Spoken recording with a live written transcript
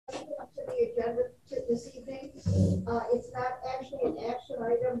agenda this evening. It's not actually an action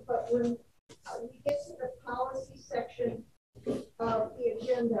item, but when we get to the policy section of the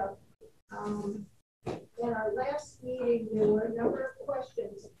agenda, in our last meeting, there were a number of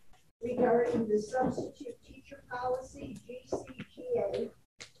questions regarding the substitute teacher policy, GCGA.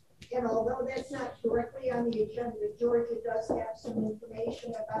 And although that's not directly on the agenda, Georgia does have some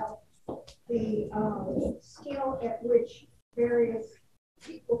information about the scale at which various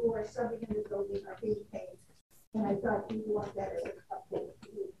people who are subbing in the building are being paid. And I thought you'd want that as an update.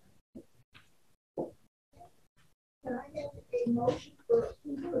 Can I have a motion for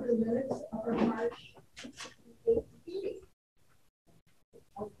approval of the minutes of our March 8th meeting?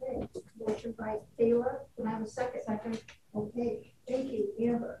 Okay, motion by Taylor. Can I have a second? Second. Okay, thank you,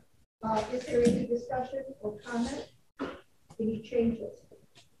 Amber. Is there any discussion or comment? Any changes?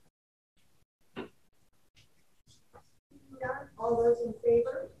 None. All those in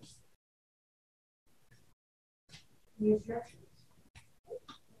favor? Any objections?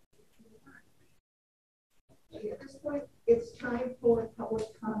 At this point, it's time for public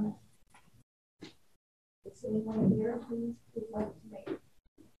comment. Is anyone here who would like to make a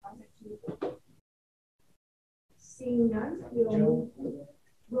comment? Seeing none, we'll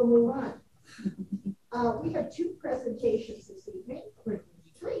move on. We have two presentations this evening,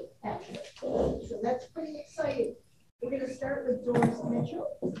 three actually, so that's pretty exciting. We're going to start with Doris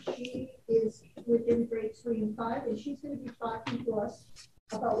Mitchell. She is within grades 3 and 5, and she's going to be talking to us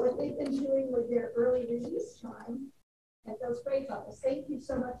about what they've been doing with their early release time at those grade levels. Thank you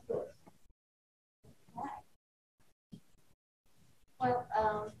so much, Doris. Well,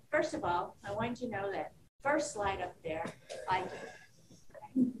 first of all, I want you to know that first slide up there, I did.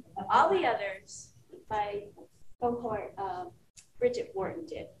 All the others by cohort Bridget Wharton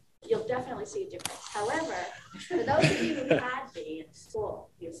did. You'll definitely see a difference. However, for those of you who had me in school,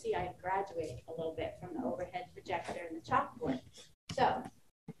 you'll see I graduated a little bit from the overhead projector and the chalkboard. So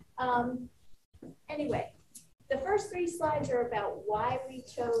anyway, the first three slides are about why we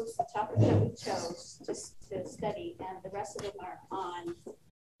chose the topic that we chose to study, and the rest of them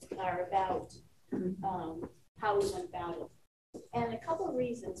are about how we went about it. And a couple of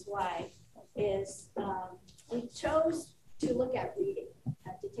reasons why is we chose to look at reading,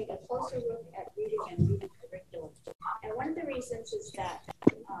 to take a closer look at reading and reading curriculum. And one of the reasons is that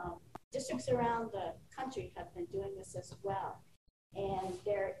districts around the country have been doing this as well. And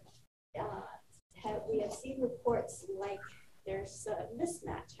we have seen reports like there's a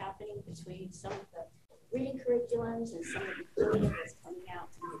mismatch happening between some of the reading curriculums and some of the data that's coming out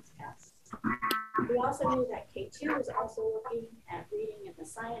in these tests. We also knew that K2 was also looking at reading and the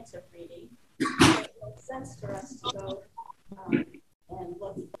science of reading. So it makes sense for us to go and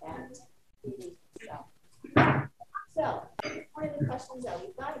look at reading stuff. So one of the questions that we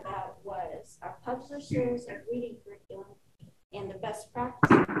thought about was our publishers of reading curriculum and the best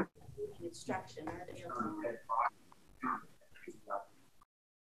practices of reading instruction are the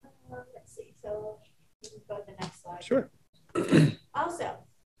let's see, so we can go to the next slide. Sure. Also,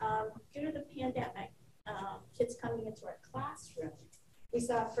 due to the pandemic, kids coming into our classroom, we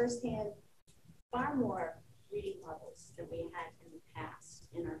saw firsthand far more reading levels than we had in the past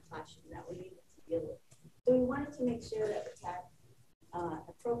in our classroom that we needed to deal with. So we wanted to make sure that we had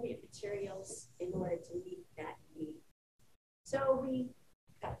appropriate materials in order to meet that need. So we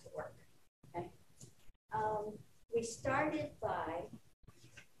got to work. Okay. We started by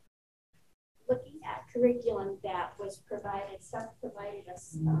looking at curriculum that was provided. Seth provided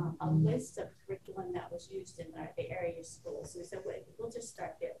us a list of curriculum that was used in the area schools. So we said, wait, we'll just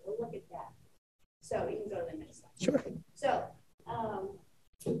start there. We'll look at that. So you can go to the next slide. Sure. So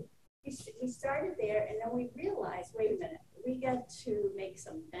we started there, and then we realized, wait a minute, we got to make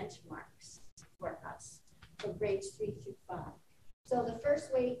some benchmarks for us for grades 3 through 5. So the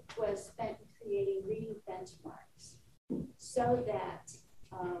first week was spent creating reading benchmarks so that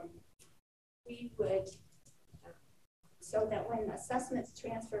so that when assessments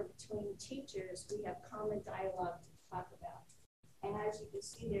transfer between teachers, we have common dialogue to talk about. And as you can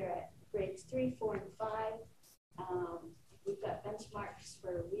see there at grades 3, 4, and 5, we've got benchmarks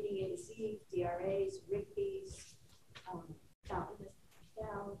for reading A to Z, DRAs, Rigby's, Fountain,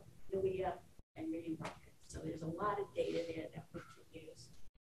 NUIA, and reading records. So there's a lot of data there that we can use.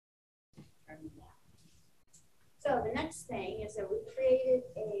 So the next thing is that we created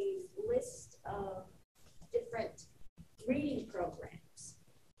a list of different reading programs.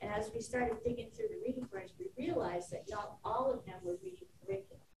 And as we started digging through the reading programs, we realized that not all of them were reading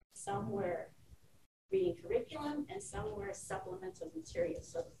curriculum. Some were reading curriculum and some were supplemental materials.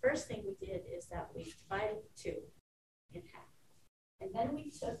 So the first thing we did is that we divided the two in half. And then we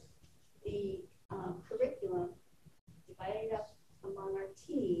took the curriculum, divided up among our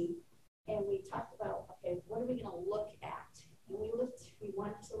team, and we talked about, okay, what are we going to look at? And we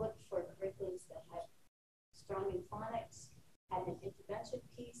wanted to look for curriculums that had strong in phonics, had an intervention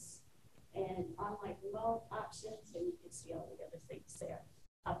piece, and online remote options, and you can see all the other things there,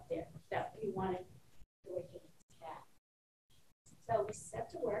 up there, that we wanted curriculum to have. So we set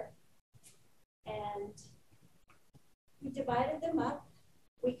to work, and we divided them up.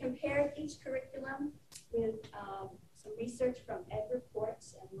 We compared each curriculum with some research from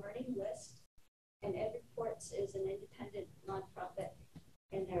EdReports and Learning List. And EdReports is an independent nonprofit,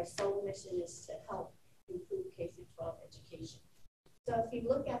 and their sole mission is to help improve K-12 education. So if you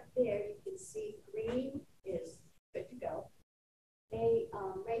look up there, you can see green is good to go. They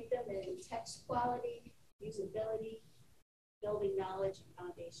rate them in text quality, usability, building knowledge, and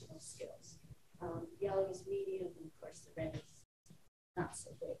foundational skills. Yellow is medium, and of course the red is not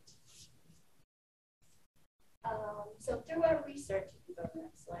so great. So through our research, you can go to the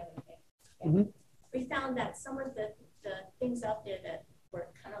next slide, I think. Yeah. We found that some of the things out there that were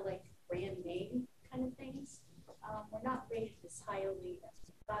kind of like brand name kind of things were not rated as highly as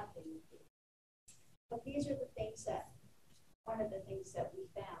we thought they would be. But these are the things that, one of the things that we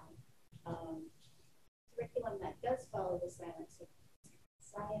found, curriculum that does follow the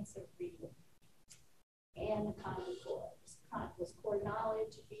science of reading and the Common Core. Was core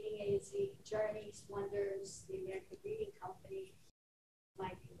knowledge, reading A to Z, Journeys, Wonders, the American Reading Company,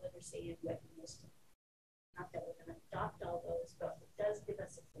 Mighty Literacy, and Wit and Wisdom. Not that we're going to adopt all those, but it does give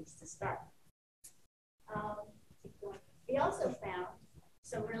us a place to start. We also found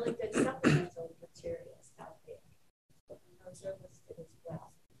some really good supplemental materials out there. And those are listed as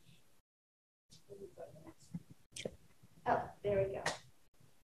well. Let me go to the next one. Oh, there we go.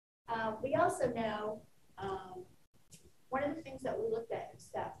 We also know one of the things that we looked at is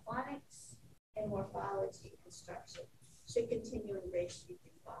that phonics and morphology instruction should continue in grades 3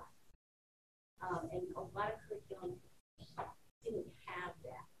 through 5. And a lot of curriculum didn't have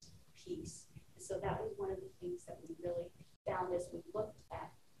that piece. And so that was one of the things that we really found as we looked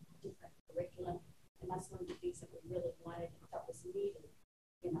at different curriculum. And that's one of the things that we really wanted and felt was needed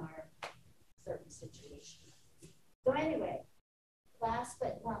in our certain situation. So anyway, last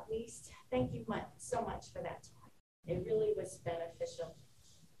but not least, thank you so much for that time. It really was beneficial.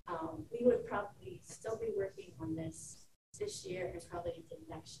 We would probably still be working on this year and probably into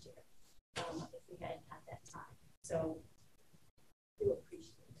next year if we hadn't had that time. So we do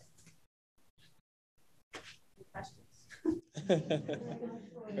appreciate it. Any questions?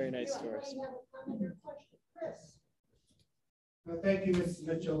 Very nice stories. Thank you, Mrs.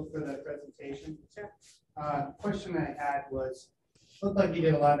 Mitchell, for that presentation. Sure. Question I had was, looked like you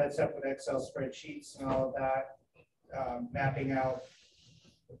did a lot of that stuff with Excel spreadsheets and all of that, mapping out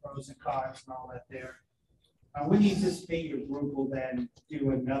the pros and cons and all that there. When do you anticipate your group will then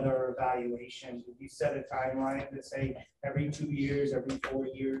do another evaluation? Did you set a timeline to say every 2 years, every 4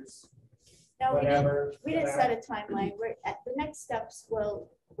 years, No, whatever? we didn't set a timeline. We're at the next steps.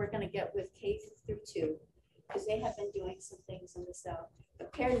 We're going to get with K through 2 because they have been doing some things on this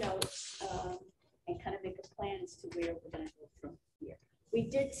compare notes and kind of make a plan as to where we're going to go from here. We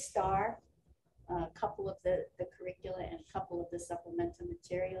did star a couple of the curricula and a couple of the supplemental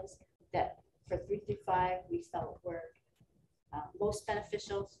materials that for 3 through 5 we felt were most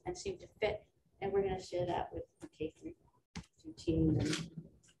beneficial and seemed to fit, and we're going to share that with the K through team and,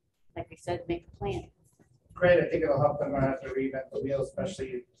 like I said, make a plan. Great, I think it'll help them out to reinvent the wheel,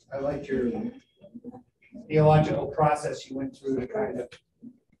 especially I liked your theological process you went through to kind of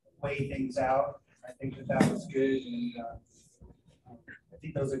weigh things out. I think that was good, and I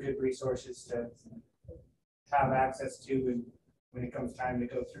think those are good resources to have access to and when it comes time to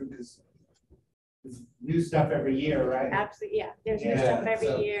go through, because there's new stuff every year, right? Absolutely, yeah. There's new stuff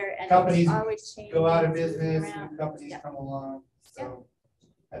every year, and companies it's always changing. Go out of business, and companies come along. So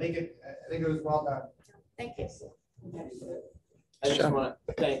I think it was well done. Thank you. I just want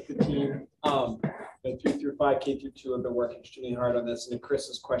to thank the team. The 3 through 5, K through 2 have been working extremely hard on this. And to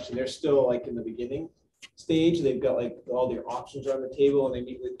Chris's question, they're still like in the beginning stage. They've got like all their options are on the table, and they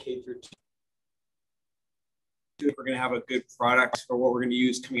meet with K through 2. If we're going to have a good product for what we're going to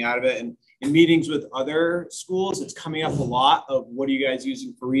use coming out of it. And in meetings with other schools, it's coming up a lot of what are you guys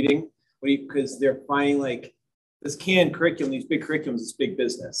using for reading? Because they're finding like this canned curriculum, these big curriculums, it's big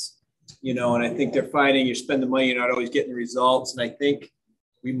business, you know, and I think they're finding you spend the money, you're not always getting the results. And I think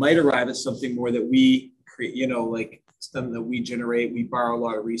we might arrive at something more that we create, you know, like something that we generate. We borrow a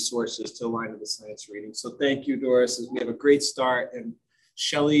lot of resources to align with the science reading. So thank you, Doris, as we have a great start, and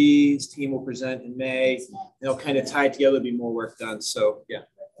Shelley's team will present in May. They'll kind of tie it together, be more work done. So yeah,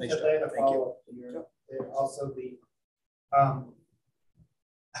 Nice So job. I had a Thank you. follow-up to also the,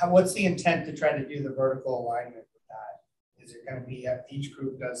 what's the intent to try to do the vertical alignment with that? Is it going to be each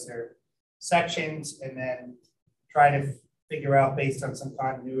group does their sections and then try to figure out based on some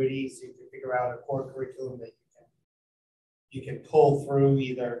continuity, so you can figure out a core curriculum that you can pull through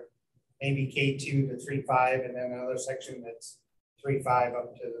either maybe K2 to 3-5 and then another section that's 3-5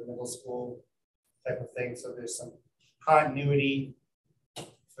 up to the middle school type of thing. So there's some continuity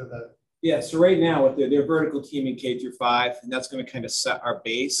for the. Yeah, so right now with their vertical teaming K through 5, and that's going to kind of set our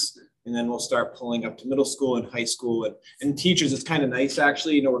base. And then we'll start pulling up to middle school and high school. And teachers, it's kind of nice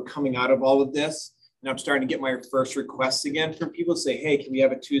actually, you know, we're coming out of all of this. And I'm starting to get my first requests again from people to say, hey, can we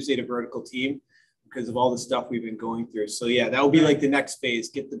have a Tuesday to vertical team? Because of all the stuff we've been going through. So yeah, that will be like the next phase,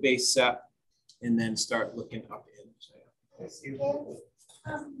 get the base set and then start looking up in. So, yeah.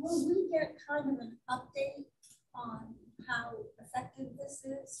 Will we get kind of an update on how effective this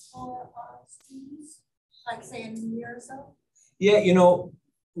is for our students, like say in a year or so? Yeah, you know,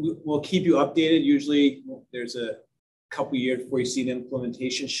 we'll keep you updated. Usually there's a couple years before you see the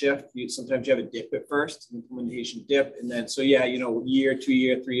implementation shift. Sometimes you have a dip at first, implementation dip. And then, so yeah, you know, year, 2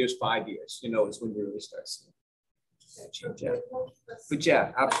 year, 3 years, 5 years, you know, is when you really start seeing that change. Yeah. But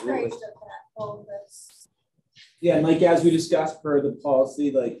yeah, absolutely. Yeah, and like as we discussed for the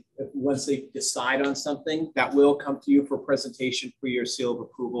policy, like once they decide on something, that will come to you for presentation for your seal of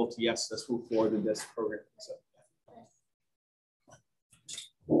approval to yes, let's move forward with this program. So.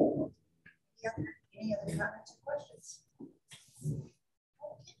 Any other comments or questions? Okay.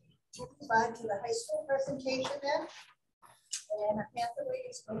 Move on to the high school presentation then. And Hathaway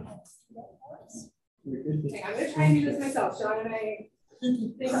is going to do that for us. Okay, I'm going to try and do this myself. Sean and I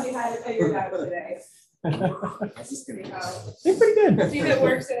think we had it figured out today. That's See how, They're pretty good. see if it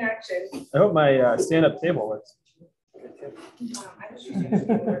works in action. I hope my stand-up table works. I'm sure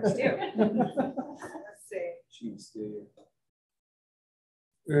it works too. Let's see. Jeez, dude.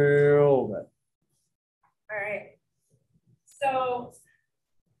 A little bit. All right. So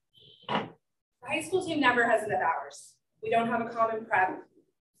the high school team never has enough hours. We don't have a common prep.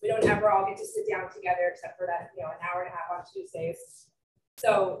 We don't ever all get to sit down together except for that, you know, an hour and a half on Tuesdays.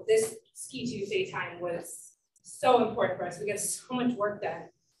 So this Ski Tuesday time was so important for us. We get so much work done.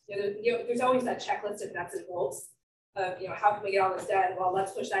 You know, there's always that checklist of nuts and bolts of, you know, how can we get all this done? Well,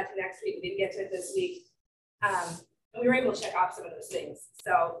 let's push that to next week. We didn't get to it this week. And we were able to check off some of those things.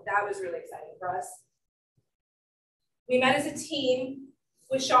 So that was really exciting for us. We met as a team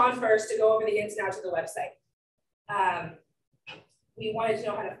with Sean first to go over the ins and outs of the website. We wanted to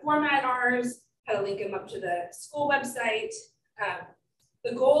know how to format ours, how to link them up to the school website.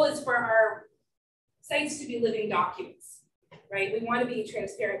 The goal is for our sites to be living documents, right? We want to be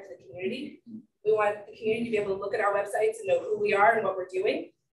transparent to the community. We want the community to be able to look at our websites and know who we are and what we're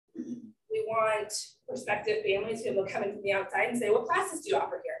doing. We want prospective families to be able to come in from the outside and say, what classes do you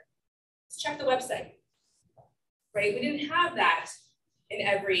offer here? Let's check the website, right? We didn't have that in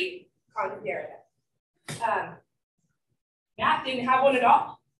every content area. Math didn't have one at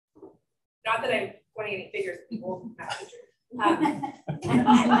all. Not that I'm pointing any figures at people, math teacher.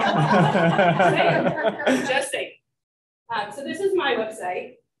 Just saying. So this is my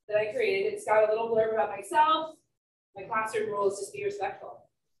website that I created. It's got a little blurb about myself. My classroom rule is just be respectful.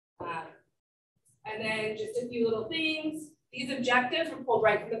 And then just a few little things. These objectives were pulled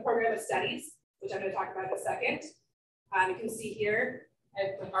right from the program of studies, which I'm going to talk about in a second. You can see here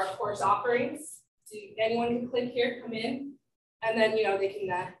our course offerings. So anyone can click here, come in, and then you know they can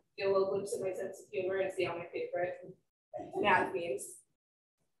get a little glimpse of my sense of humor and see all my favorite math memes.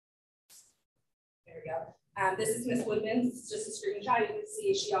 There we go. This is Miss Woodman's. It's just a screenshot. You can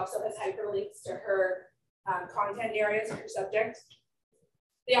see she also has hyperlinks to her content areas, her subject.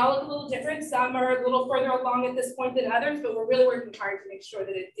 They all look a little different. Some are a little further along at this point than others, but we're really working hard to make sure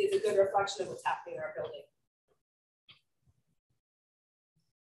that it is a good reflection of what's happening in our building.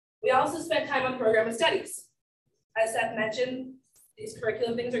 We also spent time on program of studies. As Seth mentioned, these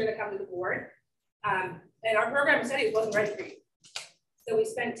curriculum things are going to come to the board. And our program of studies wasn't ready for you. So we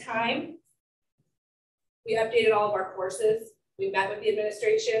spent time, we updated all of our courses, we met with the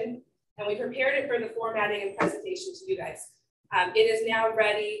administration, and we prepared it for the formatting and presentation to you guys. It is now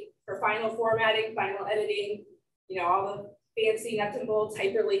ready for final formatting, final editing, you know, all the fancy nuts and bolts,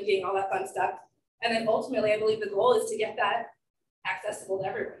 hyperlinking, all that fun stuff. And then ultimately, I believe the goal is to get that accessible to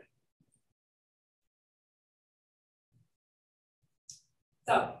everyone.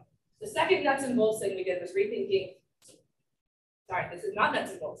 So the second nuts and bolts thing we did was rethinking. Sorry, this is not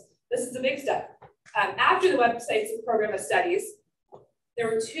nuts and bolts. This is the big stuff. After the websites and program of studies, there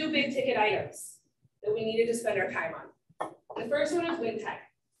were two big ticket items that we needed to spend our time on. The first one was wind time.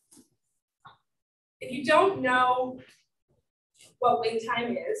 If you don't know what wing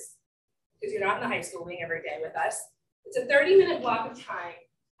time is, because you're not in the high school wing every day with us, it's a 30-minute block of time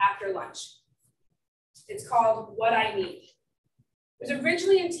after lunch. It's called What I Need. It was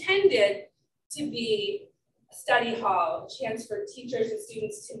originally intended to be a study hall, a chance for teachers and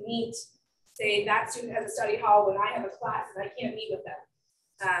students to meet. Say that student has a study hall when I have a class and I can't meet with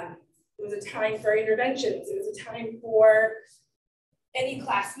them. It was a time for interventions. It was a time for any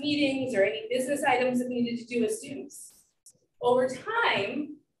class meetings or any business items that we needed to do with students. Over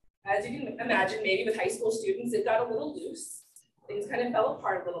time, as you can imagine, maybe with high school students, it got a little loose. Things kind of fell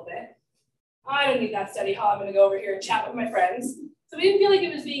apart a little bit. I don't need that study hall. I'm going to go over here and chat with my friends. So we didn't feel like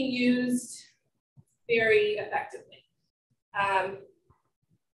it was being used very effectively.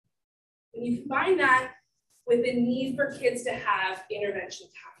 When you combine that with the need for kids to have intervention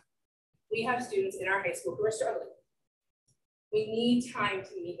time, we have students in our high school who are struggling. We need time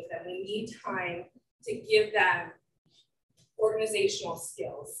to meet with them. We need time to give them organizational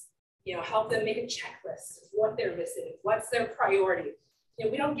skills, help them make a checklist of what they're missing, what's their priority.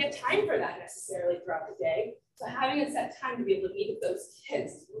 We don't get time for that necessarily throughout the day. So having a set time to be able to meet with those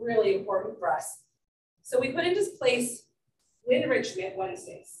kids is really important for us. So we put into place Win Enrichment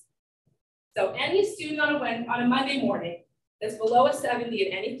Wednesdays. So any student on a Monday morning that's below a 70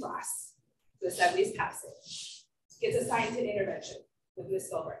 in any class, the 70 is passing, gets assigned to intervention with Ms.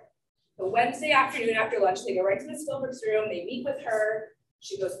 Gilbert. The Wednesday afternoon after lunch, they go right to Ms. Gilbert's room, they meet with her,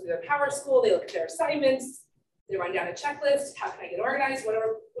 she goes through their power school, they look at their assignments, they run down a checklist, how can I get organized, what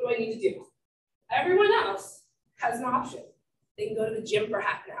do I need to do? Everyone else has an option. They can go to the gym for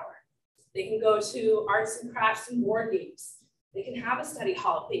half an hour. They can go to arts and crafts and board games. They can have a study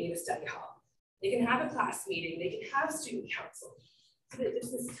hall if they need a study hall. They can have a class meeting. They can have student council. So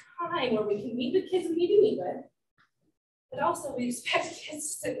there's this time where we can meet the kids we need to meet with, but also we expect kids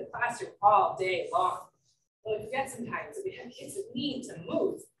to sit in the classroom all day long. And we forget sometimes that we have kids that need to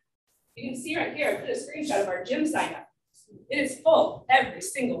move. You can see right here, I put a screenshot of our gym sign up. It is full every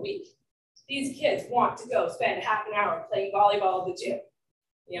single week. These kids want to go spend half an hour playing volleyball at the gym,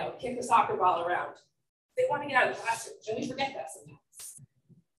 kick the soccer ball around. They want to get out of the classroom, and we forget that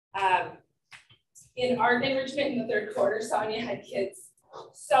sometimes. In art enrichment in the third quarter, Sonia had kids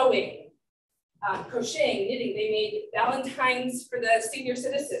sewing, crocheting, knitting. They made Valentines for the senior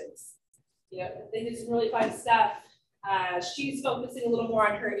citizens. They did some really fun stuff. She's focusing a little more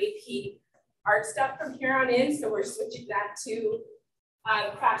on her AP art stuff from here on in, so we're switching that to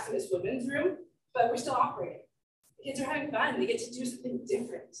crafts in this women's room, but we're still operating. The kids are having fun. They get to do something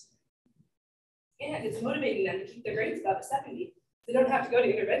different. And it's motivating them to keep their grades above a 70. They don't have to go to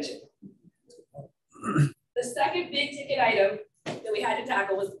intervention. The second big ticket item that we had to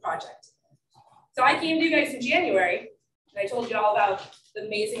tackle was the project. So I came to you guys in January, and I told you all about the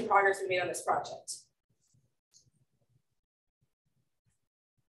amazing progress we made on this project.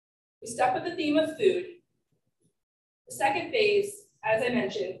 We stuck with the theme of food. The second phase, as I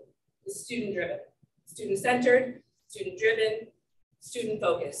mentioned, is student-driven. Student-centered, student-driven,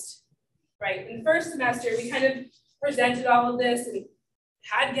 student-focused, right? In the first semester, we kind of presented all of this and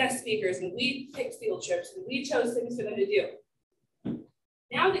had guest speakers, and we picked field trips, and we chose things for them to do.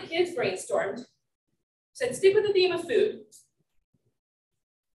 Now the kids brainstormed, said, stick with the theme of food,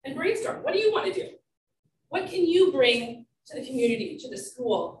 and brainstorm. What do you want to do? What can you bring to the community, to the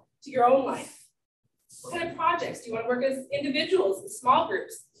school, to your own life? What kind of projects do you want to work as individuals in small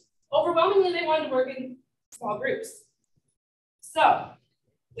groups? Overwhelmingly, they wanted to work in small groups. So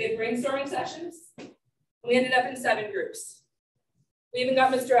we had brainstorming sessions. We ended up in 7 groups. We even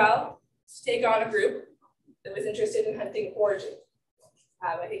got Mr. L to take on a group that was interested in hunting and foraging.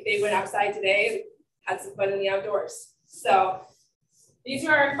 I think they went outside today and had some fun in the outdoors. So these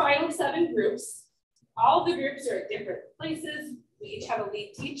are our final 7 groups. All the groups are at different places. We each have a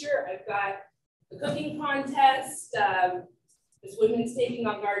lead teacher. I've got the cooking contest. There's women's taking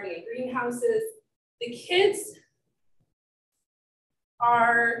on gardening and greenhouses. The kids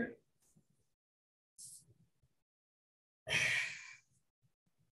are,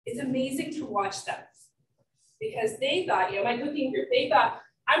 it's amazing to watch them because they thought, my cooking group, they thought,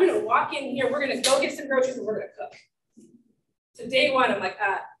 I'm gonna walk in here, we're gonna go get some groceries and we're gonna cook. So day one, I'm like,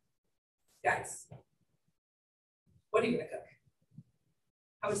 guys, what are you gonna cook?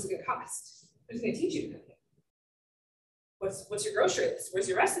 How much is it gonna cost? Who's gonna teach you to cook? What's your grocery list? Where's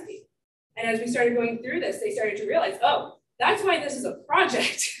your recipe? And as we started going through this, they started to realize, oh, that's why this is a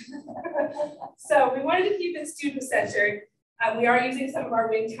project. So we wanted to keep it student-centered. We are using some of our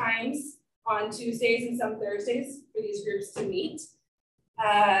wing times on Tuesdays and some Thursdays for these groups to meet.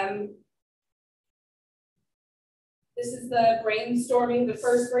 The This is the brainstorming, the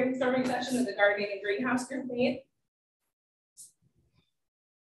first brainstorming session that the gardening and greenhouse group made.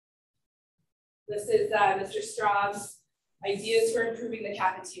 This is Mr. Straub's ideas for improving the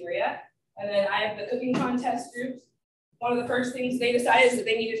cafeteria. And then I have the cooking contest group. One of the first things they decided is that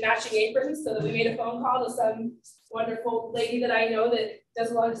they needed matching aprons, so that we made a phone call to some wonderful lady that I know that does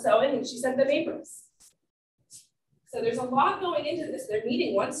a lot of sewing, and she sent them aprons. So there's a lot going into this. They're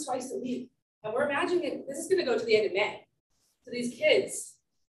meeting once, twice a week. And we're imagining this is going to go to the end of May. So these kids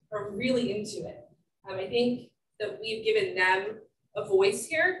are really into it. I think that we've given them a voice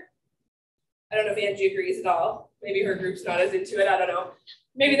here. I don't know if Angie agrees at all. Maybe her group's not as into it. I don't know.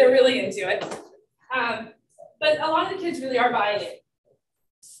 Maybe they're really into it. But a lot of the kids really are buying it.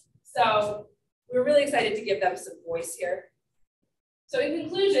 So we're really excited to give them some voice here. So in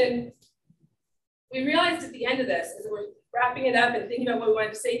conclusion, we realized at the end of this, as we're wrapping it up and thinking about what we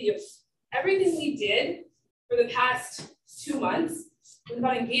wanted to say to you, everything we did for the past 2 months was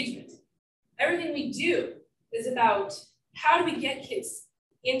about engagement. Everything we do is about how do we get kids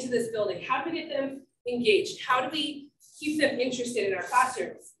into this building? How do we get them engaged? How do we keep them interested in our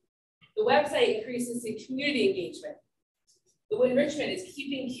classrooms? The website increases the community engagement. The enrichment is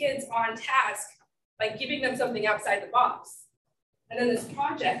keeping kids on task by giving them something outside the box. And then this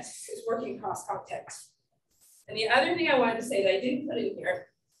project is working cross-content. And the other thing I wanted to say that I didn't put in here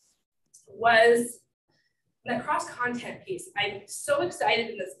was the cross-content piece. I'm so excited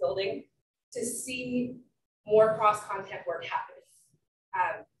in this building to see more cross-content work happening.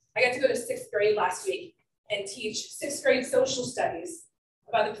 I got to go to 6th grade last week and teach 6th grade social studies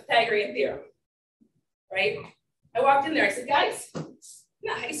about the Pythagorean theorem, right? I walked in there, I said, guys, I'm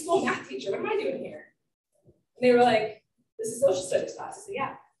a high school math teacher, what am I doing here? And they were like, this is social studies class. I said, yeah.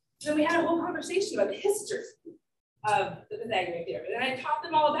 And then we had a whole conversation about the history of the Pythagorean theorem. And I taught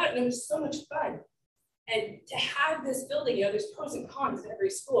them all about it, and it was so much fun. And to have this building, you know, there's pros and cons in every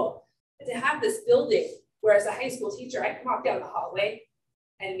school. But to have this building where as a high school teacher, I can walk down the hallway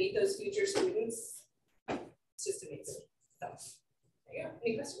and meet those future students, it's just amazing. So, there you go.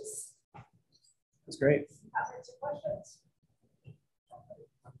 Any questions? That's great. I'll answer questions.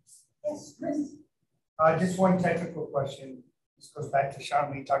 Yes, Chris. Just one technical question. This goes back to Sean,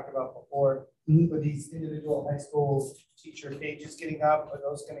 we talked about before, with these individual high school teacher pages getting up, are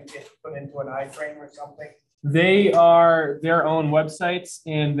those going to get put into an iframe or something? They are their own websites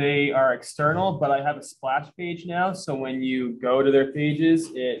and they are external, but I have a splash page now. So when you go to their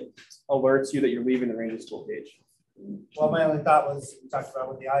pages, it alerts you that you're leaving the Ranger School page. Well, my only thought was, we talked about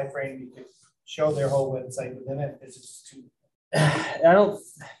with the iframe, you could show their whole website within it. It's just too. I don't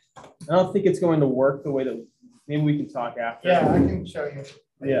think it's going to work the way that, maybe we can talk after. Yeah, I can show you.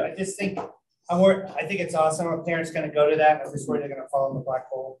 Yeah. I just think, I think it's awesome. A parent's going to go to that. I'm just worried they're going to fall in the black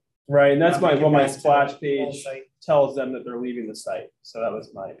hole. Right, and that's Now what my back to splash the page whole site. tells them that they're leaving the site. So that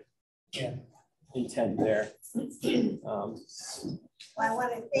was my Yeah. intent there. Well, I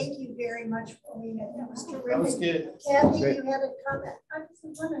want to thank you very much, Paulina. That was That was terrific. good. Kathy, Great. you had a comment? I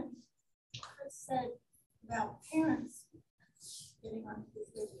was wondering, Chris said about parents getting onto this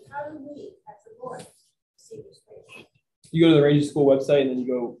vision. How do we, as a board, see this vision? You go to the Ranger School website and then you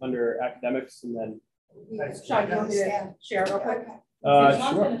go under academics and then, Sean, you want me to share real quick? sure.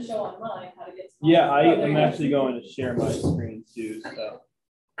 Gonna show online how to get. Yeah, I am actually going to share my screen too, so.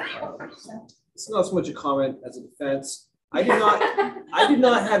 It's not so much a comment as a defense. I did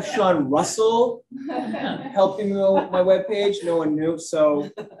not have Sean Russell helping me with my webpage. No one knew,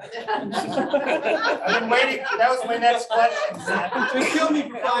 so. I've been waiting. That was my next question. Zach. You killed me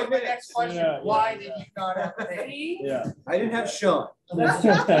for 5 My minutes. next question, Yeah. why did you not have a page? Yeah. I didn't have Sean. We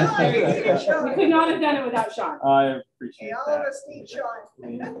could not have done it without Sean. I Hey, appreciate all of that. us need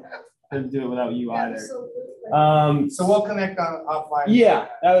Sean. Couldn't do it without you either. Absolutely. So we'll connect on offline. Yeah,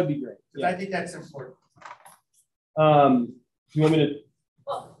 that would be great. 'Cause I think that's important. You want me to?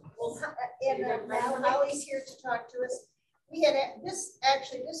 Well, And now Holly's here to talk to us. We had this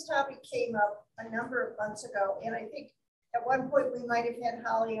topic came up a number of months ago, and I think at one point we might have had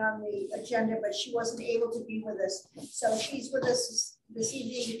Holly on the agenda, but she wasn't able to be with us. So she's with us this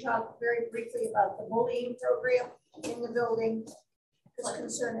evening to talk very briefly about the bullying program in the building. There's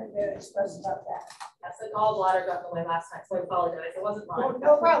concern had been expressed about that. Yes, the gallbladder got in the way last night, so I apologize. It wasn't mine.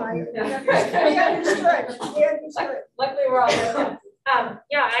 No problem. We understood. We understood. Luckily, we're all good.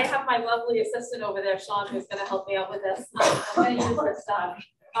 Yeah, I have my lovely assistant over there, Sean, who's going to help me out with this. I'm going to use this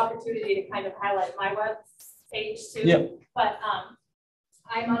opportunity to kind of highlight my web page too. Yep. But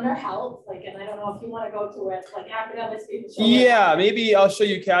I'm under health, and I don't know if you want to go to it, academics. Yeah, maybe I'll show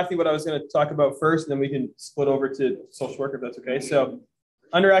you, Kathy, what I was going to talk about first, and then we can split over to social work if that's okay. So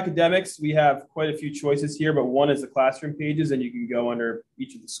Under academics, we have quite a few choices here, but one is the classroom pages, and you can go under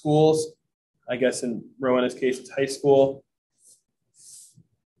each of the schools. I guess in Rowena's case, it's high school.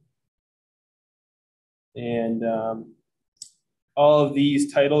 And all of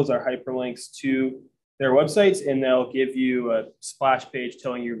these titles are hyperlinks to their websites, and they'll give you a splash page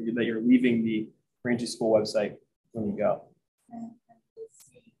telling you that you're leaving the Rangeley School website when you go.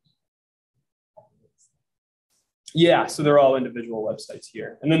 Yeah, so they're all individual websites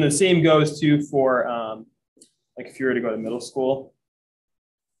here. And then the same goes to for, like if you were to go to middle school,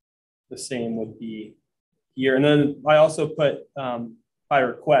 the same would be here. And then I also put, by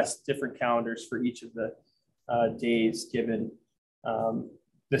request, different calendars for each of the days given.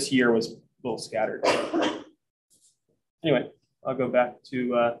 This year was a little scattered. Anyway, I'll go back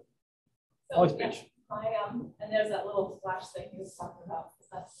to Holly's page. And there's that little flash thing he was talking about.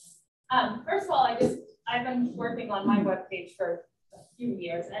 First of all, I've been working on my webpage for a few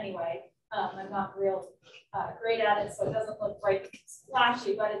years anyway. I'm not real great at it, so it doesn't look quite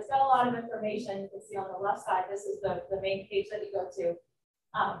flashy, but it's got a lot of information. You can see on the left side, this is the main page that you go to.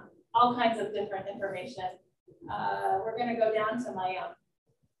 All kinds of different information. We're going to go down to my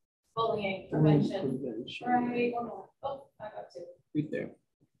bullying prevention. Right. Oh, back up to Right there.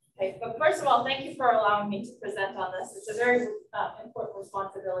 Okay, but first of all, thank you for allowing me to present on this. It's a very important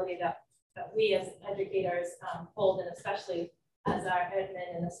responsibility that we as educators hold, and especially as our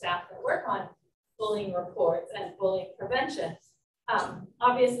admin and the staff that work on bullying reports and bullying prevention.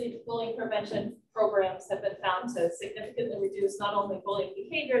 Obviously, bullying prevention programs have been found to significantly reduce not only bullying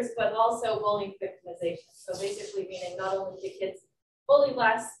behaviors, but also bullying victimization. So basically meaning not only do kids bully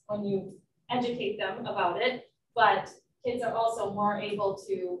less when you educate them about it, but kids are also more able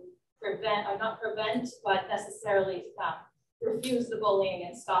to prevent, or not prevent, but necessarily refuse the bullying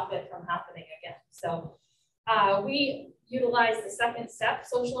and stop it from happening again. So we utilize the second step,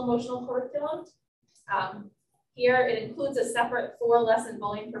 social emotional curriculum. Here it includes a separate 4-lesson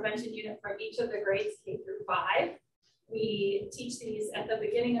bullying prevention unit for each of the grades K through 5. We teach these at the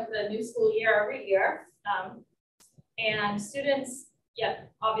beginning of the new school year every year. And students,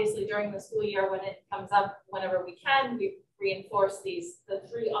 obviously during the school year when it comes up, whenever we can, we reinforce the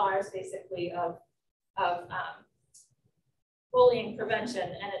 3 R's basically of bullying prevention.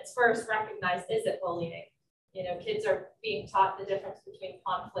 And it's first recognize, is it bullying? You know, kids are being taught the difference between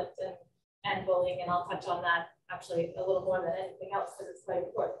conflict and bullying, and I'll touch on that actually a little more than anything else because it's quite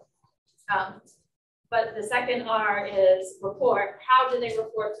important. But the second R is report. How do they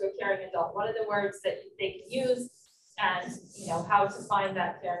report to a caring adult? What are the words that they can use, and how to find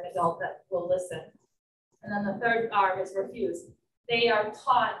that caring adult that will listen? And then the third R is refuse. They are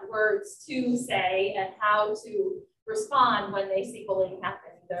taught words to say and how to respond when they see bullying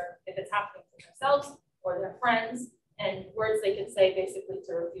happen, either if it's happening to themselves or their friends, and words they can say basically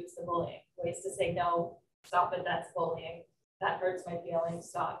to refuse the bullying. Ways to say no, stop it, that's bullying, that hurts my feelings,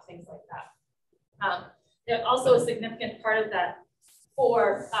 stop, things like that. There's also a significant part of that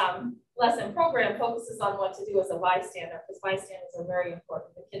 4-lesson program focuses on what to do as a bystander, because bystanders are very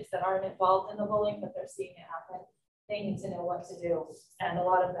important. The kids that aren't involved in the bullying, but they're seeing it happen, they need to know what to do, and a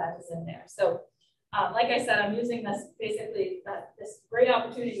lot of that is in there. So like I said, I'm using this basically this great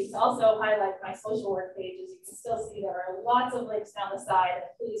opportunity to also highlight my social work pages. You can still see there are lots of links down the side, and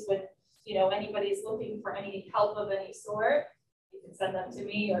please, when anybody's looking for any help of any sort, you can send them to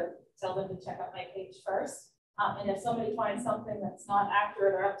me or tell them to check out my page first. And if somebody finds something that's not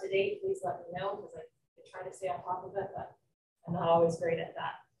accurate or up to date, please let me know, because I try to stay on top of it, but I'm not always great at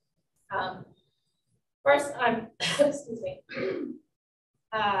that. First, excuse me.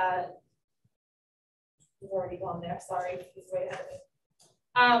 We've already gone there, sorry, he's way ahead of me.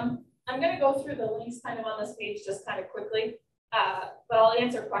 I'm going to go through the links kind of on this page just kind of quickly, but I'll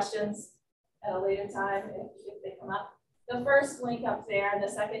answer questions at a later time if they come up. The first link up there, the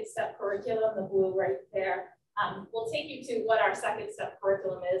second step curriculum, the blue right there, will take you to what our second step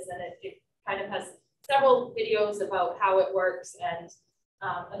curriculum is, and it kind of has several videos about how it works, and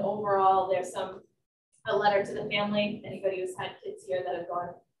overall there's a letter to the family. Anybody who's had kids here that have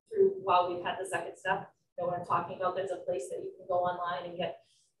gone through while we've had the second step, that what I'm talking about, there's a place that you can go online and get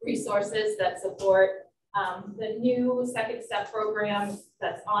resources that support the new second step program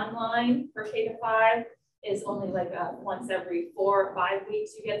that's online for K-5 is only like once every 4 or 5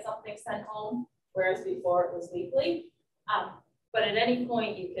 weeks you get something sent home, whereas before it was weekly. But at any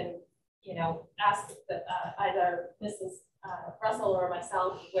point you can, ask either Mrs. Russell or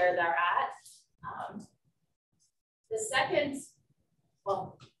myself where they're at. The second,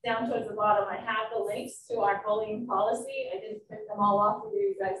 well, down towards the bottom, I have the links to our bullying policy. I didn't print them all off for you.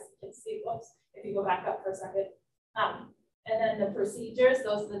 You guys can see, whoops, if you go back up for a second. And then the procedures,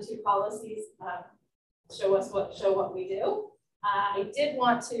 those are the two policies, show what we do. I did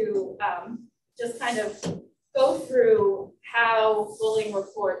want to just kind of go through how bullying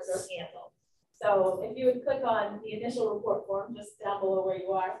reports are handled. So if you would click on the initial report form, just down below where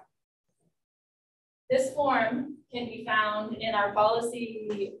you are. This form can be found in our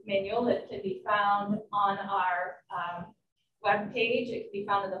policy manual. It can be found on our web page. It can be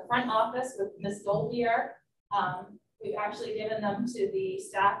found in the front office with Ms. Dolbier. We've actually given them to the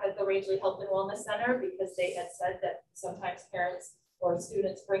staff at the Rangeley Health and Wellness Center because they had said that sometimes parents or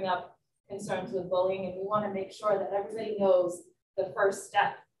students bring up concerns with bullying, and we want to make sure that everybody knows the first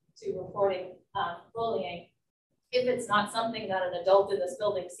step to reporting bullying. If it's not something that an adult in this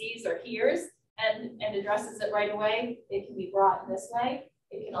building sees or hears and addresses it right away, it can be brought in this way.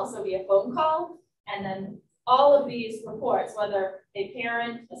 It can also be a phone call, and then all of these reports, whether a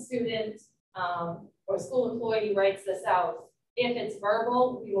parent, a student, or a school employee writes this out, if it's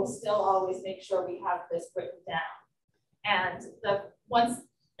verbal, we will still always make sure we have this written down. And once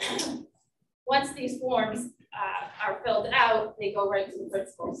these forms are filled out, they go right to the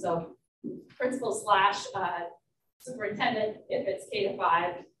principal. So principal / superintendent if it's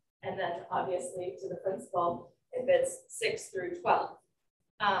K-5, and then obviously to the principal if it's 6 through 12.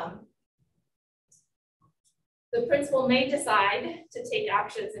 The principal may decide to take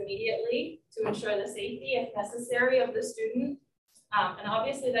actions immediately to ensure the safety, if necessary, of the student. And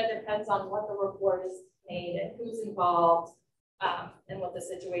obviously that depends on what the report is made and who's involved and what the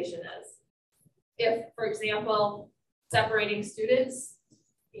situation is. If, for example, separating students,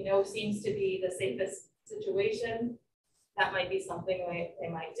 seems to be the safest situation, that might be something they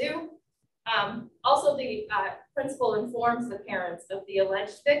might do. Also, the principal informs the parents of the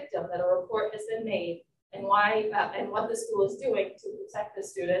alleged victim that a report has been made and why and what the school is doing to protect the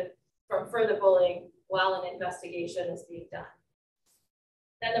student from further bullying while an investigation is being done.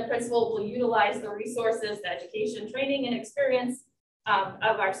 Then the principal will utilize the resources, the education, training, and experience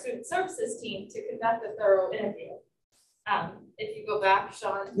of our student services team to conduct a thorough interview. If you go back,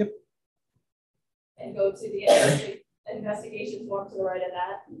 Sean, yep, and go to the investigation form to the right of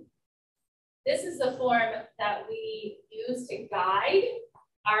that. This is the form that we use to guide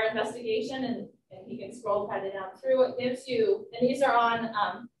our investigation, and you can scroll kind of down through. It gives you, and these are on,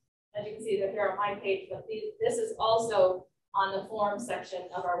 as you can see, they're here on my page, but this is also on the form section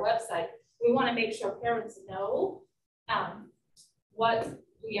of our website. We want to make sure parents know what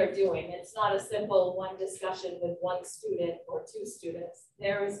we are doing. It's not a simple one discussion with one student or two students.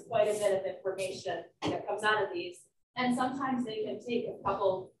 There is quite a bit of information that comes out of these, and sometimes they can take a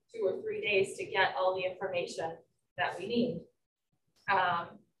couple, 2 or 3 days to get all the information that we need.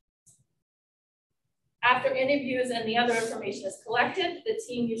 After interviews and the other information is collected, the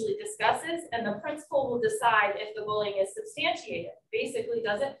team usually discusses, and the principal will decide if the bullying is substantiated. Basically,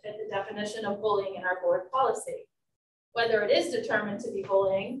 does it fit the definition of bullying in our board policy? Whether it is determined to be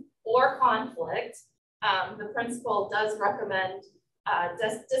bullying or conflict, the principal does recommend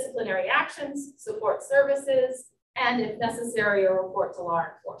disciplinary actions, support services, and if necessary, a report to law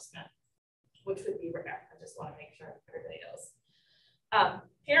enforcement, which would be rare. I just want to make sure everybody knows.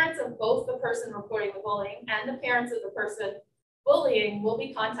 Parents of both the person reporting the bullying and the parents of the person bullying will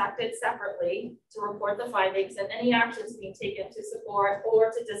be contacted separately to report the findings and any actions being taken to support or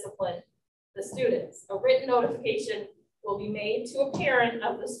to discipline the students. A written notification will be made to a parent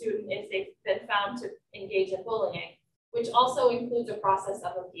of the student if they've been found to engage in bullying, which also includes a process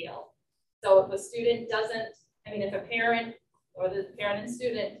of appeal. So if a student doesn't, if a parent or the parent and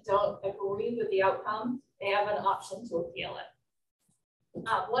student don't agree with the outcome, they have an option to appeal it.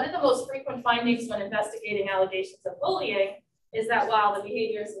 One of the most frequent findings when investigating allegations of bullying is that while the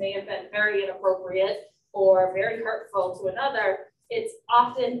behaviors may have been very inappropriate or very hurtful to another, it's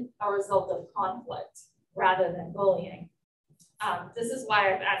often a result of conflict rather than bullying. This is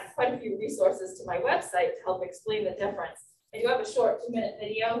why I've added quite a few resources to my website to help explain the difference. I do have a short 2-minute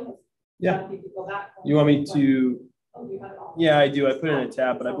video. Yeah. You can go back. You want me to? Oh, you have it all. Yeah, I do. I put it in a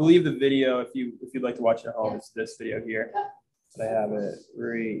tab, but I believe the video, if you'd like to watch it at home, it's this video here. But I have it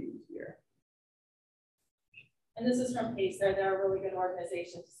right here. And this is from PACER. They're a really good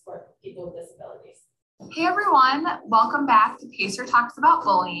organization to support people with disabilities. Hey everyone, welcome back to PACER Talks About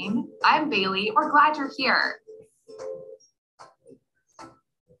Bullying. I'm Bailey. We're glad you're here.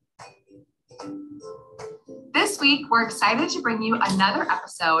 This week, we're excited to bring you another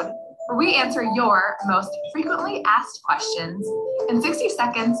episode where we answer your most frequently asked questions in 60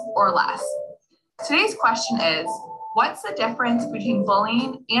 seconds or less. Today's question is, what's the difference between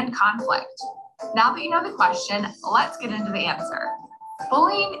bullying and conflict? Now that you know the question, let's get into the answer.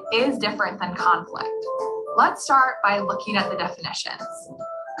 Bullying is different than conflict. Let's start by looking at the definitions.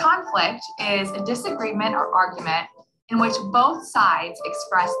 Conflict is a disagreement or argument in which both sides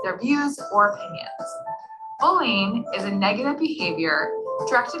express their views or opinions. Bullying is a negative behavior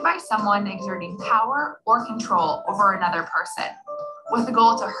directed by someone exerting power or control over another person with the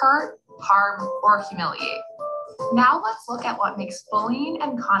goal to hurt, harm, or humiliate. Now let's look at what makes bullying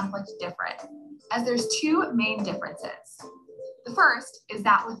and conflict different, as there's two main differences. The first is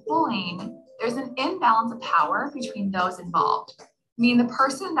that with bullying, there's an imbalance of power between those involved, meaning the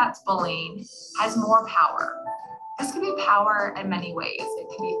person that's bullying has more power. This can be power in many ways. It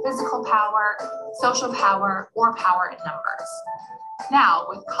can be physical power, social power, or power in numbers. Now,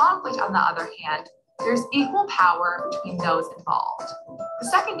 with conflict, on the other hand, there's equal power between those involved. The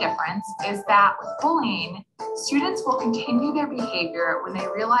second difference is that with bullying, students will continue their behavior when they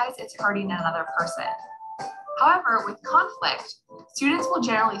realize it's hurting another person. However, with conflict, students will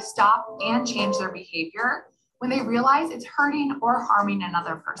generally stop and change their behavior when they realize it's hurting or harming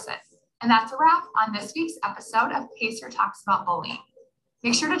another person. And that's a wrap on this week's episode of Pacer Talks About Bullying.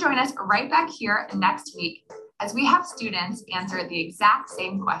 Make sure to join us right back here next week as we have students answer the exact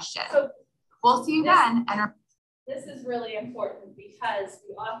same question. We'll see you then. And this is really important because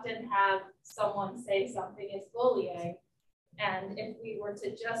we often have someone say something is bullying. And if we were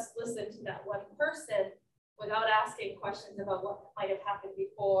to just listen to that one person without asking questions about what might have happened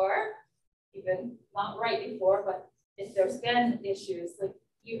before, even not right before, but if there's been issues, like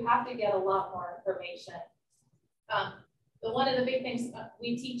you have to get a lot more information. One of the big things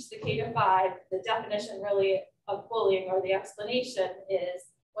we teach the K-5, the definition really of bullying or the explanation is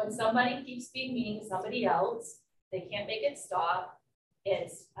when somebody keeps being mean to somebody else, they can't make it stop.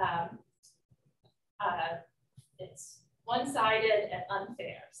 It's one-sided and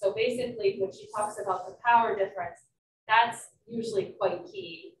unfair. So basically, when she talks about the power difference, that's usually quite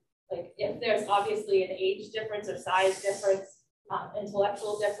key. Like if there's obviously an age difference or size difference,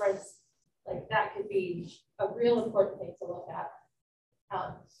 intellectual difference, like that could be a real important thing to look at.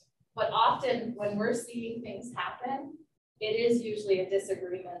 But often when we're seeing things happen, it is usually a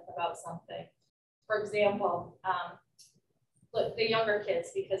disagreement about something. For example, look, the younger kids,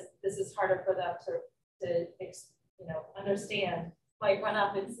 because this is harder for them to understand, might run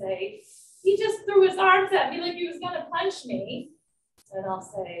up and say, he just threw his arms at me like he was gonna punch me. And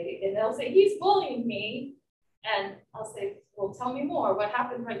they'll say, he's bullying me. And I'll say, well, tell me more. What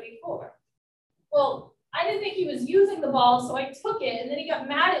happened right before? Well, I didn't think he was using the ball, so I took it, and then he got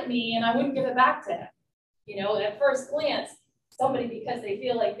mad at me, and I wouldn't give it back to him. At first glance, somebody, because they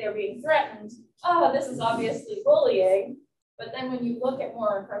feel like they're being threatened, oh, this is obviously bullying. But then when you look at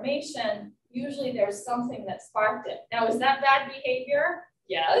more information, usually there's something that sparked it. Now, is that bad behavior?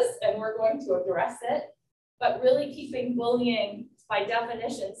 Yes, and we're going to address it. But really keeping bullying by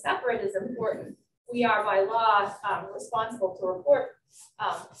definition separate is important. We are by law responsible to report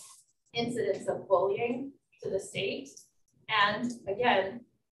incidents of bullying to the state. And again,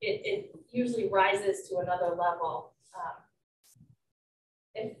 it usually rises to another level.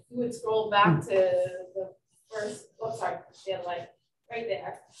 If you would scroll back to the first, the other way, right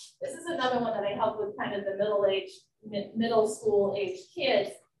there. This is another one that I help with kind of the middle school age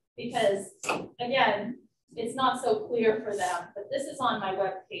kids, because again, it's not so clear for them, but this is on my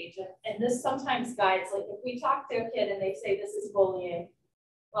webpage, and this sometimes guides, like if we talk to a kid and they say this is bullying,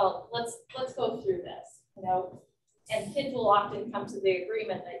 well, let's go through this, and kids will often come to the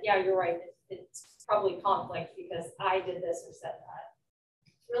agreement that, yeah, you're right, it's probably conflict because I did this or said that.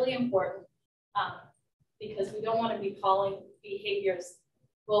 It's really important because we don't want to be calling behaviors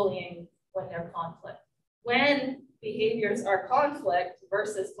bullying when they're conflict. When behaviors are conflict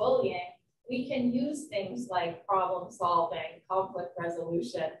versus bullying, we can use things like problem solving, conflict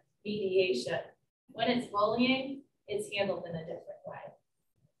resolution, mediation. When it's bullying, it's handled in a different way.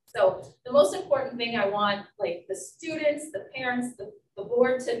 So the most important thing I want like the students, the parents, the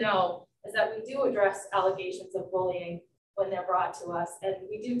board to know is that we do address allegations of bullying when they're brought to us, and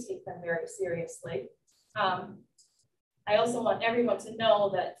we do take them very seriously. I also want everyone to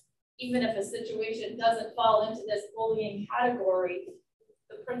know that even if a situation doesn't fall into this bullying category,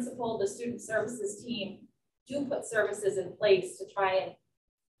 the principal, the student services team do put services in place to try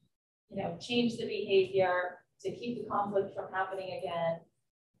and, change the behavior, to keep the conflict from happening again.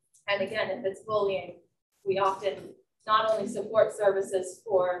 And again, if it's bullying, we often not only support services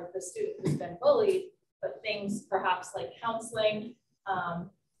for the student who's been bullied, but things perhaps like counseling,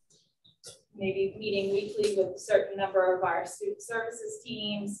 maybe meeting weekly with a certain number of our student services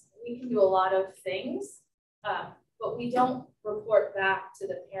teams. We can do a lot of things, but we don't report back to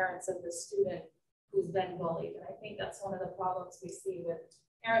the parents of the student who's been bullied. And I think that's one of the problems we see with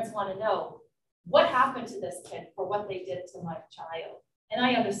parents want to know, what happened to this kid for what they did to my child? And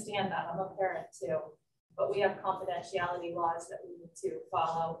I understand that, I'm a parent too, but we have confidentiality laws that we need to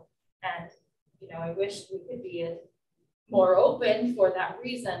follow. And, you know, I wish we could be more open for that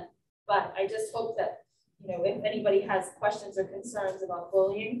reason, but I just hope that, you know, if anybody has questions or concerns about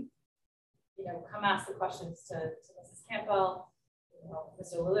bullying, you know, come ask the questions to Mrs. Campbell, you know,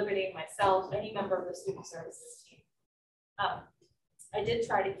 Mr. Liberty, myself, any member of the student services team. I did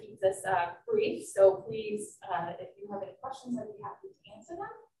try to keep this brief, so please, if you have any questions, I'd be happy to answer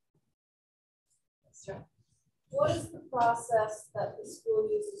them. Sure. What is the process that the school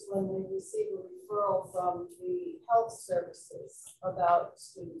uses when they receive a referral from the health services about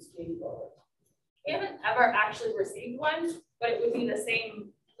students being bullied? We haven't ever actually received one, but it would be the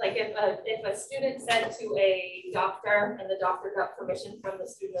same. Like if a student said to a doctor and the doctor got permission from the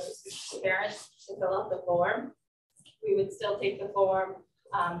student or the student's parents to fill out the form, we would still take the form.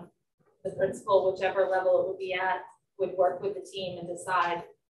 The principal, whichever level it would be at, would work with the team and decide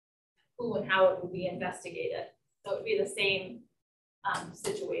who and how it would be investigated. So it would be the same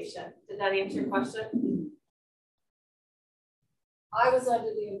situation. Did that answer your question? I was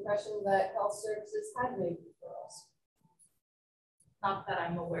under the impression that health services had made referrals. Not that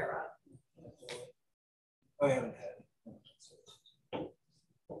I'm aware of. I haven't had.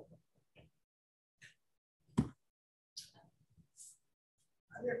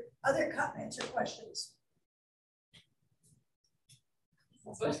 Other comments or questions?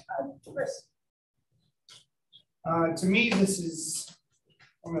 To me, this is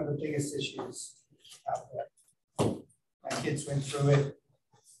one of the biggest issues out there. My kids went through it.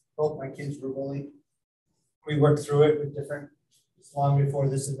 Both my kids were bullied. We worked through it with different, long before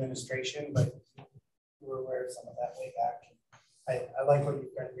this administration, but we were aware of some of that way back. I like what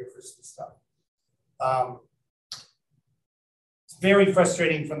you've got here for some stuff. It's very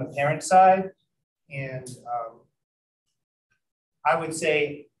frustrating from the parent side, and I would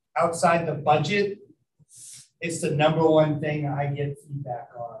say outside the budget, it's the #1 thing I get feedback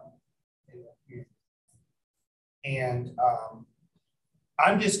on. And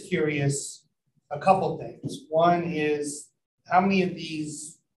I'm just curious, a couple things. One is, how many of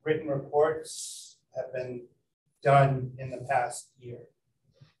these written reports have been done in the past year?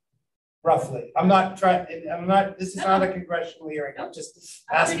 Roughly. This is not a congressional hearing. I'm just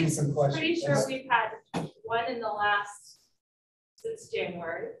asking some questions. Pretty sure we've had one in the last, since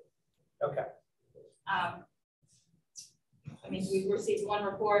January. Okay. I mean, we received one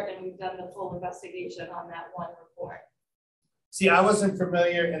report and we've done the full investigation on that one report. See, I wasn't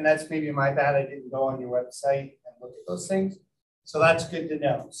familiar, and that's maybe my bad. I didn't go on your website and look at those things. So that's good to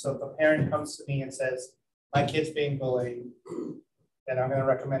know. So if a parent comes to me and says, my kid's being bullied, then I'm going to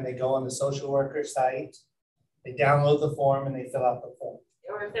recommend they go on the social worker site, they download the form, and they fill out the form.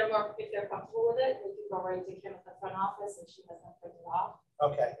 Or if they're comfortable with it, they can go right to Kim at the front office and she doesn't print it off.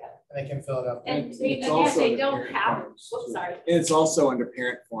 Okay, and they can fill it out. And It's they don't have, forms. whoops, sorry. It's also under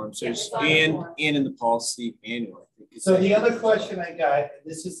parent forms, so Yeah, it's it's on the form. and in the policy manual. So the other question I got, and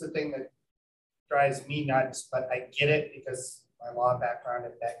this is the thing that drives me nuts, but I get it because my law background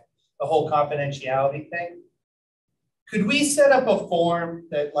and that the whole confidentiality thing. Could we set up a form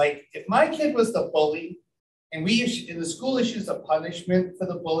that, like, if my kid was the bully and the school issues a punishment for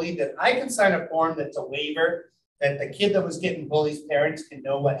the bully, that I can sign a form that's a waiver that the kid that was getting bullied parents can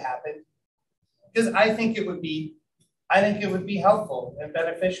know what happened? Because I think it would be helpful and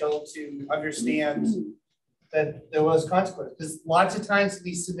beneficial to understand that there was consequence. Because lots of times in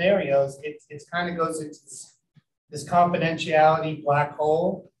these scenarios, it kind of goes into this confidentiality black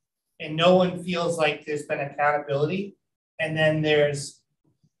hole, and no one feels like there's been accountability. And then there's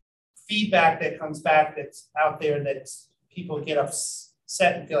feedback that comes back that's out there that people get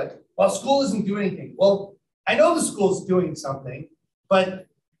upset and feel like, well, school isn't doing anything. Well, I know the school's doing something, but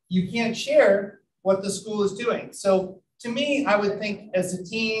you can't share what the school is doing. So to me, I would think as a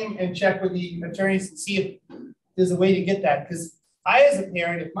team and check with the attorneys and see if there's a way to get that. Because I, as a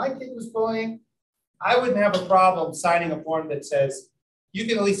parent, if my kid was bullying, I wouldn't have a problem signing a form that says, you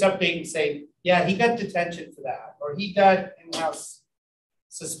can at least update and say, yeah, he got detention for that, or he got in-house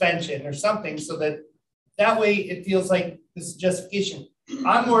suspension or something, so that way it feels like this is justification.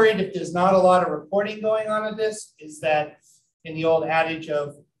 I'm worried if there's not a lot of reporting going on of this, is that in the old adage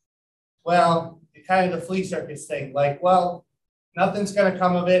of, well, kind of the flea circus thing, like, well, nothing's going to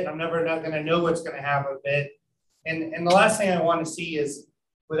come of it. I'm never not going to know what's going to happen of it. And the last thing I want to see is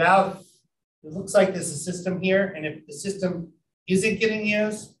it looks like there's a system here. And if the system isn't getting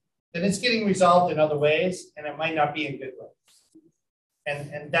used, then it's getting resolved in other ways, and it might not be in good ways.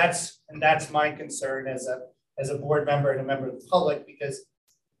 And that's my concern as a board member and a member of the public, because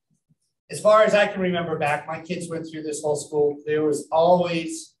as far as I can remember back, my kids went through this whole school. There was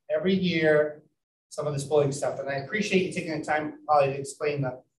always, every year, some of this bullying stuff. And I appreciate you taking the time, Holly, to explain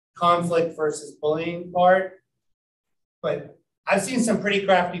the conflict versus bullying part. But I've seen some pretty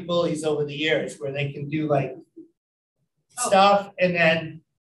crafty bullies over the years where they can do like stuff and then,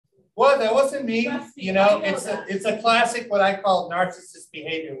 well, that wasn't me. You know, it's a classic, what I call narcissist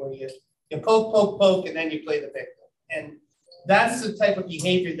behavior, where you poke, and then you play the victim. And that's the type of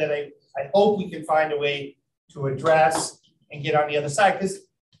behavior that I hope we can find a way to address and get on the other side. Because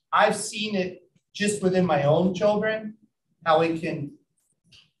I've seen it just within my own children, how it can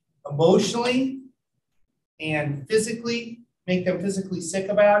emotionally and physically make them physically sick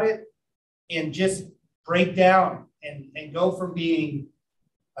about it and just break down and go from being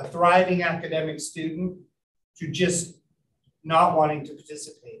a thriving academic student to just not wanting to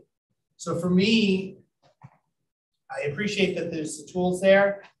participate. So for me, I appreciate that there's the tools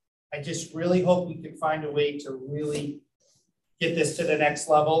there. I just really hope we can find a way to really get this to the next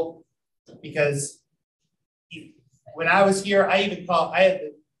level, because when I was here, I had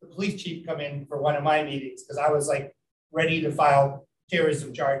the police chief come in for one of my meetings because I was like ready to file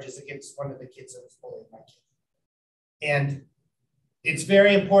terrorism charges against one of the kids that was bullying my kid. And it's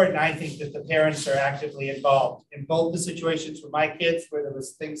very important, I think, that the parents are actively involved in both the situations with my kids where there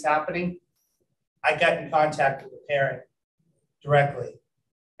was things happening. I got in contact with the parent directly,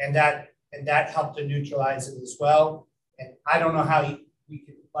 and that helped to neutralize it as well. And I don't know how we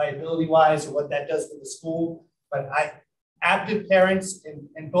can liability-wise or what that does for the school, but active parents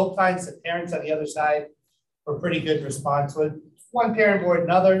and both times the parents on the other side were pretty good response with one parent more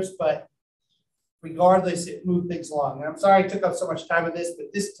than others, but regardless, it moved things along. And I'm sorry I took up so much time with this, but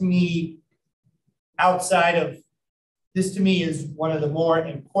this to me, this to me is one of the more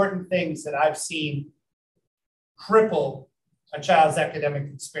important things that I've seen cripple a child's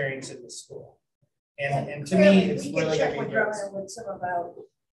academic experience in the school. And to me, it's really going to be with some about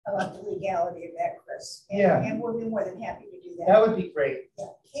the legality of that, Chris. And we'll be more than happy to do that. That would be great. Yeah.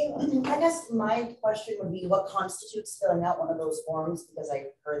 Caitlin, I guess my question would be what constitutes filling out one of those forms? Because I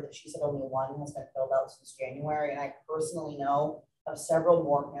heard that she said only one has been filled out since January. And I personally know of several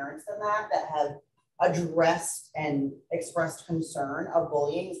more parents than that have addressed and expressed concern of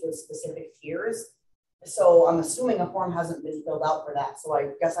bullying with specific tiers. So I'm assuming a form hasn't been filled out for that. So I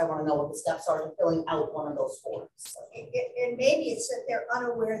guess I want to know what the steps are to filling out one of those forms. And maybe it's that they're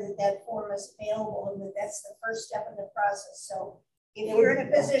unaware that that form is available and that that's the first step in the process. So if you're in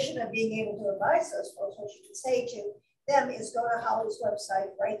a position of being able to advise those folks, what you can say to them is go to Holly's website.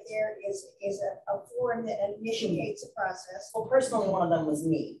 Right there is a form that initiates a process. Well, personally, one of them was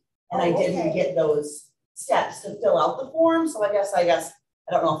me, and I didn't get those steps to fill out the form. So I guess I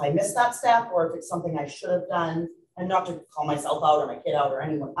don't know if I missed that step or if it's something I should have done, and not to call myself out or my kid out or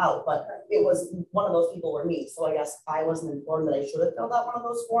anyone out, but it was one of those people were me. So I guess I wasn't informed that I should have filled out one of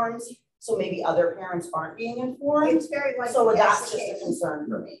those forms. So maybe other parents aren't being informed. It's very likely. So that's just a concern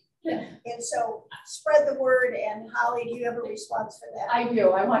for me. Yeah. And so spread the word. And Holly, do you have a response for that? I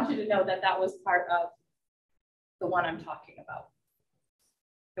do. I want you to know that was part of the one I'm talking about.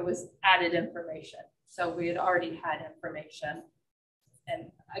 It was added information. So we had already had information.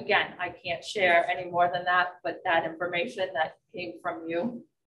 And again, I can't share any more than that, but that information that came from you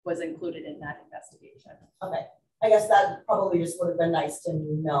was included in that investigation. Okay. I guess that probably just would have been nice to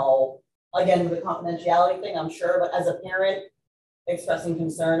know, again, with the confidentiality thing, I'm sure, but as a parent expressing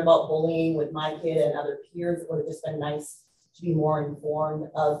concern about bullying with my kid and other peers, it would have just been nice to be more informed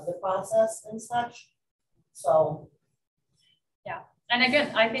of the process and such. So. Yeah. And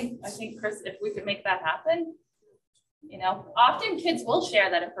again, I think, Chris, if we could make that happen, you know, often kids will share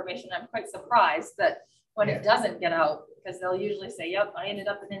that information. I'm quite surprised that when it doesn't get out, because they'll usually say, yep, I ended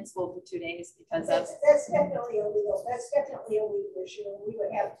up in school for 2 days because that's definitely illegal. That's definitely a legal issue. And we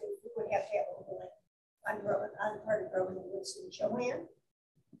would have to have a ruling on part of Rowan and Woodson. Joanne?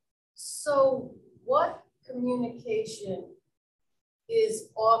 So what communication is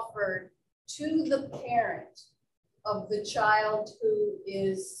offered to the parent of the child who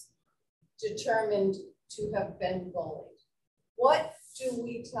is determined to have been bullied? What do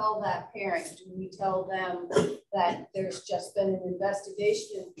we tell that parent? Do we tell them that there's just been an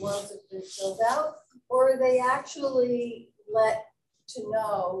investigation and forms have been filled out? Or are they actually let to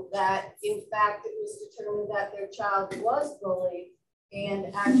know that in fact it was determined that their child was bullied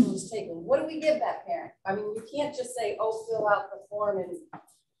and action was taken? What do we give that parent? I mean, you can't just say, oh, fill out the form and,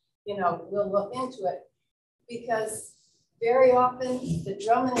 you know, we'll look into it. Because very often the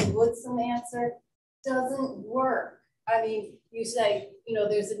Drummond and Woodson answer doesn't work. I mean, you say, you know,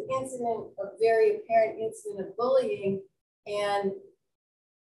 there's an incident, a very apparent incident of bullying, and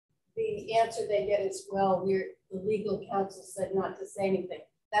the answer they get is, well, the legal counsel said not to say anything.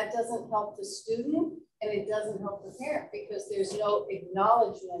 That doesn't help the student and it doesn't help the parent because there's no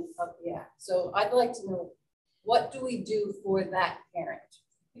acknowledgement of the act. So I'd like to know, what do we do for that parent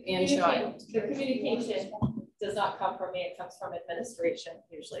and child? The communication does not come from me, it comes from administration,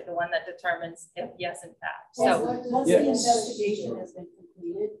 usually the one that determines if yes, in fact. So once the investigation has been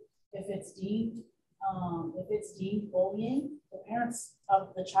completed, if it's deemed bullying, the parents of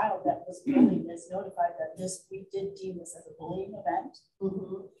the child that was bullied is notified that we did deem this as a bullying event.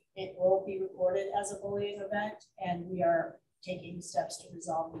 Mm-hmm. It will be recorded as a bullying event, and we are taking steps to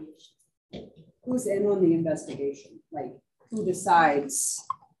resolve the issue. Who's in on the investigation? Like, who decides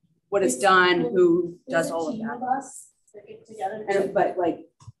what is done? Who does all of that? Us that get together. But like,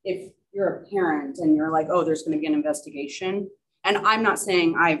 if you're a parent and you're like, oh, there's going to be an investigation, and I'm not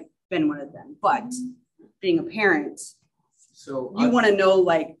saying I've been one of them, but being a parent, So you want to know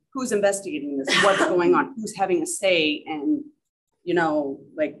like who's investigating this, what's going on, who's having a say, and you know,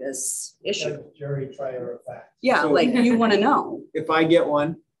 like this issue. Jury trial of fact. Yeah, So- like you want to know. if I get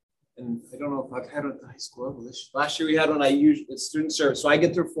one, and I don't know if I've had one at the high school level. Last year we had one. I used it's student service, so I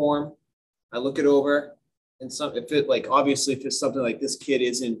get their form, I look it over, and if it like obviously if it's something like this kid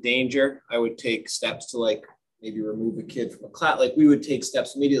is in danger, I would take steps to like maybe remove a kid from a class. Like we would take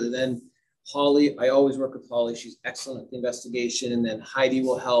steps immediately. Then Holly, I always work with Holly. She's excellent at the investigation, and then Heidi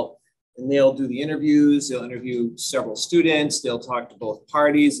will help. And they'll do the interviews. They'll interview several students. They'll talk to both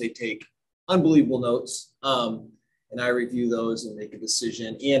parties. They take unbelievable notes. And I review those and make a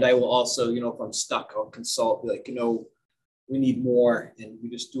decision. And I will also, you know, if I'm stuck, I'll consult, be like, you know, we need more. And we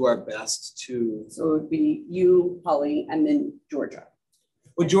just do our best to. So it would be you, Holly, and then Georgia.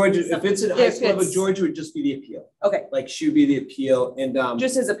 Well, Georgia, if it's at high If school level, it's- Georgia would just be the appeal. Okay. Like she would be the appeal. And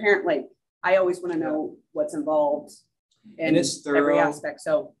Just as a parent, like I always want to know what's involved in And it's every thorough. aspect.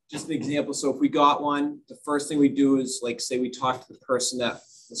 So just an example. So if we got one, the first thing we do is like, say we talk to the person that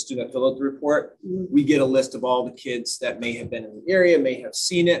the student that filled out the report, we get a list of all the kids that may have been in the area, may have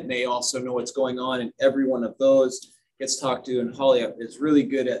seen it, may also know what's going on. And every one of those gets talked to. And Holly is really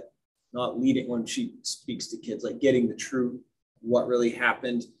good at not leading when she speaks to kids, like getting the true, what really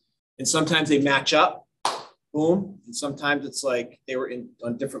happened. And sometimes they match up, boom. And sometimes it's like they were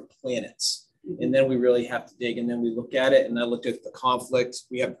on different planets. And then we really have to dig, and then we look at it, and I look at the conflict.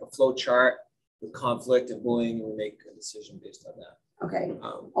 We have a flow chart with conflict and bullying, and we make a decision based on that. okay.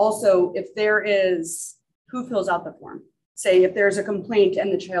 Also, if there is, who fills out the form? Say if there's a complaint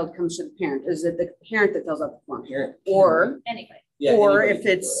and the child comes to the parent, is it the parent that fills out the form? Parent. Or, anyway, Yeah, or anybody if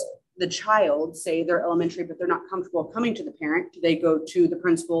can it's fill the child, say they're elementary, but they're not comfortable coming to the parent, do they go to the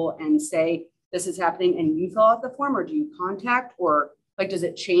principal and say, this is happening and you fill out the form, or do you contact, or like, does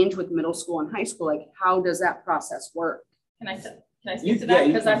it change with middle school and high school? Like, how does that process work? can I speak to that?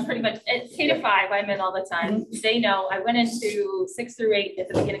 Because I'm pretty much, at K to 5, I'm in all the time. They know, I went into 6 through 8 at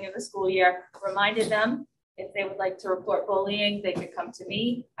the beginning of the school year, reminded them if they would like to report bullying, they could come to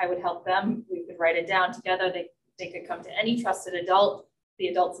me. I would help them. We could write it down together. They could come to any trusted adult. The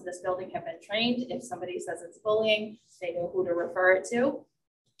adults in this building have been trained. If somebody says it's bullying, they know who to refer it to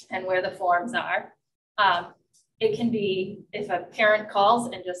and where the forms are. It can be if a parent calls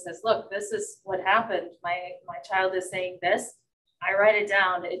and just says, look, this is what happened. My child is saying this. I write it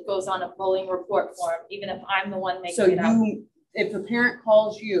down. It goes on a bullying report form, even if I'm the one making So it up. if a parent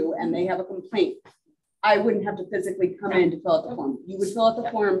calls you and they have a complaint, I wouldn't have to physically come in to fill out the form. You would fill out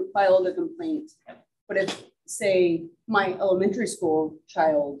the form, file the complaint. But if, say, my elementary school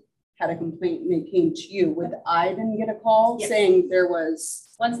child had a complaint and they came to you, would I then get a call Yes. saying there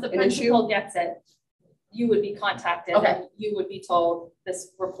was Once the an principal issue? gets it, you would be contacted. Okay. And you would be told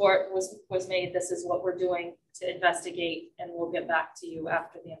this report was made. This is what we're doing to investigate, and we'll get back to you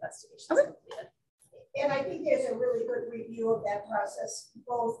after the investigation is completed. And I think there's a really good review of that process,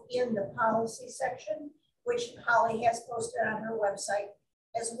 both in the policy section, which Holly has posted on her website,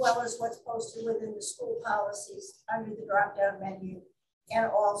 as well as what's posted within the school policies under the drop-down menu, and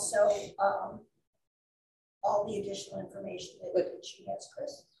also all the additional information that she has,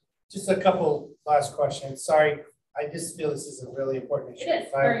 Chris. Just a couple last questions. Sorry, I just feel this is a really important issue. It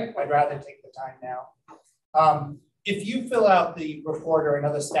is very I'd important. rather take the time now. If you fill out the report or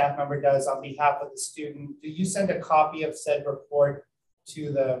another staff member does on behalf of the student, do you send a copy of said report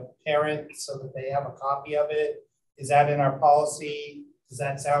to the parent so that they have a copy of it? Is that in our policy? Does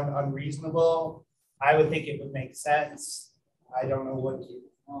that sound unreasonable? I would think it would make sense. I don't know what you,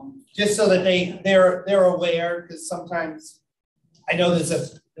 just so that they're aware, because sometimes I know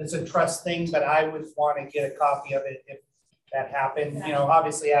there's a trust thing, but I would want to get a copy of it if that happened. You know,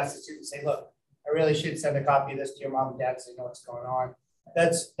 obviously ask the student, say, look, I really should send a copy of this to your mom and dad so you know what's going on.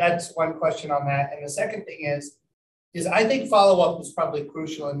 That's one question on that. And the second thing is I think follow-up is probably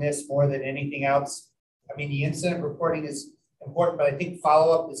crucial in this more than anything else. I mean, the incident reporting is important, but I think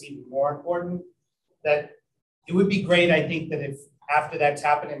follow-up is even more important. That it would be great, I think, that if after that's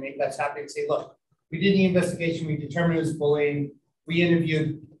happened, and maybe that's happening, say, look, we did the investigation, we determined it was bullying, we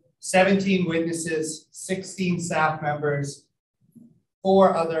interviewed 17 witnesses, 16 staff members,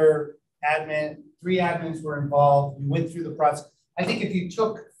 4 other admin, 3 admins were involved, we went through the process. I think if you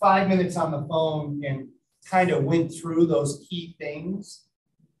took 5 minutes on the phone and kind of went through those key things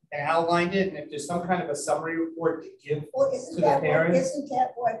and outlined it, and if there's some kind of a summary report to give to the parents. Isn't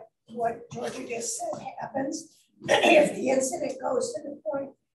that what Georgia just said happens? If the incident goes to the point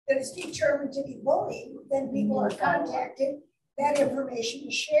that it's determined to be bullying, then people are contacted, that information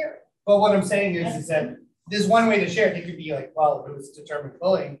is shared. But what I'm saying is that there's one way to share it. It could be like, well, it was determined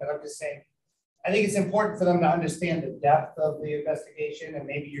bullying, but I'm just saying, I think it's important for them to understand the depth of the investigation, and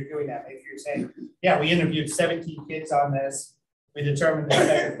maybe you're doing that. Maybe you're saying, yeah, we interviewed 17 kids on this. We determined this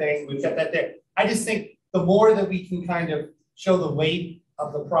type of thing. We've got that there. I just think the more that we can kind of show the weight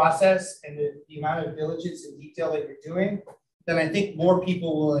of the process and the amount of diligence and detail that you're doing, then I think more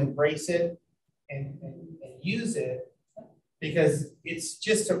people will embrace it and use it, because it's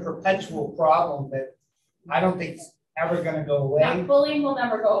just a perpetual problem that I don't think is ever going to go away. Yeah, bullying will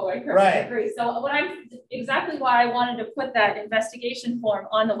never go away, Chris. Right. I agree. So exactly why I wanted to put that investigation form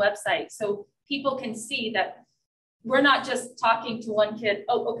on the website, so people can see that we're not just talking to one kid,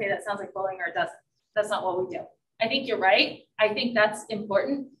 oh, okay, that sounds like bullying, or it doesn't. That's not what we do. I think you're right. I think that's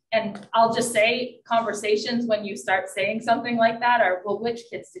important. And I'll just say, conversations when you start saying something like that are, well, which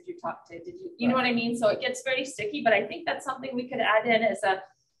kids did you talk to? Did you know what I mean? So it gets very sticky, but I think that's something we could add in as a,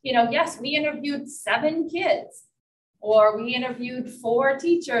 yes, we interviewed 7 kids, or we interviewed 4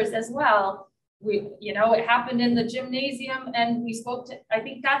 teachers as well. It happened in the gymnasium and we spoke to, I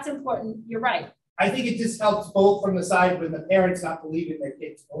think that's important. You're right. I think it just helps both from the side when the parents not believing their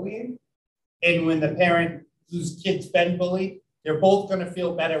kid's bullying, and when the parent whose kid's been bullied, they're both going to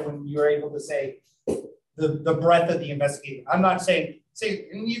feel better when you're able to say the breadth of the investigation. I'm not saying,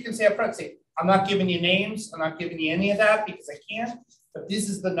 and you can say up front, I'm not giving you names, I'm not giving you any of that because I can't, but this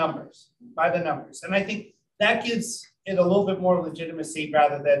is the numbers, by the numbers. And I think that gives it a little bit more legitimacy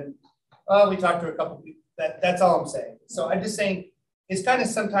rather than, oh, we talked to a couple people. That's all I'm saying. So I'm just saying it's kind of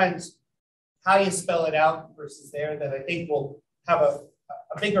sometimes how you spell it out versus there that I think will have a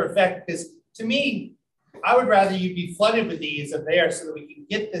bigger effect, because to me, I would rather you be flooded with these if there so that we can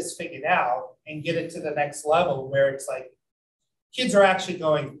get this figured out and get it to the next level where it's like kids are actually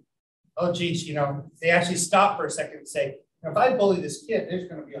going, oh, geez, they actually stop for a second and say, if I bully this kid, there's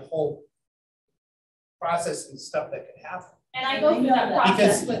going to be a whole process and stuff that could happen. And I go through that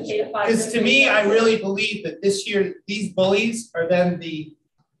process with K to 5. Because to me, I really believe that this year, these bullies are then the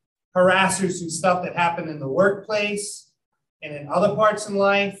harassers and stuff that happen in the workplace and in other parts in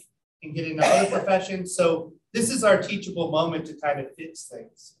life and get into other professions. So this is our teachable moment to kind of fix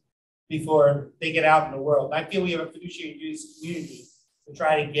things before they get out in the world. And I feel we have a fiduciary duty as a community to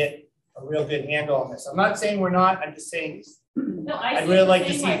try to get a real good handle on this. I'm not saying we're not, I'm just saying no, I'd really like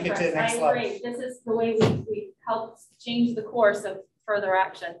to see it get to the next level. I agree. This is the way we help change the course of further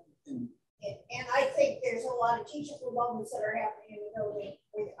action. And I think there's a lot of teachable moments that are happening in the building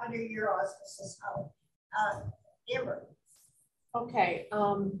under your auspices. Amber. Okay.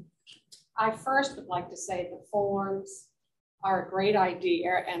 I first would like to say the forms are a great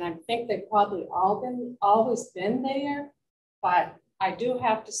idea, and I think they've probably always been there, but I do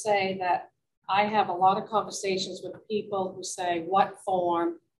have to say that I have a lot of conversations with people who say, what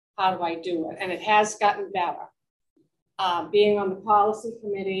form, how do I do it? And it has gotten better. Being on the policy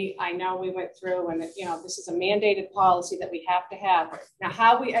committee, I know we went through and this is a mandated policy that we have to have. Now,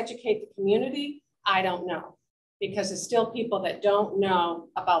 how we educate the community, I don't know, because there's still people that don't know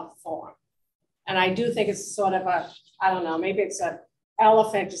about the form. And I do think it's sort of I don't know, maybe it's an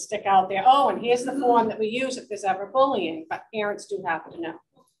elephant to stick out there. Oh, and here's the form that we use if there's ever bullying, but parents do have to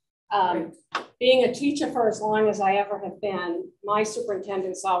know. Being a teacher for as long as I ever have been, my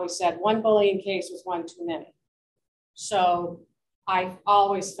superintendents always said one bullying case was one too many. So I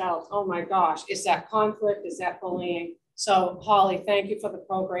always felt, oh my gosh, is that conflict? Is that bullying? So Holly, thank you for the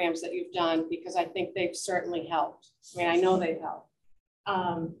programs that you've done, because I think they've certainly helped. I mean, I know they've helped.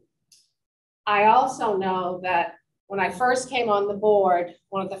 I also know that when I first came on the board,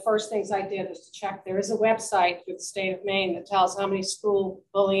 one of the first things I did was to check. There is a website through the state of Maine that tells how many school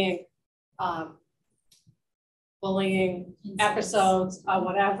bullying episodes or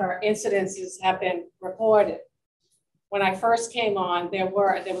whatever incidences have been reported. When I first came on, there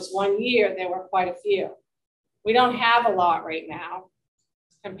was 1 year, there were quite a few. We don't have a lot right now.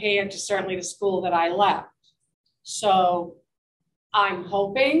 compared to certainly the school that I left. So I'm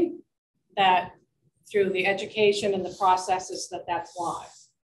hoping that through the education and the processes that's why.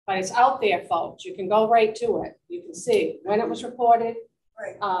 But it's out there, folks. You can go right to it. You can see when it was reported,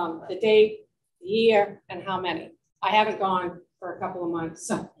 the date, the year, and how many. I haven't gone for a couple of months,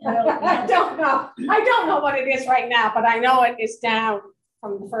 so I don't know. I don't know what it is right now, but I know it is down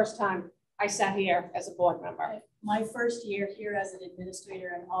from the first time I sat here as a board member. My first year here as an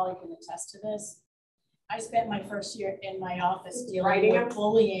administrator, and Holly can attest to this, I spent my first year in my office dealing with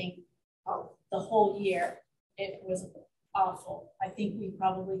bullying the whole year. It was awful. I think we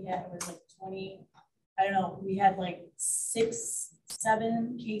probably had, it was like 20, I don't know, we had like 6,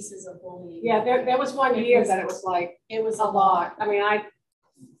 7 cases of bullying. Yeah, there was one year that it was like, it was a lot. I mean,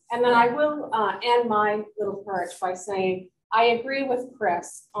 and then I will end my little perch by saying, I agree with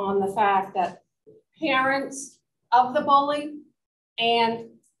Chris on the fact that parents of the bully and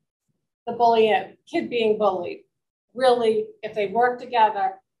the kid being bullied, really, if they work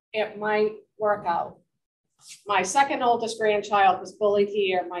together, it might work out. My second oldest grandchild was bullied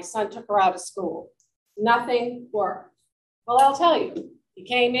here. My son took her out of school. Nothing worked. Well, I'll tell you, he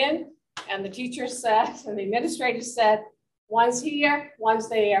came in and the teacher said, and the administrator said, one's here, one's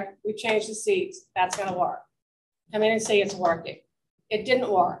there. We changed the seats. That's going to work. Come in and say it's working. It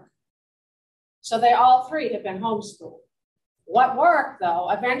didn't work. So they all 3 have been homeschooled. What worked, though,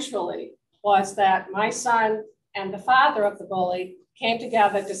 eventually, was that my son and the father of the bully came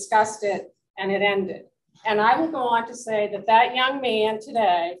together, discussed it, and it ended. And I will go on to say that that young man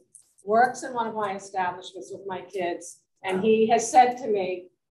today works in one of my establishments with my kids, and he has said to me,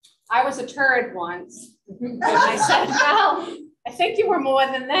 I was a turd once. And I said, well, I think you were more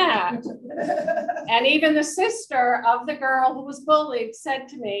than that. And even the sister of the girl who was bullied said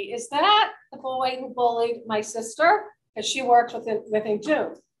to me, is that the boy who bullied my sister? Because she works with him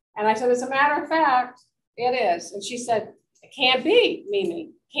too. And I said, as a matter of fact, it is. And she said, it can't be,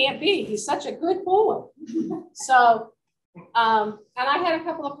 Mimi, can't be. He's such a good boy. So, and I had a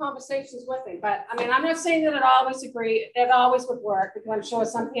couple of conversations with him, but I mean, I'm not saying that it always would work, because I'm sure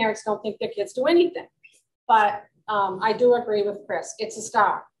some parents don't think their kids do anything. But I do agree with Chris. It's a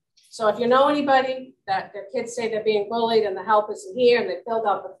start. So if you know anybody that their kids say they're being bullied and the help isn't here and they filled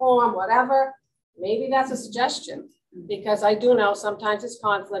out the form, whatever, maybe that's a suggestion, because I do know sometimes it's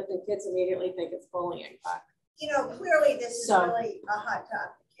conflict and kids immediately think it's bullying. But you know, clearly this is really a hot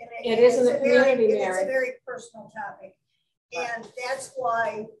topic. And it is in the community, Mary. It's a very personal topic. And that's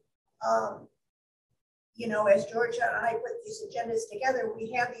why, you know, as Georgia and I put these agendas together,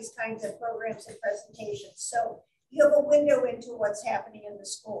 we have these kinds of programs and presentations. So you have a window into what's happening in the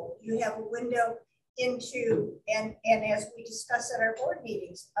school. You have a window into, and as we discuss at our board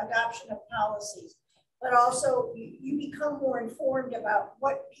meetings, adoption of policies, but also you become more informed about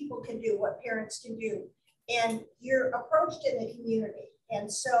what people can do, what parents can do, and you're approached in the community. And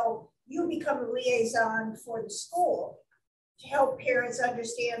so you become a liaison for the school to help parents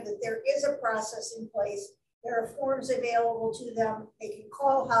understand that there is a process in place. There are forms available to them. They can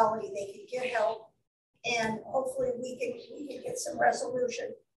call Holly, they can get help, and hopefully we can get some resolution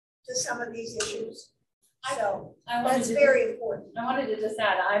to some of these issues. So that's very important. I wanted to just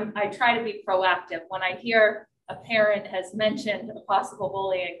add, I try to be proactive. When I hear a parent has mentioned a possible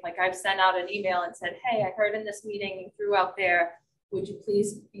bullying, like I've sent out an email and said, hey, I heard in this meeting you threw out there, would you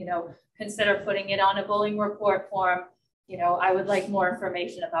please, you know, consider putting it on a bullying report form? You know, I would like more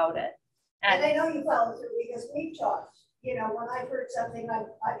information about it. And I know you followed through because we've talked. You know, when I've heard something,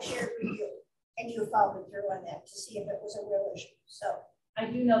 I've shared with you, and you followed through on that to see if it was a real issue. So I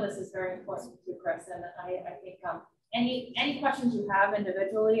do know this is very important to Chris, and I think any questions you have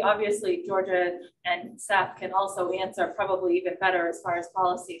individually, obviously Georgia and Seth can also answer probably even better as far as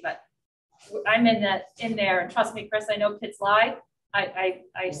policy, but I'm in there, and trust me, Chris, I know kids lie.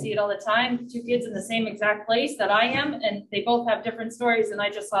 I see it all the time. 2 kids in the same exact place that I am, and they both have different stories, and I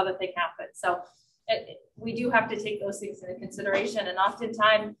just saw that they happen. So we do have to take those things into consideration. And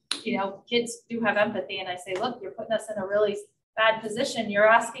oftentimes, you know, kids do have empathy, and I say, look, you're putting us in a really bad position. You're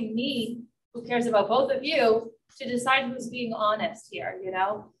asking me, who cares about both of you, to decide who's being honest here, you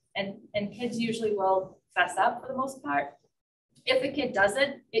know? And kids usually will fess up for the most part. If a kid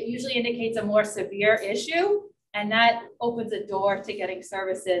doesn't, it usually indicates a more severe issue, and that opens a door to getting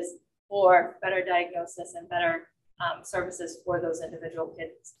services for better diagnosis and better services for those individual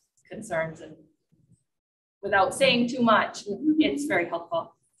kids' concerns. And without saying too much, it's very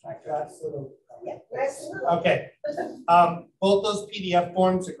helpful. yeah, Okay. Both those PDF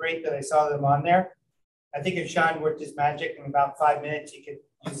forms are great that I saw them on there. I think if Sean worked his magic in about 5 minutes, he could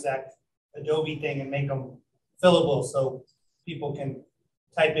use that Adobe thing and make them fillable so people can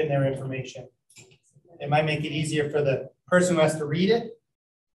type in their information. It might make it easier for the person who has to read it,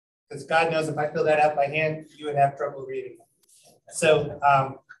 because God knows if I fill that out by hand, you would have trouble reading it. So,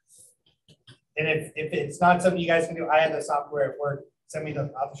 and if it's not something you guys can do, I have the software at work. Send me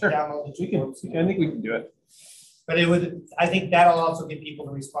the, I'll download the forms. I think we can do it. But it would, I think that'll also get people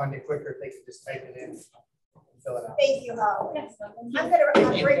to respond it quicker if they can just type it in and fill it out. Thank you, Holly. Yes. I'm gonna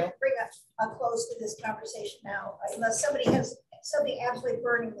bring a close to this conversation now, unless somebody has something absolutely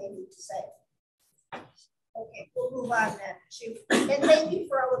burning they need to say. Okay, we'll move on then. And thank you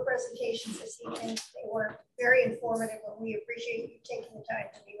for all the presentations this evening. They were very informative, and we appreciate you taking the time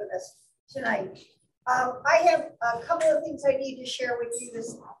to be with us tonight. I have a couple of things I need to share with you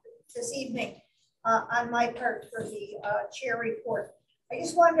this evening on my part for the chair report. I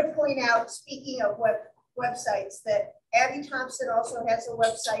just wanted to point out, speaking of websites, that Abby Thompson also has a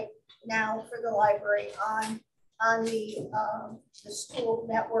website now for the library on the school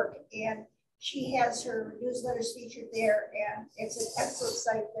network, and she has her newsletters featured there, and it's an excellent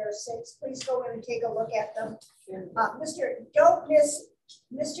site there. So please go in and take a look at them. Don't miss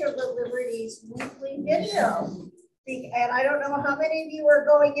Mr. Liberty's weekly video. And I don't know how many of you are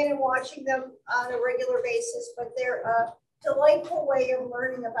going in and watching them on a regular basis, but they're a delightful way of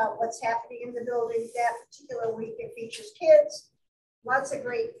learning about what's happening in the building that particular week. It features kids, lots of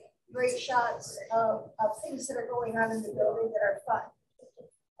great shots of things that are going on in the building that are fun.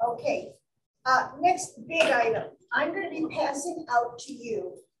 Okay, next big item. I'm going to be passing out to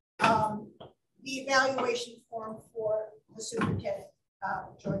you the evaluation form for the superintendent,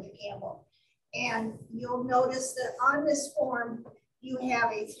 Georgia Campbell. And you'll notice that on this form, you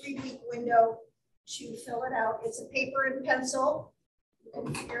have a 3-week window to fill it out. It's a paper and pencil. You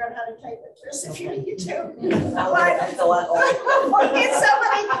can figure out how to type it first if you need to.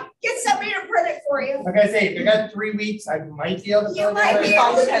 Get somebody to print it for you. Like I say, if you got 3 weeks, I might be able to. You might be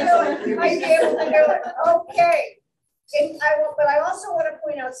able to do it. You might be able to do it. Okay. But I also want to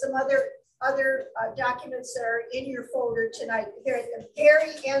point out some other documents that are in your folder tonight. They're at the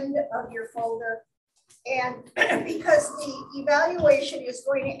very end of your folder. And because the evaluation is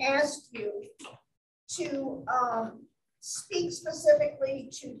going to ask you to speak specifically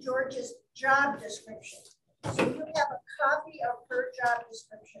to Georgia's job description. So you have a copy of her job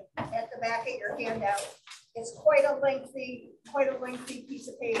description at the back of your handout. It's quite a lengthy piece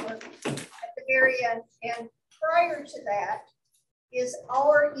of paper at the very end. And prior to that is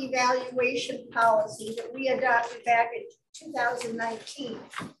our evaluation policy that we adopted back in 2019,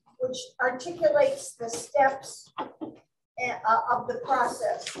 which articulates the steps of the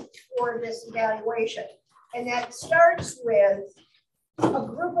process for this evaluation. And that starts with a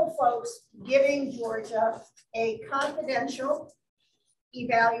group of folks giving Georgia a confidential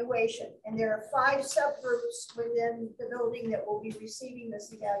evaluation. And there are 5 subgroups within the building that will be receiving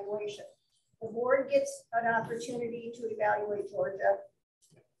this evaluation. The board gets an opportunity to evaluate Georgia.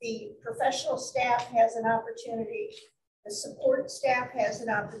 The professional staff has an opportunity. The support staff has an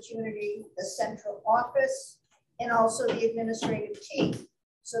opportunity, the central office, and also the administrative team.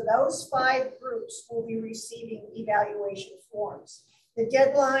 So those 5 groups will be receiving evaluation forms. The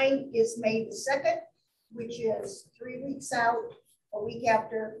deadline is May the 2nd, which is 3 weeks out, a week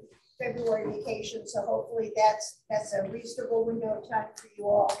after February vacation. So hopefully that's a reasonable window of time for you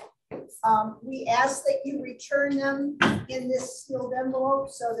all. We ask that you return them in this sealed envelope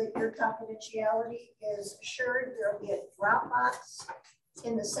so that your confidentiality is assured. There will be a drop box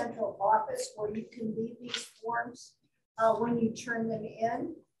in the central office where you can leave these forms when you turn them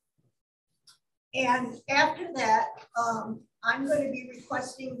in. And after that, I'm going to be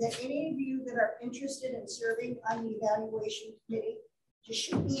requesting that any of you that are interested in serving on the evaluation committee to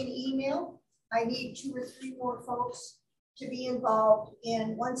shoot me an email. I need 2 or 3 more folks to be involved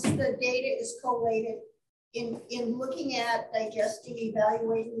in, once the data is collated, in looking at, digesting,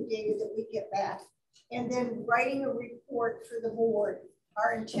 evaluating the data that we get back, and then writing a report for the board.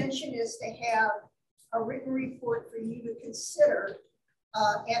 Our intention is to have a written report for you to consider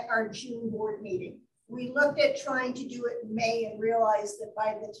at our June board meeting. We looked at trying to do it in May and realized that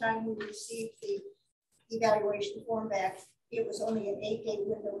by the time we received the evaluation form back, it was only an 8-day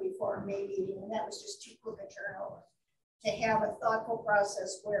window before our May meeting, and that was just too quick a turnover. To have a thoughtful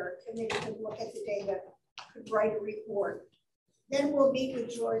process where a committee could look at the data, could write a report. Then we'll meet with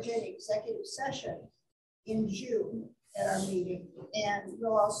Georgia in executive session in June at our meeting. And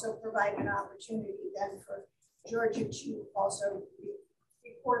we'll also provide an opportunity then for Georgia to also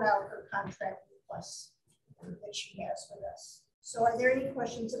report out her contract requests that she has with us. So are there any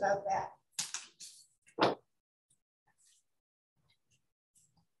questions about that?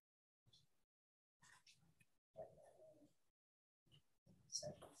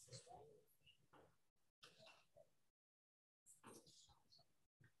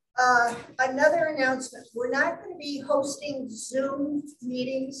 Another announcement, we're not going to be hosting Zoom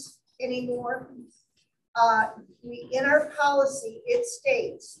meetings anymore. In our policy, it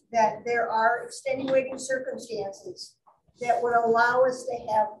states that there are extenuating circumstances that would allow us to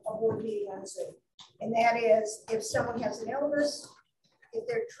have a board meeting on Zoom. And that is if someone has an illness, if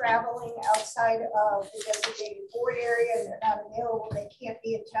they're traveling outside of the designated board area and they're not available, they can't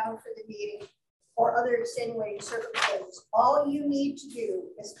be in town for the meeting, or other extenuating circumstances. All you need to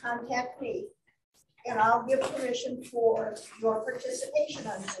do is contact me and I'll give permission for your participation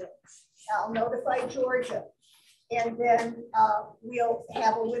on Zoom. I'll notify Georgia, and then we'll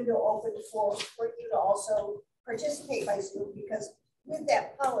have a window open for you to also participate by Zoom, because with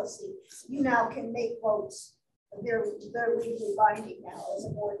that policy, you now can make votes. They're legally binding now as a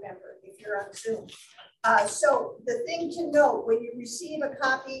board member if you're on Zoom. So the thing to note, when you receive a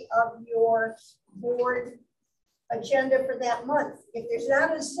copy of your board agenda for that month, if there's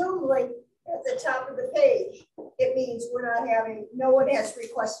not a Zoom link at the top of the page, it means we're not having, no one has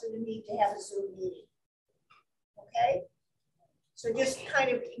requested a need to have a Zoom meeting. Okay? So just kind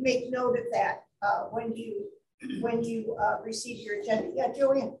of make note of that when you receive your agenda. Yeah,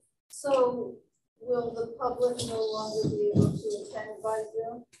 Joanne. So will the public no longer be able to attend by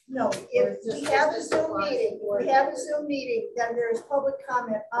Zoom? No, if we have a Zoom meeting, then there is public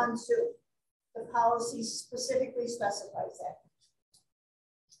comment on Zoom. The policy specifically specifies that.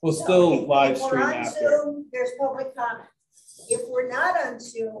 We'll still live stream after. Zoom, there's public comment. If we're not on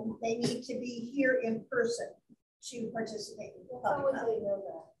Zoom, they need to be here in person to participate. How would they know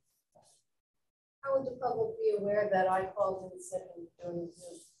that? How would the public be aware that I called in sick and doing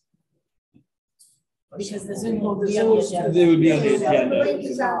Zoom? Because the Zoom will be on the agenda. They would be on the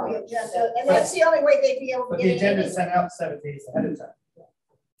agenda. And that's the only way they'd be able to But get the it. agenda is sent out 7 days ahead of time.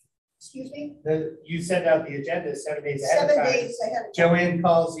 Excuse me? You send out the agenda 7 days ahead of 7 time. days ahead of time. Joanne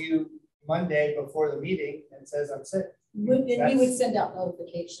calls you Monday before the meeting and says, I'm sick. And we would send out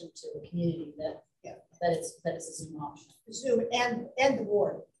notification to the community that it's a Zoom option. Zoom and the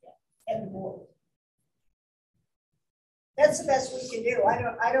board. And the board. That's the best we can do.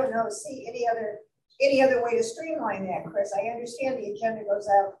 I don't know, see any other way to streamline that, Chris. I understand the agenda goes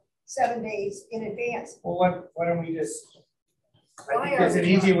out 7 days in advance. Well, why don't we just, I think there's an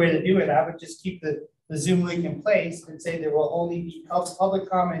easier way to do it. I would just keep the Zoom link in place and say there will only be public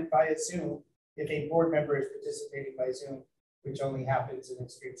comment via Zoom if a board member is participating by Zoom, which only happens in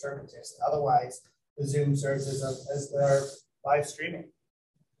extreme circumstances. Otherwise, the Zoom serves as their live streaming.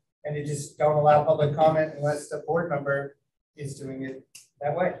 And you just don't allow public comment unless the board member is doing it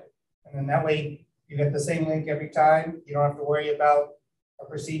that way. And then that way you get the same link every time. You don't have to worry about a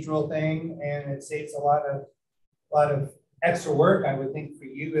procedural thing, and it saves a lot of extra work, I would think, for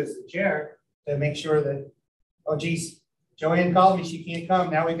you as the chair to make sure that, oh geez, Joanne called me, she can't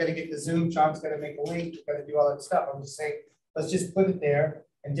come. Now we got to get the Zoom. Sean's got to make a link. We got to do all that stuff. I'm just saying, let's just put it there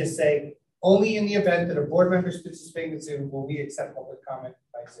and just say, only in the event that a board member is participating in Zoom will we accept public comment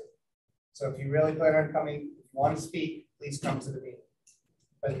by Zoom. So if you really plan on coming, if you want to speak, please come to the meeting.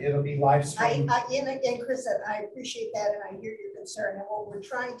 But it'll be live streamed. And again, Chris, I appreciate that, and I hear your concern. And what we're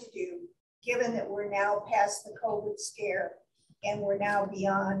trying to do, given that we're now past the COVID scare and we're now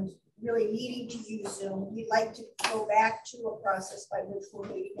beyond really needing to use Zoom, we'd like to go back to a process by which we're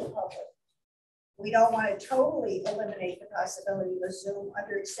meeting in public. We don't want to totally eliminate the possibility of Zoom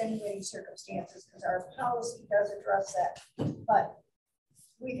under extenuating circumstances, because our policy does address that. But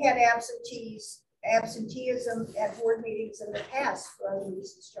we've had absenteeism at board meetings in the past for other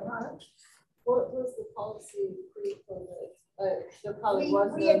reasons. Johanna? What was the policy pre-COVID?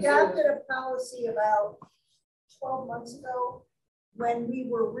 We adopted a policy about 12 months ago when we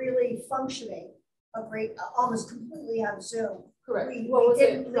were really functioning almost completely on Zoom. Correct. What was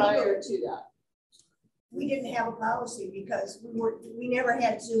it prior to that? We didn't have a policy because we never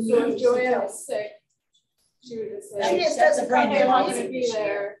had Zoom. So if Joanne was sick, she would just say, she just doesn't come I'm not going to be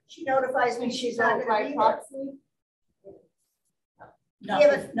there. She notifies me she's not going to be proxy.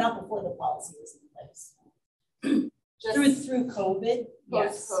 Not before the policy was in place. Through COVID,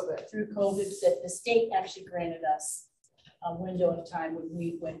 yes. Through COVID, the state actually granted us a window of time when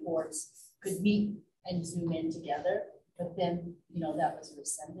boards could meet and Zoom in together. But then, that was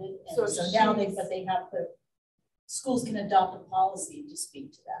rescinded. And so now schools can adopt a policy to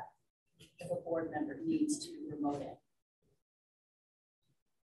speak to that if a board member needs to remote in.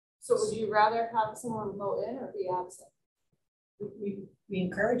 So would you rather have someone remote in or be absent? We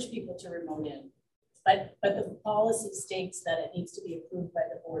encourage people to remote in, but the policy states that it needs to be approved by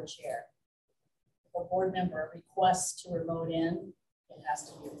the board chair. If a board member requests to remote in, it has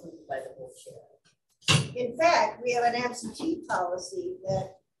to be approved by the board chair. In fact, we have an absentee policy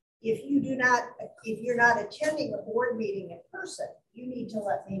that if you're not attending a board meeting in person, you need to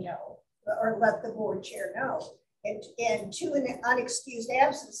let me know or let the board chair know. And two unexcused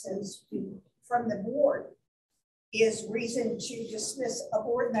absences from the board is reason to dismiss a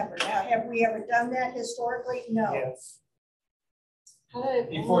board member. Now, have we ever done that historically? No. Yes.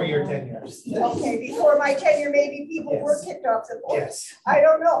 Before your tenure. Okay, before my tenure, maybe people were kicked off the board. Yes. I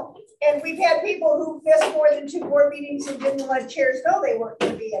don't know. And we've had people who missed more than 2 board meetings and didn't let chairs know they weren't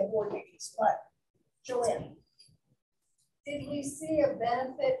going to be at board meetings. But Joanne. Did we see a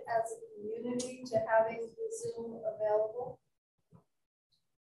benefit as a community to having the Zoom available?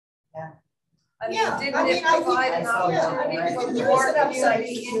 Yeah. I mean, Yeah, didn't I mean, it provide an opportunity yeah, for there more is an upside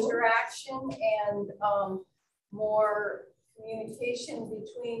community to it. interaction and more communication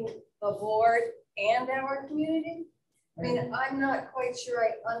between the board and our community? I mean, I'm not quite sure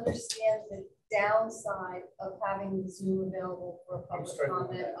I understand the downside of having Zoom available for public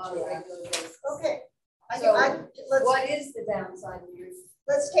comment on a regular basis. Okay. What is the downside of yours?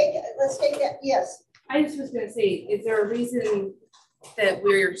 Let's take that. Yes. I just was going to say, is there a reason that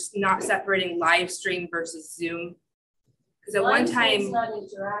we're not separating live stream versus Zoom? Because at one time, not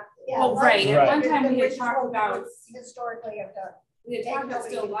interactive. Yeah, well, right. At one time we had which talked about historically have done. we had talked about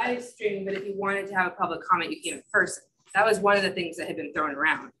still live streaming, but if you wanted to have a public comment, you came in person. That was one of the things that had been thrown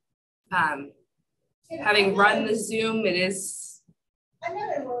around. Having run the Zoom, it is. I'm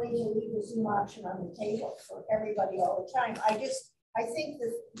not unwilling to leave the Zoom option on the table for everybody all the time. I think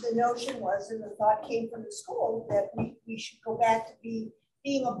that the notion was, and the thought came from the school, that we should go back to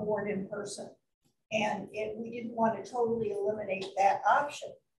being a board in person. And we didn't want to totally eliminate that option.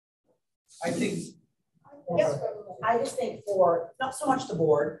 I think. I just think for not so much the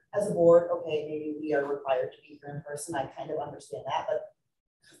board, as a board, okay, maybe we are required to be here in person. I kind of understand that, but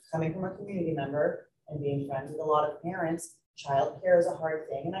coming from a community member and being friends with a lot of parents, childcare is a hard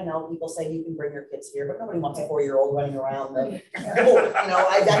thing. And I know people say you can bring your kids here, but nobody wants a 4-year-old running around the,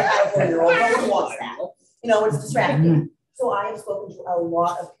 I got a 4-year-old, no one wants that. It's distracting. So I have spoken to a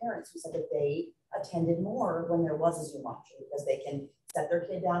lot of parents who said that they attended more when there was a Zoom option because they can set their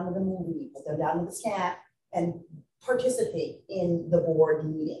kid down with a movie, put them down with a snack, and participate in the board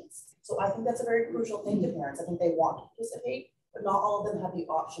meetings. So I think that's a very crucial thing to parents. I think they want to participate, but not all of them have the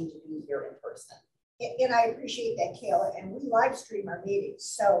option to be here in person. And I appreciate that, Kayla, and we live stream our meetings.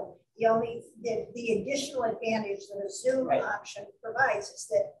 So the additional advantage that a Zoom option provides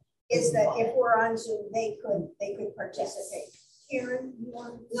is that if we're on Zoom, they could participate. Karen, you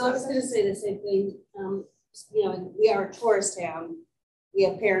want to? No, I was going to say the same thing. We are a tourist town. We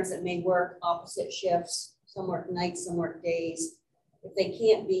have parents that may work opposite shifts. Some work nights, some work days. If they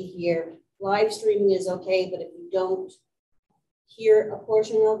can't be here, live streaming is okay, but if you don't hear a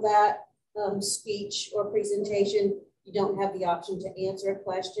portion of that speech or presentation, you don't have the option to answer a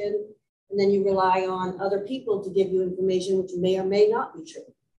question. And then you rely on other people to give you information which may or may not be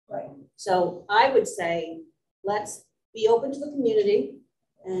true. Right. So I would say, let's be open to the community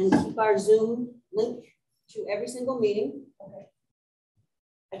and keep our Zoom link to every single meeting. Okay.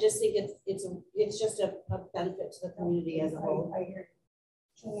 I just think it's just a benefit to the community as a whole. I hear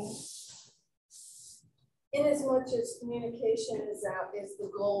you. In as much as communication is the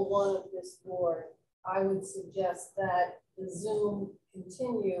goal one of this board, I would suggest that the Zoom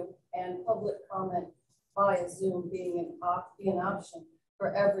continue and public comment via Zoom being an option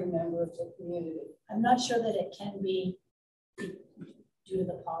for every member of the community. I'm not sure that it can be due to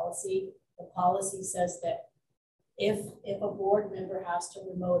the policy. The policy says that if a board member has to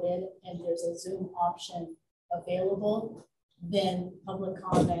remote in and there's a Zoom option available, then public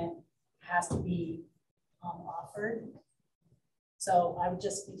comment has to be offered. So I would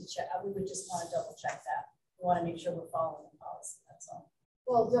just need to check. We would just want to double check that. We want to make sure we're following the policy. That's all.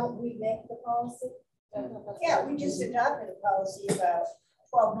 Well, don't we make the policy? Yeah, we just adopted a policy about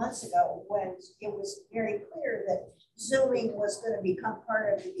 12 months ago when it was very clear that Zooming was going to become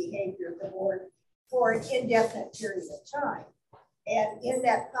part of the behavior of the board for an indefinite period of time. And in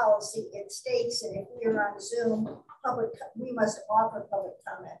that policy, it states that if we are on Zoom, we must offer public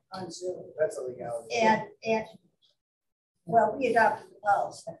comment on Zoom. That's a legality. And well, we adopted the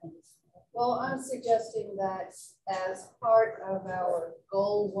policy. Well, I'm suggesting that as part of our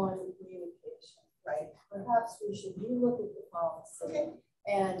goal one communication, right? Perhaps we should relook at the policy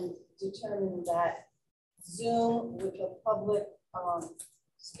and determine that Zoom with a public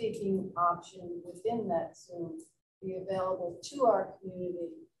speaking option within that Zoom be available to our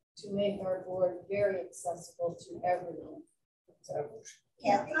community to make our board very accessible to everyone.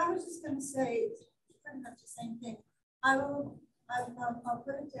 Yeah, I was just going to say pretty much the same thing. I I'll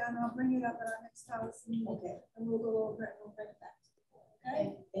put it down, I'll bring it up at our next policy meeting. Okay. And we'll go over it, and we'll bring it back.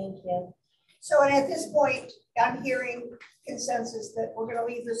 Okay? Thank you. So, and at this point, I'm hearing consensus that we're gonna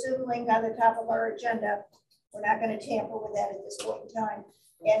leave the Zoom link on the top of our agenda. We're not gonna tamper with that at this point in time.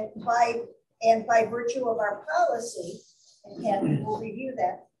 And by virtue of our policy, and Ken will review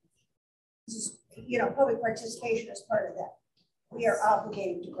that, this is, you know, public participation is part of that. We are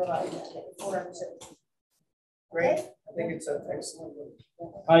obligated to provide that for our Zoom. Great, I think it's an excellent.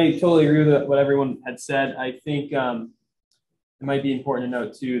 I totally agree with what everyone had said. I think it might be important to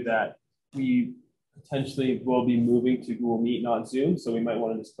note too that we potentially will be moving to Google Meet, not Zoom. So we might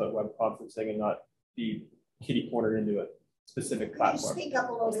want to just put web conferencing and not be kitty cornered into a specific platform. Speak up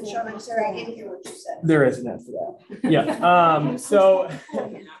a little bit, Sean. I'm sorry, I didn't hear what you said. There is an app for that. Yeah. So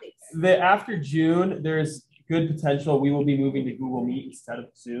after June, there's good potential we will be moving to Google Meet instead of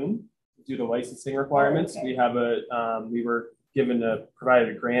Zoom due to licensing requirements. Okay. We have we were provided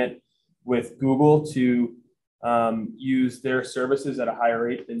a grant with Google to use their services at a higher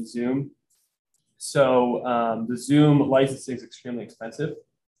rate than Zoom. So the Zoom licensing is extremely expensive.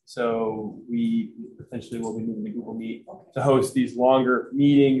 So we potentially will be moving to Google Meet to host these longer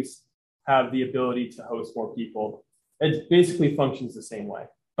meetings, have the ability to host more people. It basically functions the same way.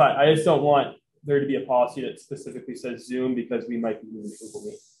 But I just don't want there to be a policy that specifically says Zoom because we might be moving to Google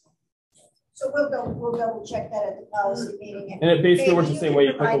Meet. So we'll double check that at the policy meeting. And it basically works the same way.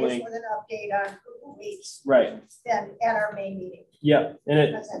 You click a link. With an update on Google Meets. Right. Then at our main meeting. Yeah,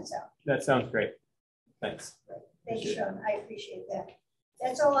 and How's that sound? that sounds great. Thanks. Thank you, Sean. I appreciate that.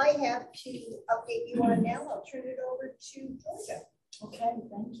 That's all I have to update you on now. I'll turn it over to Georgia. Okay,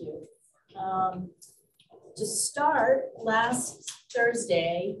 thank you. To start, last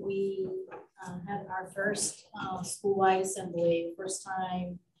Thursday, we had our first school-wide assembly, first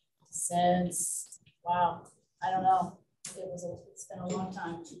time since, wow, I don't know. It's been a long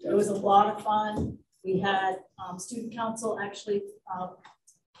time. It was a lot of fun. We had student council actually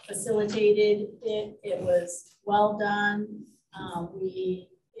facilitated it. It was well done.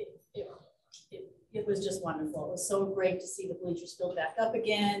 It was just wonderful. It was so great to see the bleachers filled back up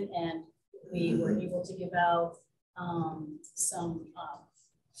again, and we were able to give out some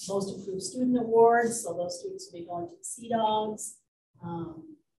most improved student awards. So those students will be going to the Sea Dogs.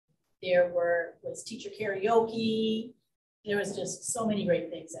 There was teacher karaoke. There was just so many great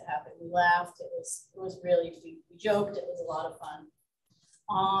things that happened. We laughed. It was really, we joked. It was a lot of fun.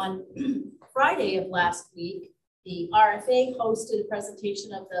 On Friday of last week, the RFA hosted a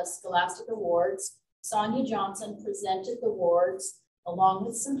presentation of the Scholastic Awards. Sonia Johnson presented the awards along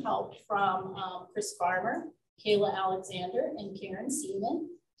with some help from Chris Farmer, Kayla Alexander, and Karen Seaman.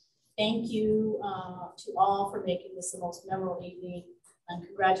 Thank you to all for making this the most memorable evening, and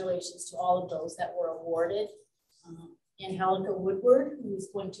congratulations to all of those that were awarded. Angelica Woodward, who's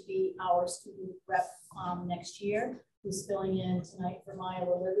going to be our student rep next year, who's filling in tonight for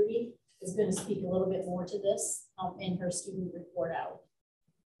Iowa Liberty, is going to speak a little bit more to this in her student report out.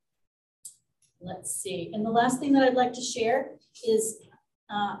 Let's see. And the last thing that I'd like to share is,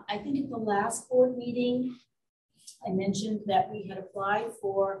 I think at the last board meeting, I mentioned that we had applied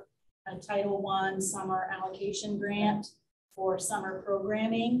for a Title I summer allocation grant for summer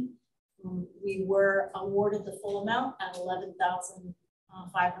programming. We were awarded the full amount at $11,500.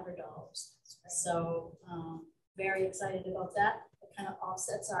 So very excited about that. It kind of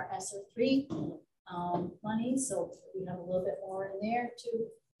offsets our ESSER 3 money. So we have a little bit more in there to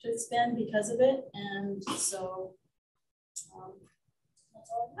spend because of it. And so that's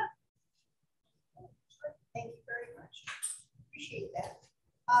all I have. Thank you very much. Appreciate that.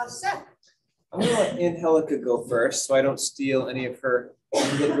 Seth. I'm gonna let Angelica go first so I don't steal any of her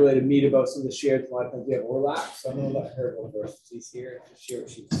related meat about some of the shares. A lot of times we have overlap, so I'm gonna let her go first. She's here to share what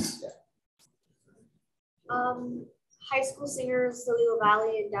she does. High school singers Lily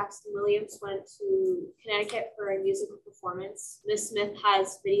LaValle and Daxton Williams went to Connecticut for a musical performance. Miss Smith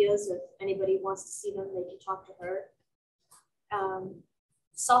has videos. If anybody wants to see them, they can talk to her.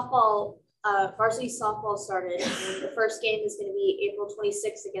 Softball, varsity softball started, and the first game is going to be April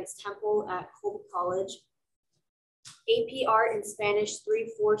 26th against Temple at Colby College. AP Art and Spanish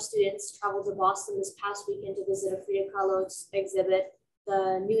 3-4 students traveled to Boston this past weekend to visit a Frida Kahlo exhibit,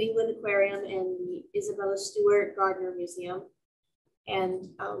 the New England Aquarium, and the Isabella Stewart Gardner Museum. And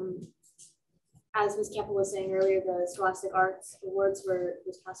as Ms. Campbell was saying earlier, the Scholastic Arts Awards were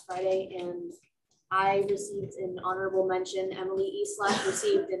this past Friday, and I received an honorable mention. Emily Eastlack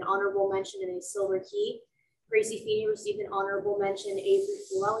received an honorable mention and a silver key. Gracie Feeney received an honorable mention. Avery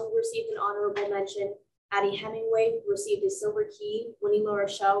Llewellyn received an honorable mention. Addie Hemingway received a silver key. Winnie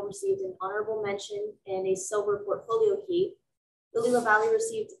LaRochelle received an honorable mention and a silver portfolio key. Lily LaValle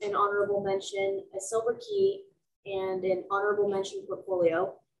received an honorable mention, a silver key, and an honorable mention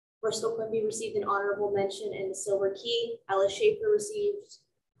portfolio. Bristol Quimby received an honorable mention and a silver key. Alice Schaefer received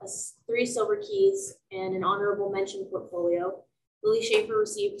 3 silver keys and an honorable mention portfolio. Lily Schaefer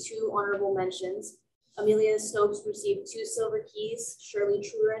received 2 honorable mentions. Amelia Stokes received 2 silver keys. Shirley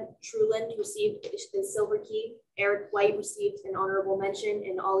Truland received a silver key. Eric White received an honorable mention,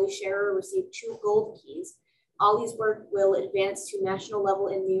 and Ollie Scherer received 2 gold keys. Ollie's work will advance to national level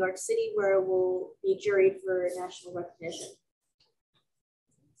in New York City, where it will be juried for national recognition.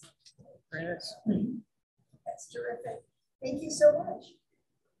 That's terrific. Thank you so much.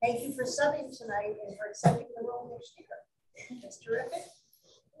 Thank you for subbing tonight and for accepting the role next year. That's terrific.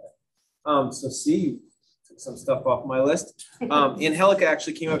 So see, took some stuff off my list. Angelica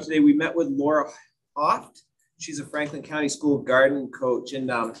actually came up today. We met with Laura Hoft. She's a Franklin County School garden coach, and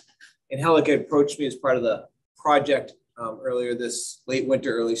Angelica approached me as part of the project earlier this late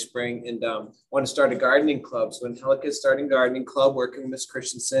winter, early spring, and wanted to start a gardening club. So Angelica is starting a gardening club, working with Ms.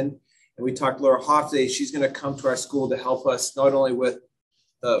 Christensen. And we talked to Laura Hoff today. She's going to come to our school to help us not only with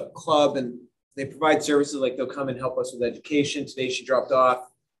the club, and they provide services like they'll come and help us with education. Today she dropped off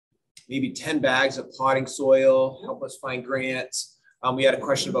maybe 10 bags of potting soil, help us find grants. We had a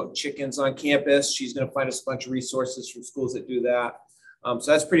question about chickens on campus. She's going to find us a bunch of resources from schools that do that.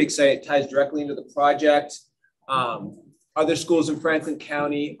 So that's pretty exciting. It ties directly into the project. Other schools in Franklin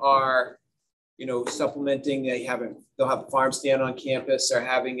County are, supplementing. They'll have a farm stand on campus. They're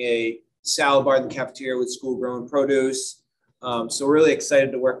having a salad bar in the cafeteria with school grown produce. So we're really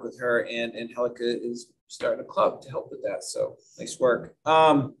excited to work with her, and Angelica is starting a club to help with that. So nice work.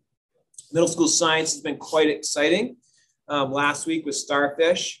 Middle school science has been quite exciting. Last week was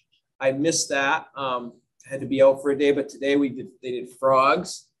starfish. I missed that. Had to be out for a day, but today they did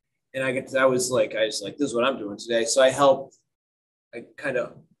frogs, and I was like, this is what I'm doing today. So I helped. I kind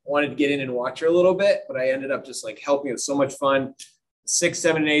of wanted to get in and watch her a little bit, but I ended up just like helping. It was so much fun. 6,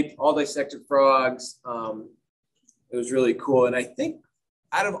 7, and 8, all dissected frogs. It was really cool, and I think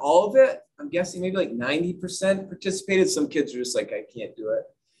out of all of it, I'm guessing maybe like 90% participated. Some kids are just like, I can't do it.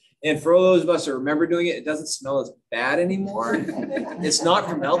 And for all those of us that remember doing it, it doesn't smell as bad anymore. It's not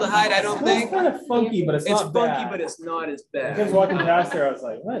formaldehyde, I don't think. It's kind of funky, but it's not bad. It's funky, but it's not as bad. I was walking past there, I was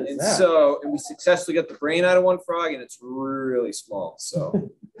like, what is that? And we successfully got the brain out of one frog, and it's really small. So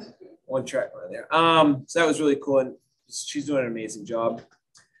one track right there. So that was really cool, and she's doing an amazing job.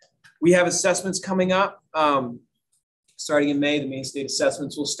 We have assessments coming up. Starting in May, the main state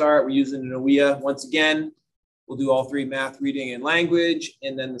assessments will start. We're using NOEA once again. We'll do all 3, math, reading, and language,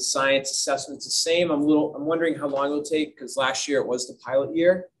 and then the science assessment's the same. I'm wondering how long it'll take, because last year it was the pilot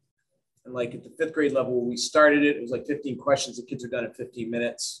year. And like at the 5th grade level, when we started it, it was like 15 questions. The kids are done in 15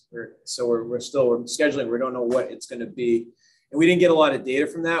 minutes. So we're scheduling. We don't know what it's going to be. And we didn't get a lot of data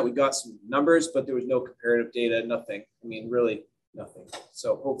from that. We got some numbers, but there was no comparative data, nothing. I mean, really nothing.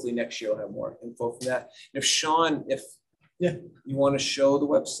 So hopefully next year we'll have more info from that. And if Sean, you want to show the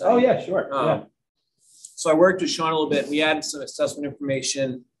website. Oh yeah, sure. Yeah. So I worked with Sean a little bit. We added some assessment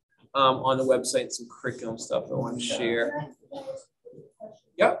information on the website and some curriculum stuff I want to share.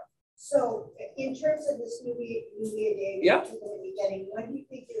 Yep. So in terms of this new data you're going to be getting, when do you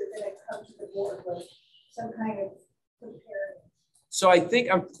think you're going to come to the board with some kind of comparative? So I think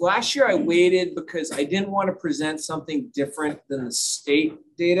last year I waited because I didn't want to present something different than the state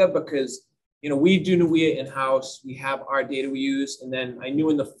data, because we do NOEA in-house. We have our data we use. And then I knew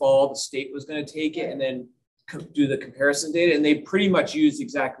in the fall, the state was going to take it and then do the comparison data. And they pretty much use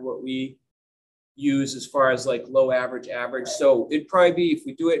exactly what we use as far as like low, average. So it'd probably be, if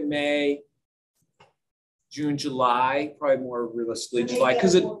we do it in May, June, July, probably more realistically July.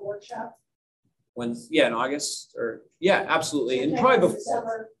 Because in August absolutely. And probably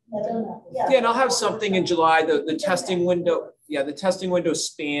before. Yeah, and I'll have something in July. The testing window. Yeah, the testing window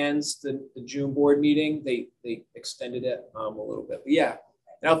spans the June board meeting. They extended it a little bit. But yeah,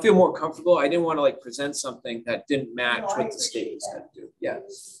 and I'll feel more comfortable. I didn't want to like present something that didn't match what the state was going to do.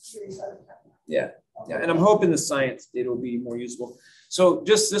 Yeah. And I'm hoping the science data will be more usable. So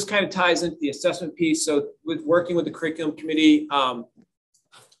just this kind of ties into the assessment piece. So with working with the curriculum committee,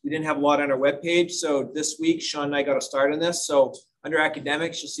 we didn't have a lot on our webpage. So this week, Sean and I got to start on this. So under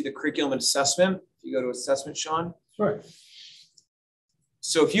academics, you'll see the curriculum and assessment. If you go to assessment, Sean. Sure.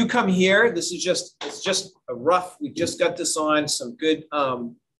 So if you come here, it's just a rough, we just got this on, some good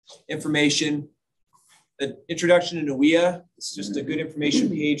information. The introduction to NOEA, it's just a good information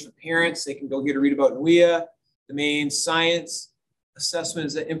page for parents. They can go here to read about NOEA. The main science assessment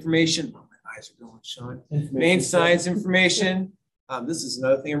is the information. Oh, my eyes are going, Sean. Main science information. This is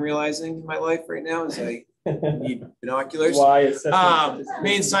another thing I'm realizing in my life right now is I need binoculars. Why assessment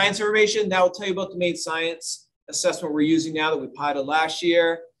Main science information, that will tell you about the main science assessment we're using now that we piloted last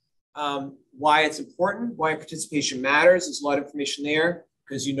year. Why it's important, why participation matters. There's a lot of information there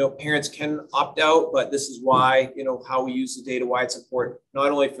because, you know, parents can opt out, but this is why, you know, how we use the data, why it's important,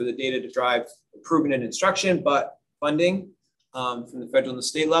 not only for the data to drive improvement in instruction, but funding from the federal and the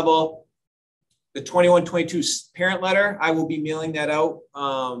state level. The 21-22 parent letter, I will be mailing that out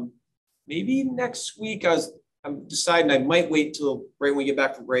maybe next week. I'm deciding I might wait till right when we get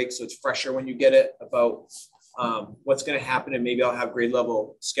back from break, so it's fresher when you get it about what's going to happen, and maybe I'll have grade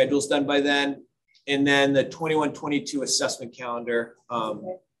level schedules done by then. And then the 21-22 assessment calendar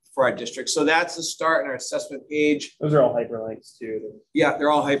for our district. So that's the start in our assessment page. Those are all hyperlinks too. Yeah,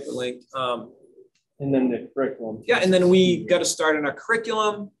 they're all hyperlinked. And then the curriculum. Yeah, and then we got to start on our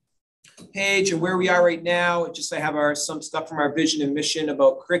curriculum page and where we are right now. Just I have some stuff from our vision and mission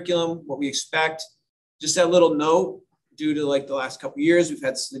about curriculum, what we expect. Just that little note, due to like the last couple of years, we've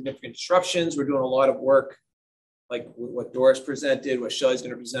had significant disruptions. We're doing a lot of work, like what Doris presented, what Shelley's going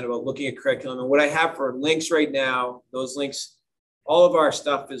to present about looking at curriculum. And what I have for links right now, those links, all of our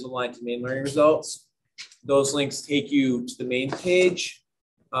stuff is aligned to main learning results. Those links take you to the main page.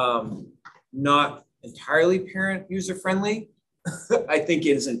 Not entirely parent user friendly. I think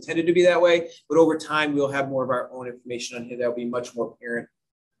it is intended to be that way, but over time we'll have more of our own information on here that will be much more parent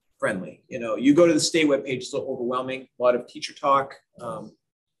friendly. You know, you go to the state webpage, it's so overwhelming, a lot of teacher talk and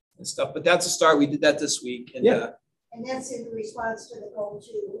stuff, but that's a start. We did that this week. And and that's in response to the goal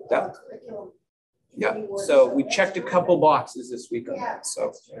to curriculum. Yeah, so we checked a couple boxes this week on that.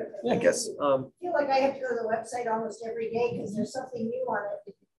 So yeah, I guess. I feel like I have to go to the website almost every day because there's something new on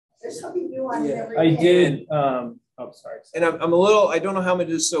it. There's something new on it every day. I did. Oh, sorry. And I'm a little, I don't know how I'm gonna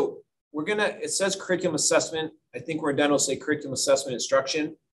do this. So we're gonna, it says curriculum assessment. I think we're done. We'll say curriculum assessment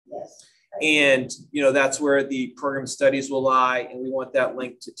instruction. Yes. And, you know, that's where the program studies will lie. And we want that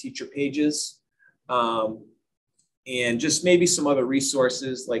linked to teacher pages. And just maybe some other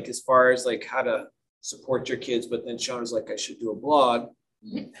resources, like as far as like how to support your kids. But then Sean was like, I should do a blog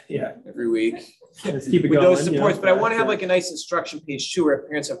every week. Let's keep it with going. Those supports, but I want to have like a nice instruction page too, where if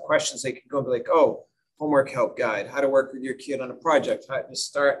parents have questions, they can go and be like, oh, homework help guide, how to work with your kid on a project, how to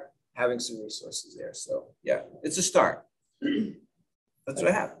start having some resources there. So yeah, it's a start. That's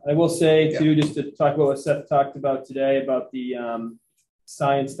what I have. I will say too, just to talk about what Seth talked about today about the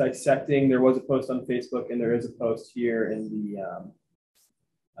science dissecting. There was a post on Facebook, and there is a post here in the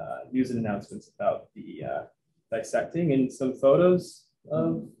news and announcements about the dissecting and some photos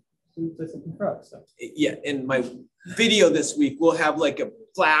of dissecting frogs. So. Yeah, in my video this week, we'll have like a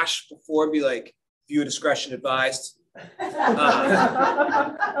flash before, be like, viewer discretion advised. Because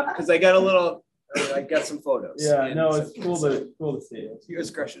I got a little, I got some photos. Yeah, no, it's cool to see. Viewer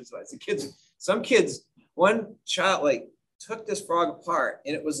discretion advised. The kids, some kids, one child like took this frog apart,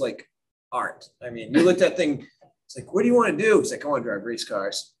 and it was like art. I mean, you looked at that thing. It's like, what do you want to do? It's like, I want to drive race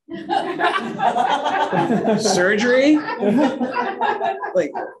cars. Surgery?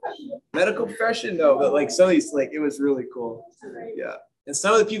 Like medical profession? No, but like some of these, like it was really cool. Yeah. And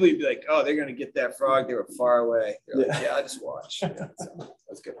some of the people you'd be like, oh, they're gonna get that frog. They were far away. They're like, yeah, I just watch. Yeah, so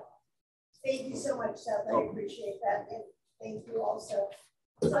that's good. Thank you so much, Seth. I appreciate that. And thank you also.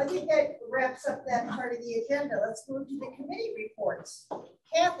 So I think that wraps up that part of the agenda. Let's move to the committee reports.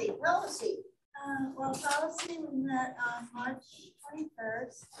 Kathy, policy. Well, policy we met on March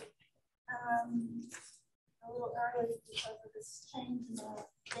 21st, a little early because of this change in the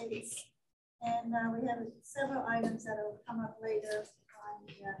dates. And we have several items that will come up later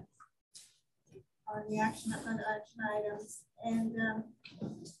on the action items. And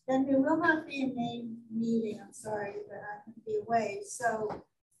then there will not be a main meeting. I'm sorry, but I'm going to be away. So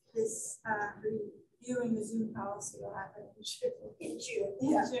this reviewing the Zoom policy will happen in June.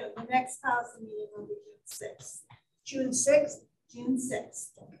 Yeah. June. The next policy meeting will be June 6th. June 6th? June 6th.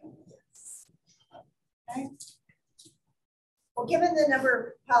 Yes. Okay. Well, given the number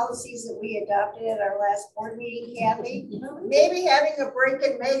of policies that we adopted at our last board meeting, Kathy, maybe having a break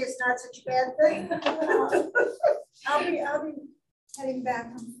in May is not such a bad thing. I'll be heading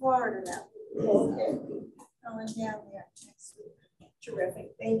back from Florida now. Okay. Going down there next week.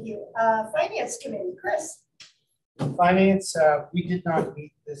 Terrific, thank you. Finance Committee, Chris. Finance, we did not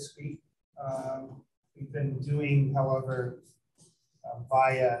meet this week. We've been doing, however,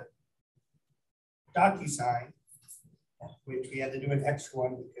 via DocuSign, which we had to do an extra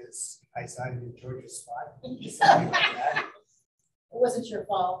one because I signed in Georgia's spot. It wasn't your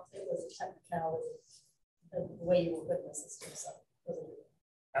fault. It was a technicality, the way you were putting the system. So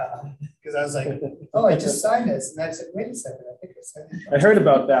because I was like, oh, I just signed this. And I said, wait a second, I think I signed it. I heard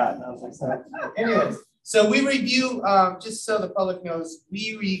about that. And I was like, anyways, So we review, just so the public knows,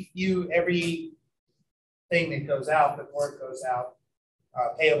 we review everything that goes out before it goes out,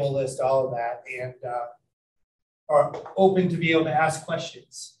 payable list, all of that, and are open to be able to ask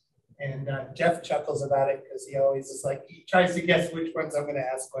questions. And Jeff chuckles about it because he always is like, he tries to guess which ones I'm going to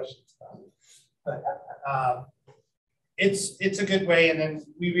ask questions about. But it's a good way. And then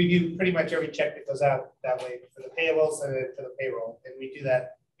we review pretty much every check that goes out that way for the payables and then for the payroll. And we do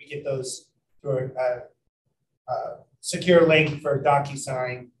that, we get those through a secure link for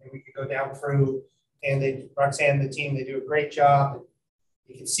DocuSign, and we can go down through, and Roxanne and the team, they do a great job.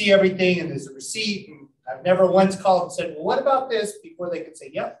 You can see everything, and there's a receipt, and I've never once called and said, well, what about this? Before they could say,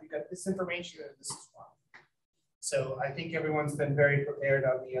 yep, we got this information, and this is why. So I think everyone's been very prepared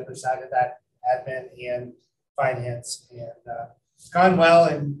on the other side of that, admin and finance, and it's gone well.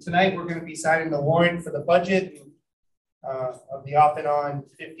 And tonight we're going to be signing the warrant for the budget. And, of the off and on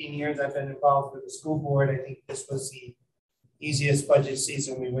 15 years I've been involved with the school board, I think this was the easiest budget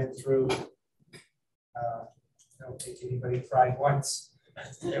season we went through. I don't think anybody cried once.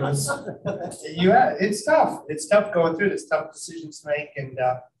 It was, yeah, it's tough. It's tough going through this, tough decisions to make. And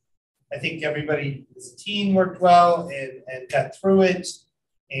I think everybody as a team worked well and got through it.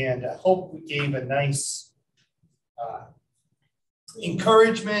 And I hope we gave a nice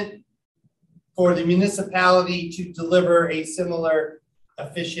encouragement for the municipality to deliver a similar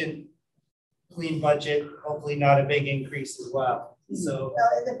efficient, clean budget, hopefully not a big increase as well. So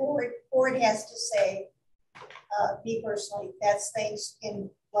the board has to say, me personally, that's thanks in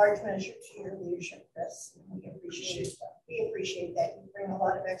large measure to your leadership, Chris. We appreciate that. We appreciate that. You bring a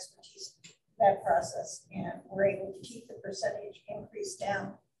lot of expertise to that process, and we're able to keep the percentage increase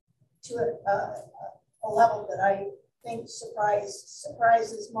down to a level that I think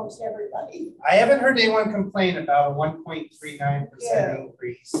surprises most everybody. I haven't heard anyone complain about a 1.39%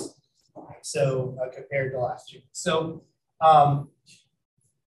 increase. So compared to last year. So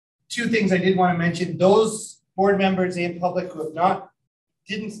two things I did want to mention. Those board members and public who have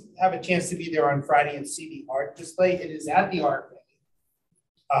didn't have a chance to be there on Friday and see the art display, it is at the art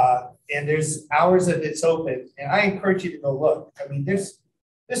venue. And there's hours that it's open, and I encourage you to go look. I mean, there's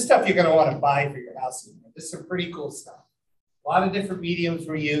stuff you're going to want to buy for your house. There's some pretty cool stuff. A lot of different mediums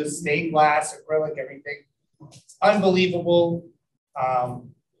were used, stained glass, acrylic, everything. It's unbelievable.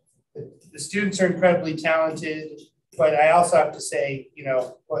 The students are incredibly talented, but I also have to say, you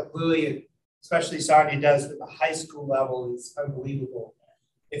know, what Lily and especially Sonia does at the high school level is unbelievable.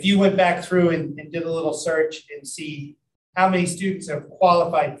 If you went back through and did a little search and see how many students have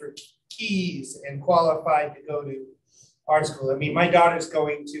qualified for keys and qualified to go to art school. I mean, my daughter's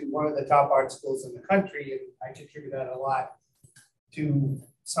going to one of the top art schools in the country, and I contribute that a lot to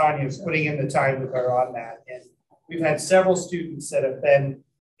Sonia's putting in the time with her on that. And we've had several students that have been,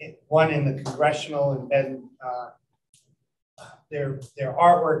 one in the congressional and been their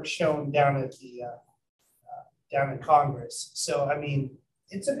artwork shown down at the down in Congress. So I mean,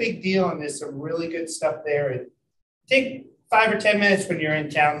 it's a big deal, and there's some really good stuff there. And take 5 or 10 minutes when you're in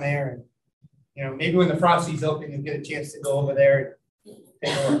town there, and you know, maybe when the Frosties open, you'll get a chance to go over there and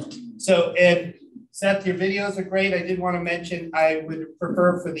take a look. So, and Seth, your videos are great. I did want to mention, I would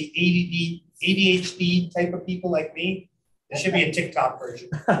prefer for the ADHD type of people like me, there should be a TikTok version.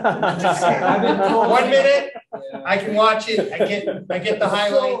 I've been told 1 minute, I can watch it. I get the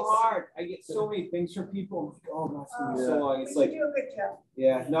highlights. So hard. I get so many things from people. Oh, that's gonna be so long. It's like, you do a good job.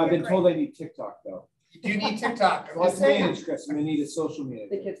 Yeah. No, I've been told I need TikTok though. You need TikTok. Let's manage, Chris. We need a social media.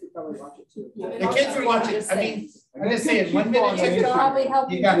 The kids would probably watch it too. The kids would watch it. I mean, I'm gonna say it. 1 minute TikTok. Probably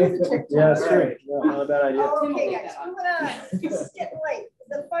help you got it. Yeah, that's true. Not a bad idea. Okay, guys, moving on. It's getting late.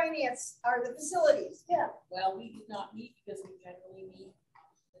 The finance are the facilities. Yeah. Well, we did not meet because we generally meet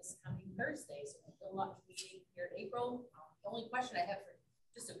this coming Thursday, so we'll not be meeting here in April. The only question I have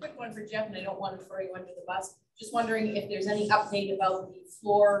just a quick one for Jeff, and I don't want to throw you under the bus. Just wondering if there's any update about the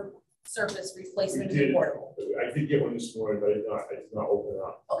floor surface replacement of the portable. I did get one this morning, but I did not open it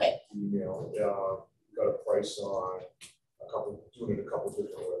up. Okay. Email. Got a price on doing it a couple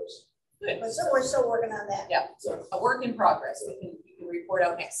different ways. Good. But so we're still working on that. Yeah. So a work in progress. You can report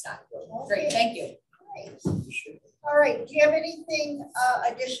out next time. Okay. Great. Thank you. Great. All right. Do you have anything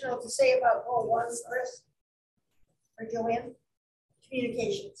additional to say about goal 1, Chris? Or Joanne?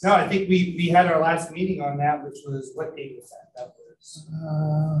 Communications. No, I think we had our last meeting on that, which was, what date was that? That was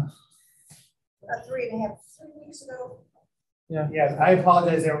 3 weeks ago. Yeah, I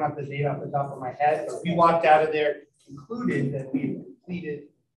apologize, I don't have the date off the top of my head, but we walked out of there, concluded that we had completed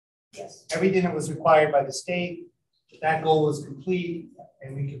everything that was required by the state. That goal was complete,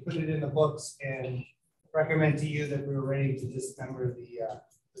 and we could put it in the books and recommend to you that we were ready to dismember the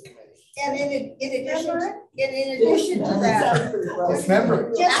committee. And in addition to that,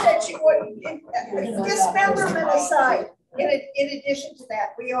 Dismemberment. just that dismemberment aside, in addition to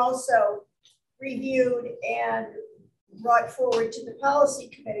that, we also reviewed and brought forward to the policy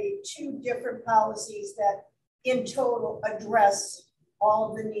committee 2 different policies that in total address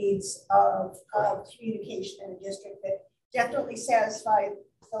all of the needs of communication in the district that definitely satisfied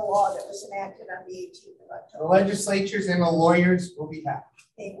the law that was enacted on the 18th of October. The legislatures and the lawyers will be happy.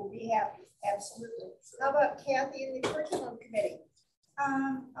 They will be happy, absolutely. How about Kathy and the curriculum committee?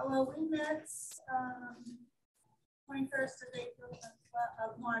 Well, we met 21st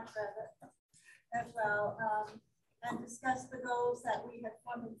of March as well, and discussed the goals that we had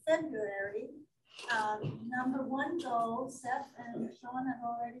formed in February. Number 1 goal, Seth and Sean have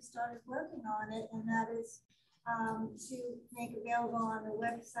already started working on it, and that is to make available on the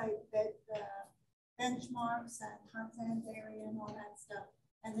website that benchmarks and content area and all that stuff.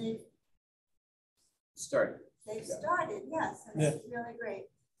 And they've started, yes, and it's really great.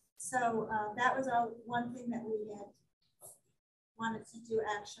 So that was one thing that we had wanted to do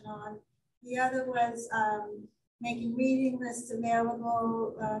action on. The other was making reading lists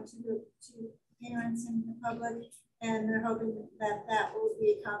available to parents and the public, and they're hoping that that will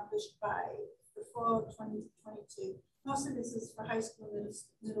be accomplished by the fall of 2022. Most of this is for high school and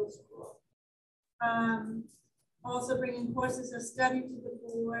middle school. Also bringing courses of study to the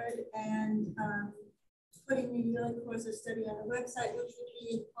board and putting the yearly course of study on the website, which would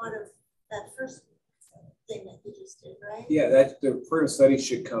be part of that first thing that you just did, right? Yeah, that the first study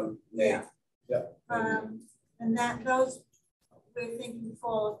should come May. Yeah. And that those, we're thinking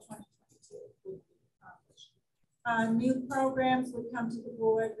fall of 2022 would be accomplished. New programs would come to the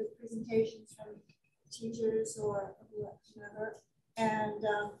board with presentations from teachers or whoever, and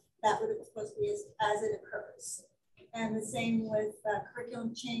that would of course be as it occurs. And the same with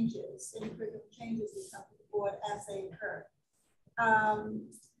curriculum changes. Any curriculum changes will come to the board as they occur.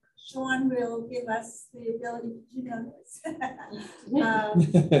 Sean will give us the ability, you know this.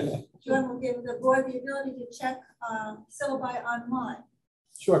 Sean will give the board the ability to check syllabi online.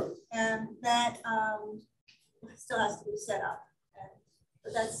 Sure. And that still has to be set up.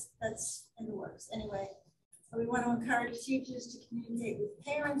 But that's in the works. Anyway, so we want to encourage teachers to communicate with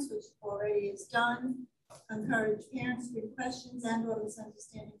parents, which already is done. Encourage parents to bring questions and or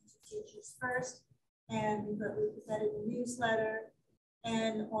misunderstandings to teachers first. And we put that in the newsletter.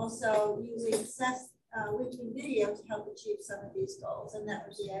 And also using weekly video to help achieve some of these goals, and that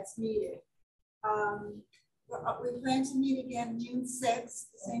would be as needed. We plan to meet again June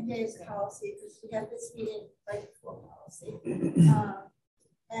 6th, the same day as policy, because we have this meeting right before policy.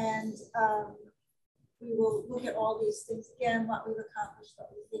 We will look at all these things again, what we've accomplished,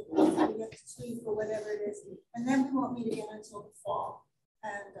 what we think we have to tweak or whatever it is, and then we won't meet again until the fall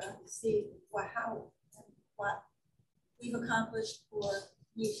and see what we've accomplished or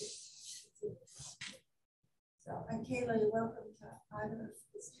needed. So, and Kayla, you're welcome to either of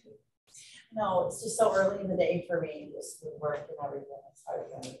these 2. No, it's just so early in the day for me, just with work and everything. It's hard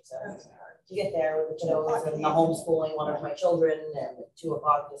for me to get there with the kiddos and the homeschooling one of my children, and at 2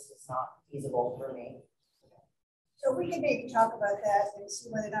 o'clock, this is not feasible for me. So we can maybe talk about that and see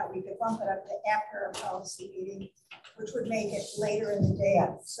whether or not we could bump it up to after our policy meeting, which would make it later in the day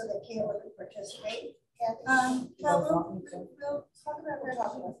so that Kayla could participate. Well, we'll talk about that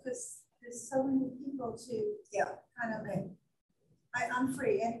because there's so many people to kind of I'm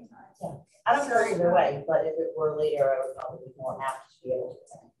free anytime. Yeah, I don't care either way, but if it were later, I would probably be more apt to be able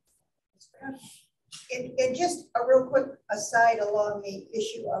to. And just a real quick aside along the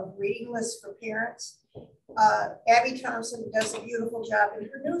issue of reading lists for parents. Abby Thompson does a beautiful job in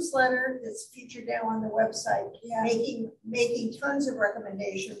her newsletter that's featured now on the website, making tons of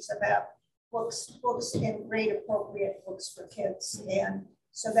recommendations about books and grade appropriate books for kids. And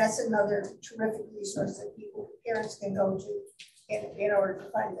so that's another terrific resource that parents can go to in order to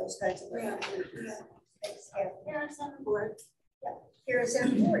find those kinds of recommendations. Thanks, Kathy. Parents on the board. Yeah, parents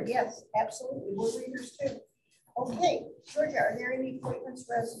on the board, yes, absolutely. We're readers too. Okay, Georgia, are there any appointments,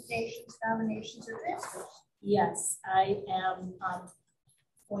 resignations, nominations, or transfers? Yes, I am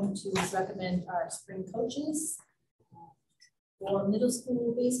going to recommend our spring coaches. For middle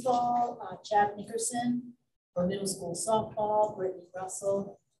school baseball, Chad Nickerson. For middle school softball, Brittany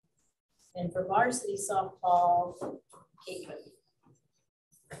Russell. And for varsity softball, Kate Whitney.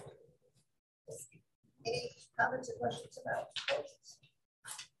 Any comments or questions about coaches?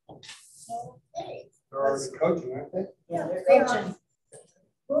 Okay. They're already coaching, aren't they? Yeah, they're coaching.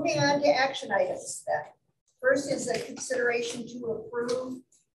 Moving on to action items then. First is a consideration to approve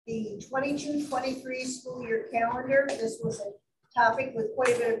the 22-23 school year calendar. This was a topic with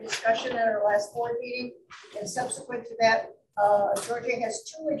quite a bit of discussion at our last board meeting. And subsequent to that, Georgia has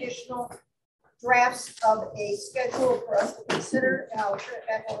 2 additional drafts of a schedule for us to consider, and I'll turn it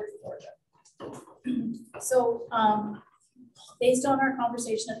back over to Georgia. So based on our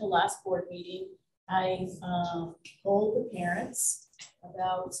conversation at the last board meeting, I told the parents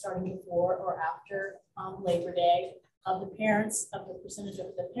about starting before or after Labor Day. Of the parents, of the percentage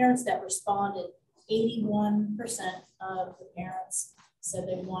of the parents that responded, 81% of the parents said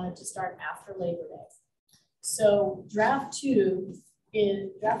they wanted to start after Labor Day. So draft two is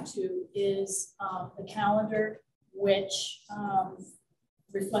the calendar which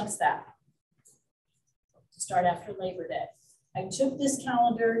reflects that, to start after Labor Day. I took this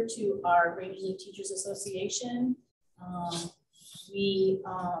calendar to our Rangeley Teachers Association. We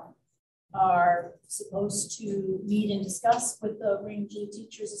are supposed to meet and discuss with the Rangeley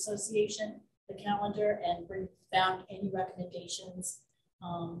Teachers Association the calendar and bring back any recommendations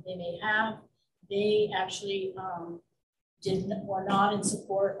they may have. They actually were not in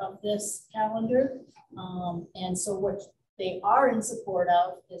support of this calendar. And so what they are in support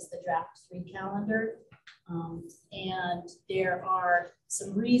of is the draft 3 calendar. And there are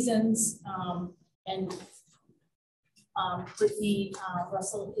some reasons, and Brittany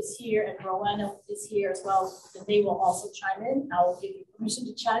Russell is here and Rowena is here as well, and they will also chime in. I will give you permission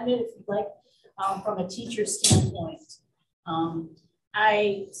to chime in if you'd like, from a teacher standpoint.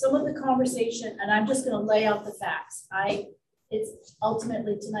 Some of the conversation, and I'm just going to lay out the facts. It's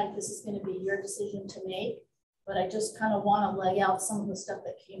ultimately tonight, this is going to be your decision to make, but I just kind of want to lay out some of the stuff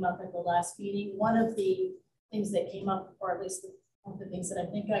that came up at the last meeting. One of the things that came up, or at least one of the things that I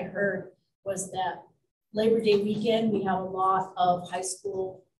think I heard, was that Labor Day weekend, we have a lot of high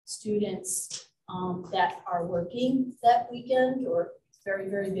school students that are working that weekend or very,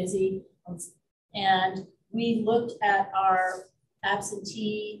 very busy. And we looked at our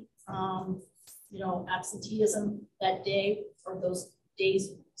absenteeism that day, or those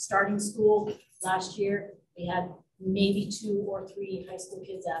days starting school last year. We had maybe 2 or 3 high school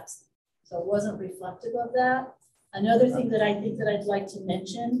kids absent. So it wasn't reflective of that. Another thing that I think that I'd like to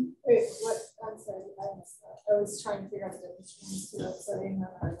mention. Wait, what? I'm sorry, I missed that. I was trying to figure out the difference between 2 upsetting and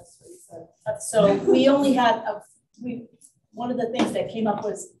I missed what you said. So we only had, one of the things that came up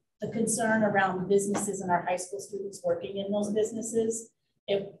was the concern around businesses and our high school students working in those businesses.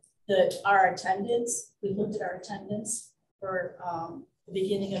 Our attendance, we looked at our attendance for the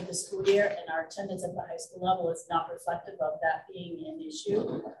beginning of the school year, and our attendance at the high school level is not reflective of that being an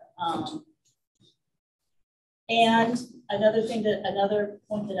issue. And another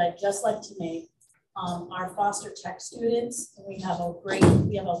point that I'd just like to make, our foster tech students, we have a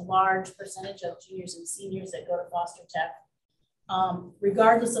large percentage of juniors and seniors that go to foster tech.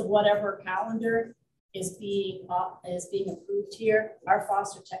 Regardless of whatever calendar is being approved here, our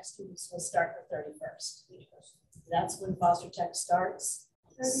foster tech students will start the 31st. That's when foster tech starts.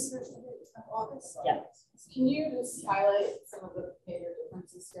 31st of August? Yeah. Can you just highlight some of the major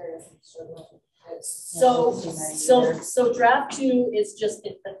differences here? So draft 2 is just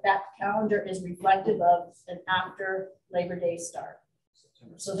that calendar is reflective of an after Labor Day start.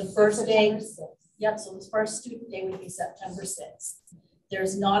 So the first day, yep. So the first student day would be September 6th.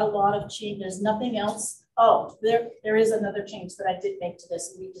 There's not a lot of change. There's nothing else. Oh, there is another change that I did make to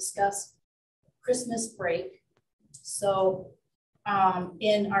this. We discussed Christmas break. So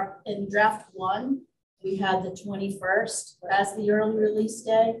in draft 1, we had the 21st as the early release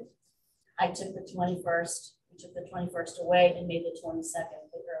day. I took the 21st. We took the 21st away and made the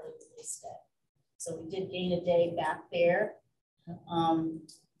 22nd the early release day. So we did gain a day back there.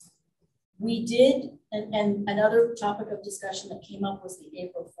 We did, and another topic of discussion that came up was the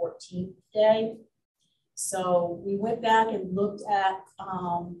April 14th day. So we went back and looked at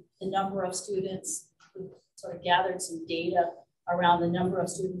the number of students. We sort of gathered some data around the number of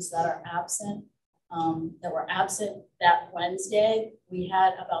students that are absent, that were absent that Wednesday. We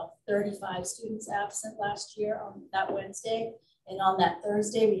had about 35 students absent last year on that Wednesday. And on that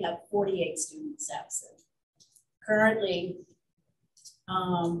Thursday, we had 48 students absent. Currently,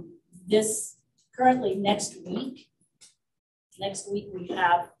 next week we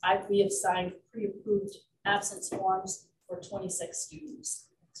have signed pre-approved absence forms for 26 students.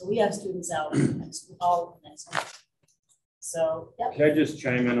 So we have students out next week. So, yep. Can I just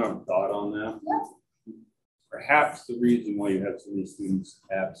chime in on a thought on that? Yep. Perhaps the reason why you have so many students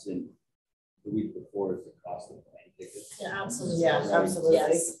absent the week before is the cost of plane tickets. Yeah, absolutely. Yeah, absolutely.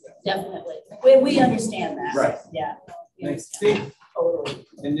 Yes, definitely. We understand that. Right. Yeah. I think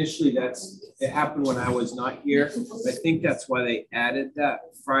initially it happened when I was not here. I think that's why they added that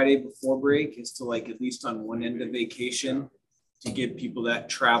Friday before break, is to like at least on one end of vacation to give people that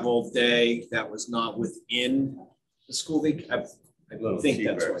travel day that was not within the school week. I think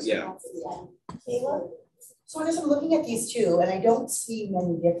that's right, yeah. Kayla? So I guess I'm looking at these two and I don't see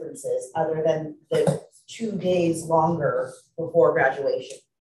many differences other than the 2 days longer before graduation.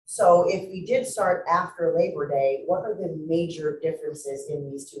 So if we did start after Labor Day, what are the major differences in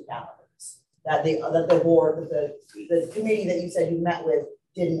these two calendars that the board, the committee that you said you met with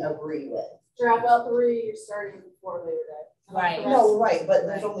didn't agree with? Dropout 3, you're starting before Labor Day. Right. No, right, but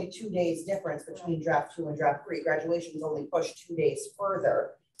there's only 2 days difference between draft 2 and draft 3. Graduation is only pushed 2 days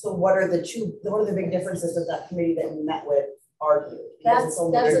further. So what are the big differences that that committee that you met with argued? That's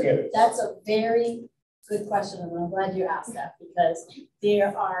a very good question, and I'm glad you asked that, because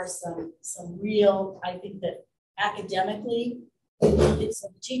there are some real, I think that academically, the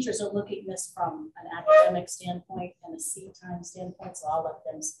teachers are looking at this from an academic standpoint and a seat time standpoint, so I'll let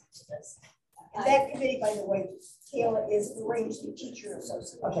them speak to this. And that committee, by the way, Kayla, is the Rangeley Teacher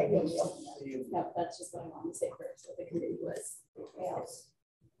Association. Okay, thank you. No, that's just what I want to say first, what the committee was.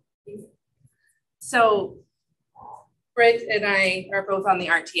 So Britt and I are both on the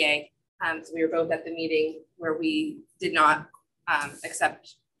RTA. So we were both at the meeting where we did not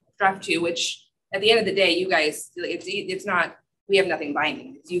accept draft 2, which at the end of the day, you guys, it's not, we have nothing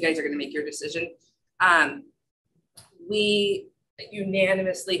binding. You guys are going to make your decision. We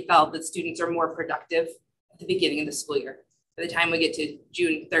unanimously felt that students are more productive at the beginning of the school year. By the time we get to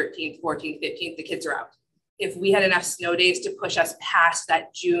June 13th, 14th, 15th, the kids are out. If we had enough snow days to push us past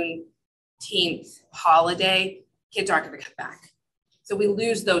that Juneteenth holiday, kids aren't going to come back. So we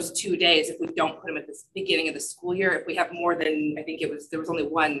lose those 2 days if we don't put them at the beginning of the school year. If we have more than, I think there was only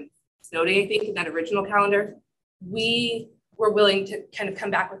 1 snow day, I think, in that original calendar. We were willing to kind of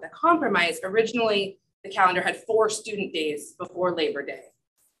come back with a compromise. Originally, the calendar had 4 student days before Labor Day.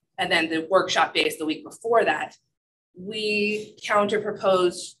 And then the workshop days the week before that. We counter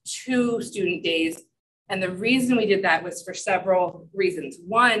proposed 2 student days. And the reason we did that was for several reasons.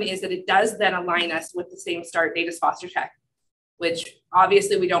 One is that it does then align us with the same start date as Foster Tech, which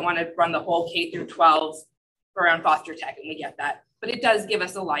obviously we don't want to run the whole K through 12 around Foster Tech, and we get that, but it does give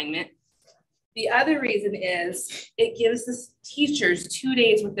us alignment. The other reason is it gives the teachers 2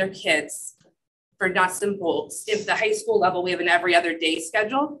 days with their kids for nuts and bolts. If the high school level, we have an every other day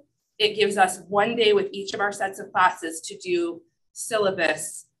schedule, it gives us 1 day with each of our sets of classes to do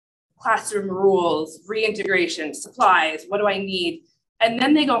syllabus, classroom rules, reintegration, supplies, what do I need? And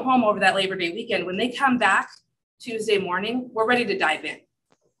then they go home over that Labor Day weekend. When they come back Tuesday morning, we're ready to dive in.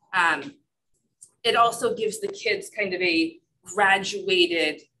 It also gives the kids kind of a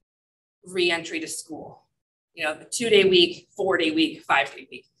graduated re-entry to school. You know, the 2-day week, 4-day week, 5-day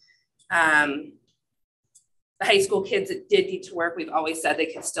week. The high school kids that did need to work, we've always said they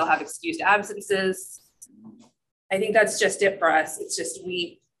can still have excused absences. I think that's just it for us. It's just,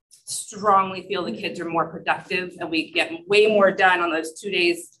 we strongly feel the kids are more productive and we get way more done on those 2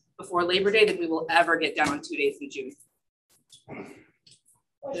 days before Labor Day than we will ever get done on 2 days in June.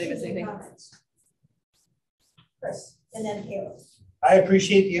 Did I miss anything? Chris, and then Kayla. I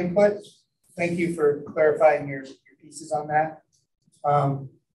appreciate the input. Thank you for clarifying your pieces on that.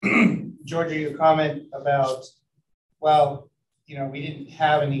 Georgia, your comment about, well, you know, we didn't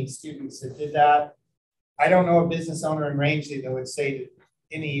have any students that did that. I don't know a business owner in Rangeley that would say to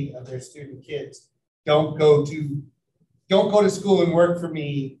any of their student kids, don't go to school and work for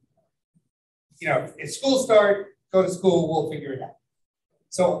me. You know, if school start, go to school, we'll figure it out.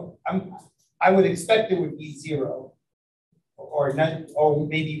 So I would expect it would be 0 or none, or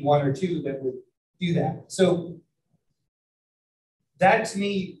maybe 1 or 2 that would do that. So that to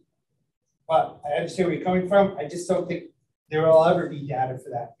me, well, I understand where you're coming from. I just don't think there will ever be data for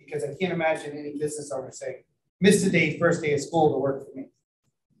that because I can't imagine any business owner saying, miss the day, first day of school to work for me.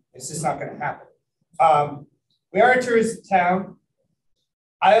 It's just not going to happen. We are a tourism town.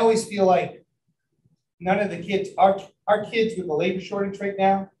 I always feel like none of the kids, our kids with the labor shortage right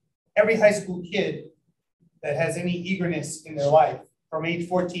now, every high school kid that has any eagerness in their life from age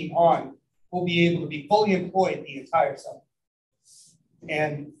 14 on will be able to be fully employed the entire summer.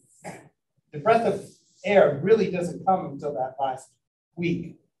 And the breath of air really doesn't come until that last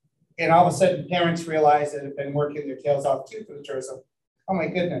week. And all of a sudden parents realize that have been working their tails off too for the tourism. Oh my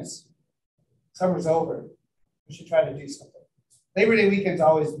goodness, summer's over. We should try to do something. Labor Day weekend's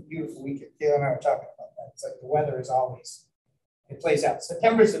always a beautiful weekend. Kayla and I were talking about that. It's like the weather is always, it plays out.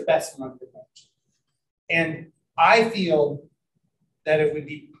 September's the best month of the year. And I feel that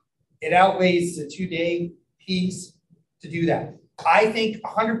it outweighs the 2-day piece to do that. I think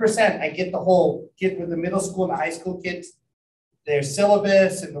 100%, I get the whole, get with the middle school and the high school kids, their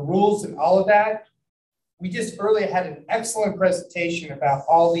syllabus and the rules and all of that. we just earlier had an excellent presentation about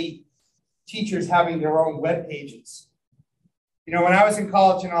all the teachers having their own web pages. You know, when I was in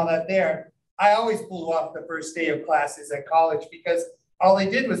college and all that there, I always blew off the first day of classes at college because all they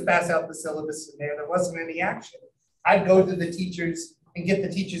did was pass out the syllabus in there. There wasn't any action. I'd go to the teachers and get the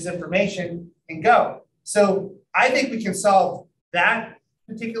teachers' information and go. So I think we can solve that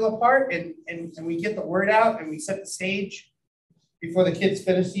particular part and we get the word out and we set the stage before the kids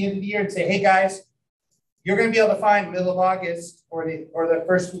finish the end of the year and say, hey guys, you're going to be able to find middle of August or the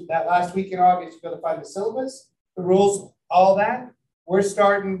first week, that last week in August, you're going to find the syllabus, the rules, all that. We're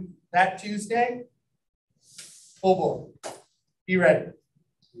starting that Tuesday. Full board. Be ready.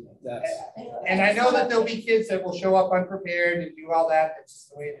 And I know that there'll be kids that will show up unprepared and do all that. That's just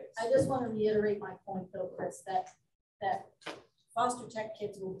the way it is. I just want to reiterate my point though, Chris, that foster tech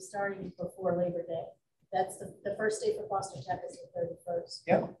kids will be starting before Labor Day. That's the first day for foster tech is the 31st.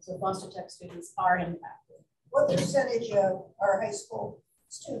 Yep. So foster tech students are impacted. What percentage of our high school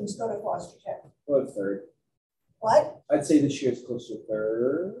students go to foster tech? About a third. What? I'd say this year it's close to a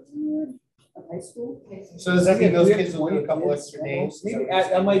third of high school. So does that mean those kids will do a couple extra days? Maybe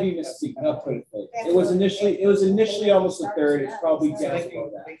I might be mistaken. I'll put it. It was initially almost a third. It's probably just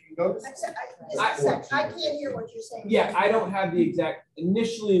about that. I can't hear what you're saying. Yeah, I don't have the exact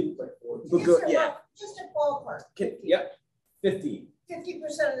initially. Yeah. Just a ballpark. Yep. 50. 50%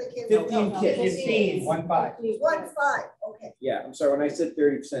 of the kids. 15 kids. 15. 1-5. 1-5. Okay. Yeah, I'm sorry. When I said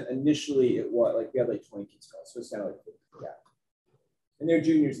 30%, initially it was like we had like 20 kids go, so it's kind of like and they're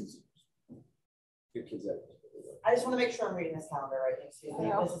juniors and seniors. Good kids out. I just want to make sure I'm reading this calendar right. Excuse me.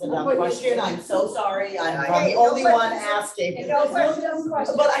 This is a dumb question. I'm so sorry. I'm the only one asking. No questions.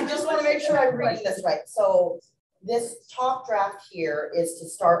 But I just want to make sure I'm reading this right. So this top draft here is to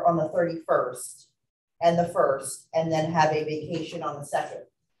start on the 31st and the 1st, and then have a vacation on the 2nd,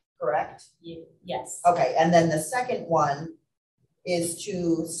 correct? Yes. Okay, and then the second one is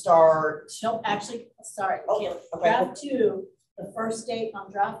to start. No, actually, sorry. Okay. Draft 2, the first date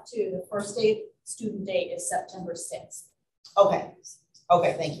on draft 2, the first date student date is September 6th. Okay.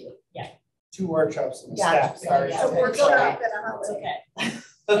 Okay, thank you. Yeah. 2 workshops and Gotcha. staff. Sorry. Yeah, workshop and a holiday. Okay.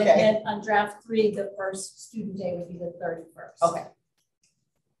 Okay. And then on draft 3, the first student day would be the 31st. Okay.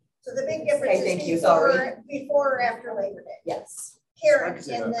 So the big difference Okay, thank you. is Sorry. before or after Labor Day. Yes. Karen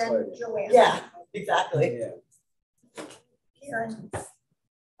and then Joanne. Yeah, exactly. Yeah. Karen.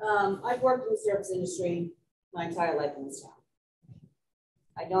 I've worked in the service industry my entire life in this town.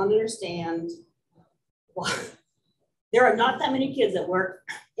 I don't understand why there are not that many kids that work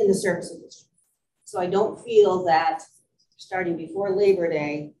in the service industry. So I don't feel that starting before Labor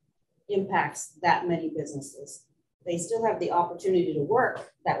Day impacts that many businesses. They still have the opportunity to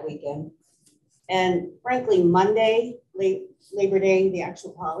work that weekend. And frankly, Monday, Labor Day, the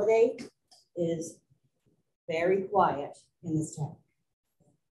actual holiday, is very quiet in this town.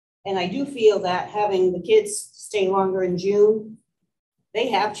 And I do feel that having the kids stay longer in June, they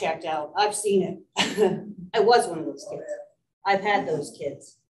have checked out. I've seen it. I was one of those kids. I've had those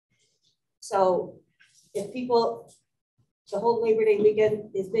kids. So if people, the whole Labor Day weekend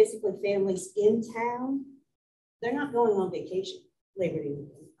is basically families in town, they're not going on vacation Labor Day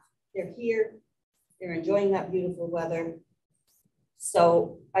weekend. They're here, they're enjoying that beautiful weather.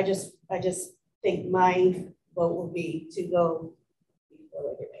 So I just think my vote will be to go before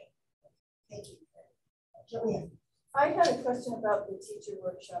Labor Day. Thank you. Joanne. I had a question about the teacher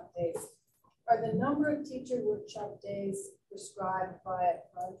workshop days. Are the number of teacher workshop days prescribed by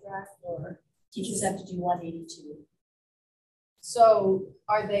contract or? Teachers have to do 182. So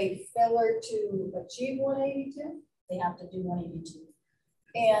are they filler to achieve 182? They have to do 182.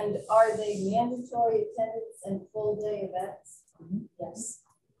 And are they mandatory attendance and full day events? Mm-hmm. Yes.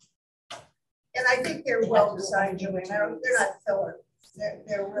 And I think they're well designed, Joanne. They're not filler.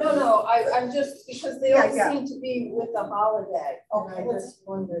 They're really. No, I'm just, because they all seem to be with the holiday. Okay. And I just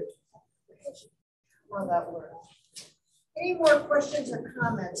wondered how that works. Any more questions or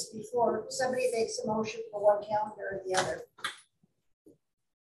comments before somebody makes a motion for one calendar or the other?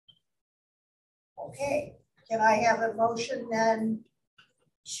 Okay, can I have a motion then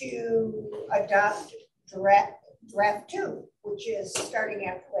to adopt draft 2, which is starting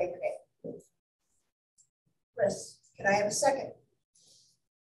after Labor Day? Chris, can I have a second?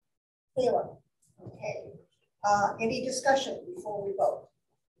 Taylor, okay. Any discussion before we vote?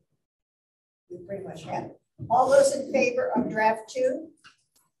 We pretty much have it. All those in favor of draft 2?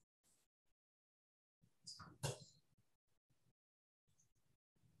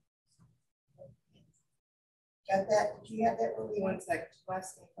 Got that? Do you have that? One second.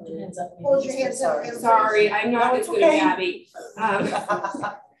 Hold your hands up. Hold your hands up. Sorry, I'm not as good as Abby.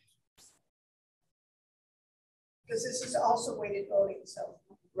 Because this is also weighted voting, so.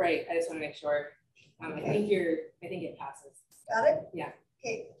 Right, I just want to make sure. I think it passes. Got it? Yeah.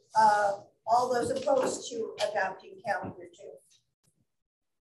 Okay, all those opposed to adopting calendar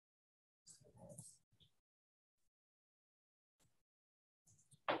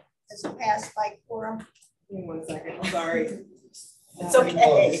 2? Is it passed by quorum? Give me 1 second, I'm sorry. It's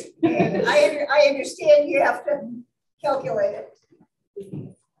okay. I understand you have to calculate it.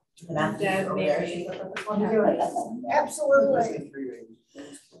 Deb, Mary. Absolutely. Give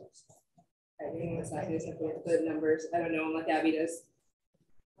me 1 second, just have to look at the numbers. I don't know what Abby does.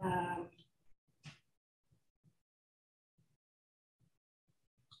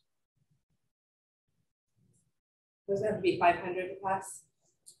 Does it have to be 500 to pass?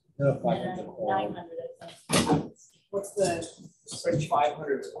 No, 900, I think. What's the? It's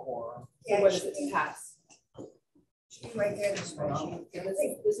 500 quorum. So what does it pass? Right there, this spreadsheet.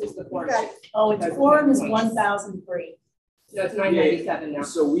 This is the quorum. Oh, its quorum is 1,003. No, it's 997 now.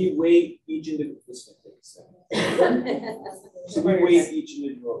 So we weight each individual. So we weight each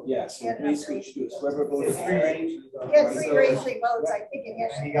individual. Yeah. So basically, we should do is whoever votes. Yeah, 3 Rangeley votes. I think it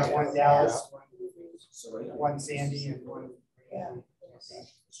has. And you got 1 Dallas, 1 Sandy, and 1. Yeah.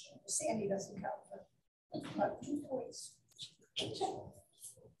 Sandy doesn't count, but 2 points. It's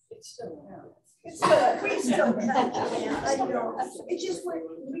still now. It's still, we still count. I know. It's just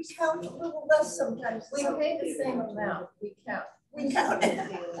we count a little less sometimes. We pay the same amount, we count. We count. I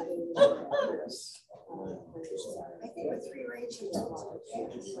think with 3 Rangeley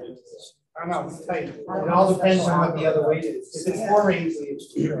votes. I don't know, it's tight. It all depends on what the other weight is. If it's 4 Rangeley, it's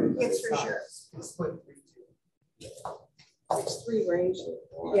 2. It's for sure. It's split 3-2. It's 3 Rangeley.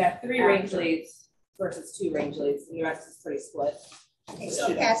 Yeah, 3 range leads versus 2 range leads, and the rest is pretty split. Okay, so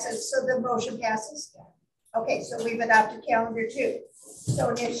it passes, so the motion passes. Okay, so we've adopted calendar 2.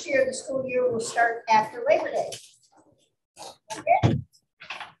 So next year, the school year will start after Labor Day. Okay.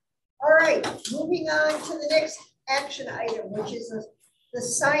 All right, moving on to the next action item, which is the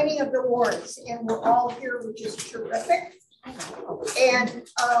signing of the warrants. And we're all here, which is terrific. And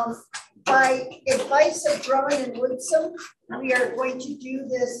by advice of Drummond and Woodson, we are going to do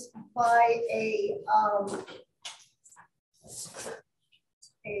this by a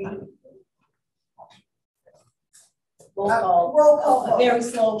Roll call. Roll call vote. A very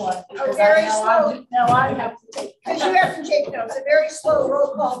slow one. A very slow. Now I have to take. Because you have to take notes. A very slow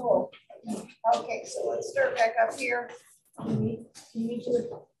roll call vote. Okay, so let's start back up here. Can you do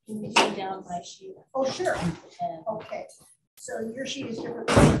it down my sheet? Oh, sure. And Okay. So your sheet is different.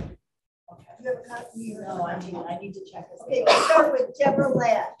 Okay. Do you have a copy? no, I need to check this. Okay, we'll start with Deborah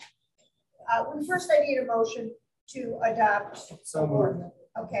Ladd. First, I need a motion to adopt. So moved.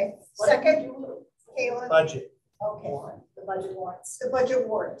 Okay. Second, Kayla. Budget. Okay. The budget warrants. The budget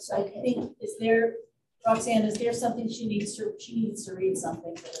warrants. I Okay. think, Roxanne, is there something she needs to read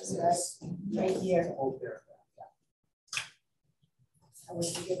something for this, right? Right here. Hold there. I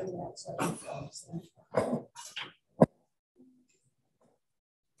was given that, so.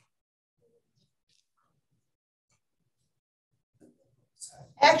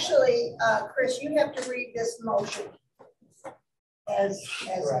 Actually, Chris, you have to read this motion as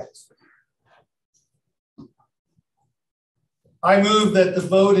Correct. I move that the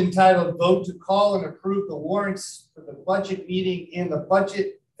vote entitled "Vote to Call and Approve the Warrants for the Budget Meeting in the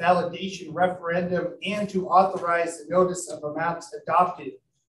Budget Validation Referendum and to authorize the notice of amounts adopted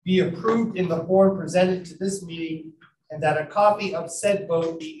be approved in the form presented to this meeting, and that a copy of said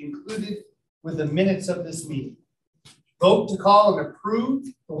vote be included with the minutes of this meeting. Vote to call and approve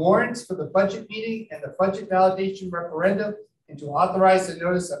the warrants for the budget meeting and the budget validation referendum and to authorize the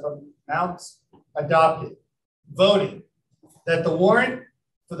notice of amounts adopted. Voting that the warrant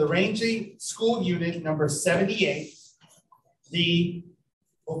for the Rangeley School Unit number 78, the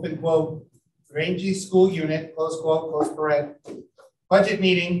open quote, Rangeley School Unit, close quote, close paren, budget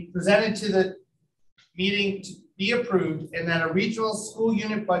meeting presented to the meeting to be approved, and that a regional school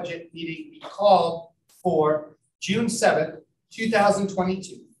unit budget meeting be called for June 7th,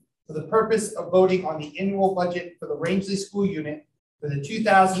 2022, for the purpose of voting on the annual budget for the Rangeley School Unit for the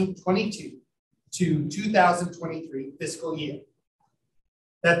 2022 to 2023 fiscal year.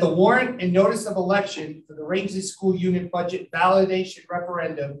 That the warrant and notice of election for the Rangeley School Unit budget validation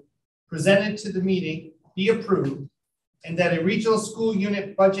referendum presented to the meeting be approved, and that a regional school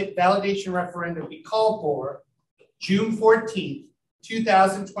unit budget validation referendum be called for June 14th,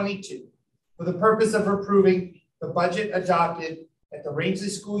 2022, for the purpose of approving the budget adopted at the Rangeley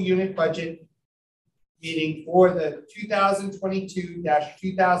School Unit budget meeting for the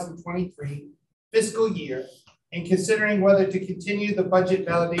 2022-2023 fiscal year, and considering whether to continue the budget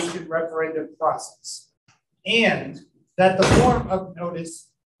validation referendum process. And that the form of notice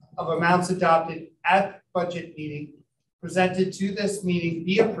of amounts adopted at budget meeting presented to this meeting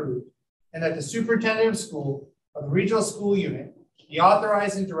be approved, and that the superintendent of school of the regional school unit be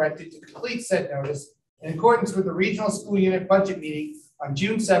authorized and directed to complete said notice in accordance with the regional school unit budget meeting on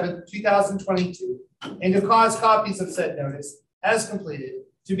June 7th, 2022, and to cause copies of said notice as completed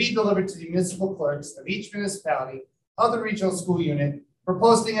to be delivered to the municipal clerks of each municipality of the regional school unit for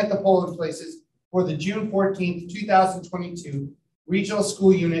posting at the polling places for the June 14th, 2022 regional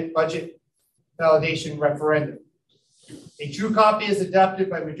school unit budget validation referendum. A true copy is adopted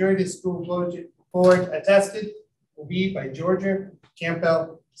by majority of the school board attested will be by Georgia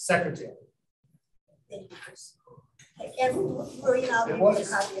Campbell, Secretary. Thank you, Chris. And William, I'll give you a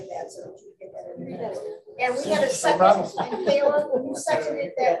copy of that so that you can get that in there. And we had a second, and Kayla, you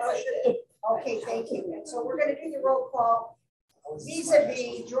seconded that motion. Okay, thank you. So we're going to do the roll call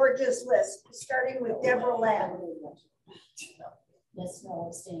vis-a-vis Georgia's list, starting with Deborah Ladd. Yes, no,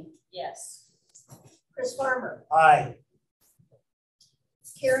 abstain. Yes. Chris Farmer. Aye.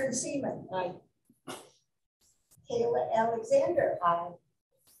 Karen Seaman. Aye. Kayla Alexander. Aye.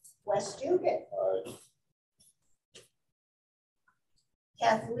 Wes Dugan. Aye.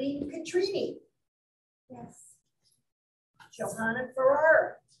 Kathleen Catrini. Yes. Johanna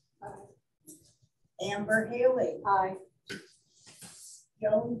Ferrara. Amber Haley. Aye.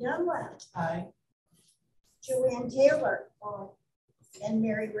 Joan Dunlap. Aye. Joanne Taylor. Aye. And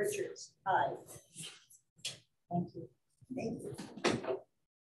Mary Richards. Aye. Thank you. Thank you.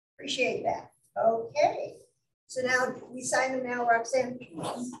 Appreciate that. Okay. So now we sign them now, Roxanne?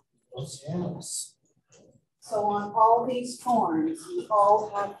 Yes. So on all these forms, you all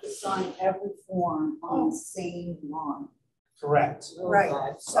have to sign every form on the same line. Correct. Right.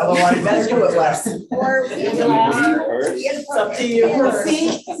 Otherwise, Better do it less. Or It's up to you.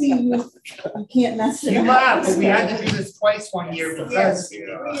 See, you can't mess it up. You laugh, but we had to do this twice one year because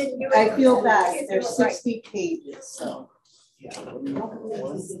I feel bad. There's 60 pages, so. Yeah.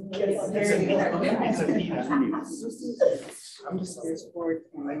 I'm just there's board.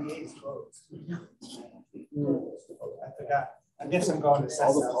 My game's closed. I forgot. I guess I'm going to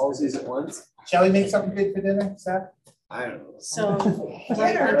all the policies at once. Shall we make something good for dinner, Seth? I don't know. So. I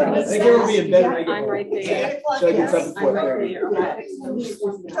think it would be in bed when I get I'm right home. there. Should I get something I'm for right it? there.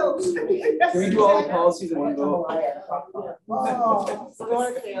 Can we do all the policies in one go?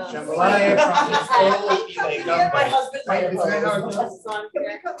 Jambalaya My husband. Right, isn't that how it goes?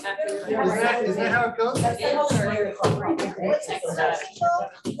 Isn't that how it goes?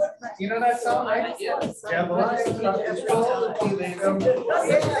 You know that song, right?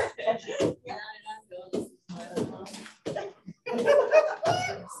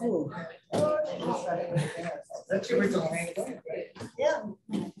 That's your original name, right? Yeah.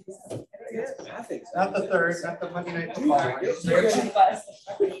 Not the third, not the Monday night football.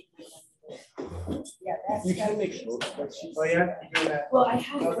 Yeah, that's. You can make short spreadsheets. Oh, yeah? You do that. Well, I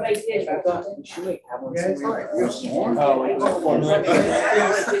have what I did. You should like have one Yeah, somewhere.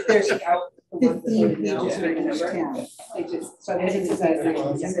 There's 15 pages for each town. So this is exactly.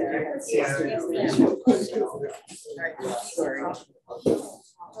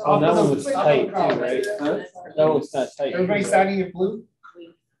 Oh, that one was tight too, right? Huh? That one was not tight. Everybody signing in blue?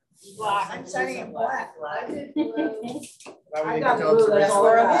 I'm signing in black. I did blue. I got blue, that's all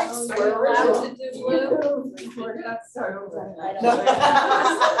I got. We're allowed to do blue. We're not starting with that.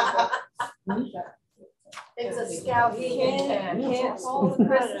 It's a scout. Can't follow the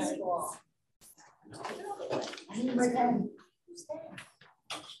Christmas law.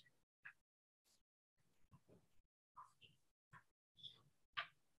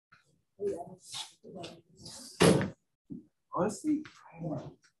 Honestly,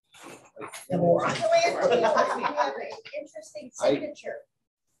 Interesting signature.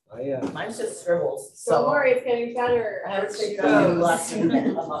 Mine's just scribbles. Don't worry, it's getting better. I have to take lessons.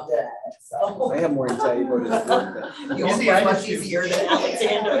 I'm not good at it, so. I have more anxiety about this one. Yours is much easier than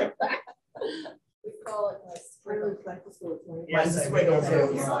Alexander. We call it like spring back to school. Mine's a squiggle too.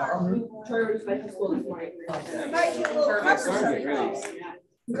 Turn back to school this morning. Might do a little cover.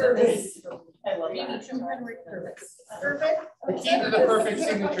 I love that. Perfect. The key to the perfect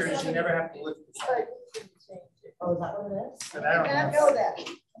signature is you never have to lift it. Oh, is that what it is? But I don't I know. know that.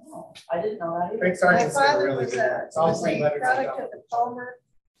 I didn't know that either. Craig My Sargent's father really was good. a It's all three letters. product of the Palmer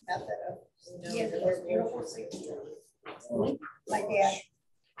method of, he had the beautiful signature. My dad.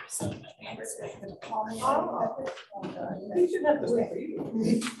 The Palmer method. Oh, God. You should have this for you.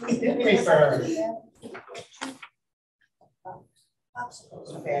 Paper. Popsicles.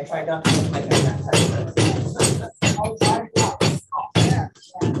 Okay, I tried not to make that. Yeah.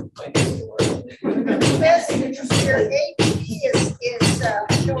 Smith, your APD is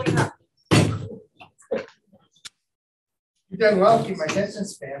showing up. You've done well, keep my attention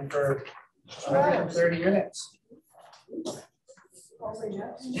span for 130 minutes.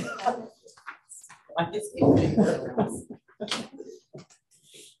 I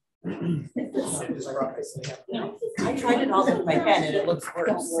tried it all with my pen and it looks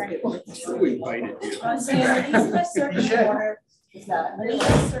worse. Who invited you? I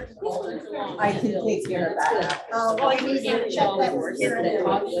can take care of that. Well, I need to check that with Karen,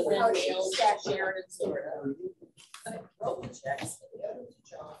 how she's stacking.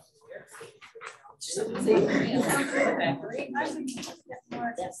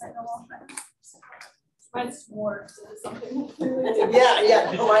 Mine's more something.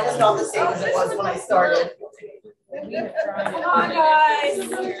 Yeah, no, mine is not the same as it was when I started. Come on, guys, a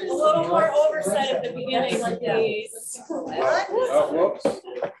little more oversight at the beginning, please. What? Whoops.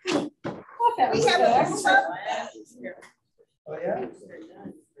 We have a Oh, yeah?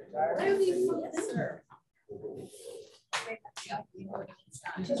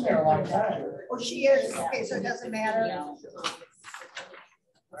 She's been a long time. Oh, she is, okay, so it doesn't matter.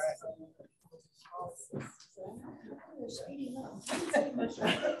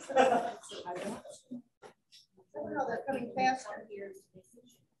 No, they're coming faster here.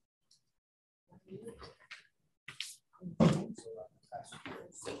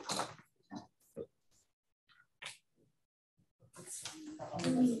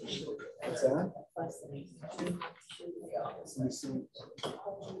 What's that?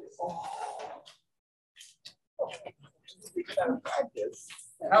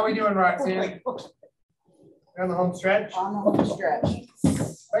 How are we doing, Roxanne? We're on the home stretch? On the home stretch.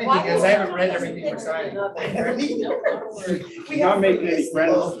 Funny thing is, I haven't read everything we're signing. We're not making any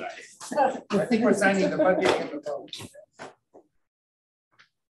friends tonight. I think we're signing the budget and the vote.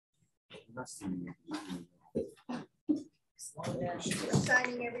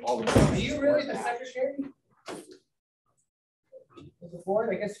 Signing everything. Are you really the secretary? Of the board?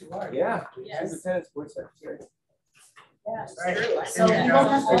 I guess you are. Yeah. Yes. Superintendent, sports secretary. Yes. Right. So you don't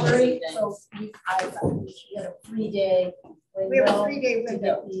have to worry, so we have a 3-day window. We have a 3-day to window.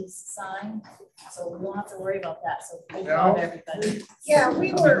 get these signed, so we don't have to worry about that, so we No. called everybody. Yeah,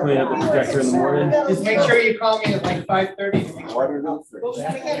 we were. Clean up the projector in the morning. Just make sure you call me at like 5:30 to make sure. We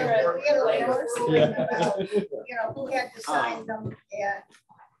had a later, Yeah. you know, who had to sign them and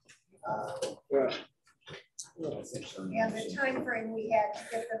the time frame we had to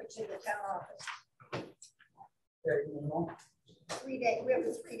get them to the town office. 3-day, we have a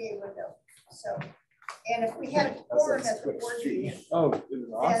 3-day window, so. And if we had a quorum at the board meeting, Oh, it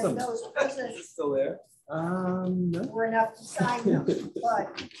was awesome. and those persons Still there? No. were enough to sign them, but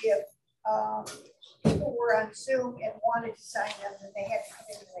if people were on Zoom and wanted to sign them, then they had to come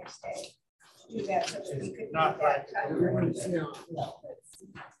in the next day to do that, so that we could. Not that right. time.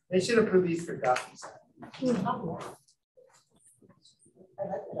 They should approve these for documents. I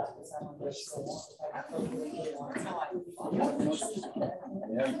like the doctors. I don't know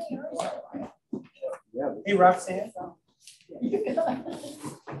Yeah. Hey, Roxanne.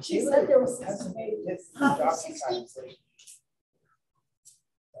 She said there was 6 pages. 60?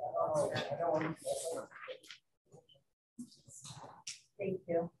 Oh, I don't want to. Thank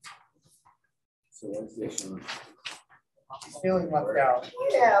you. So what's this one? He's feeling left out.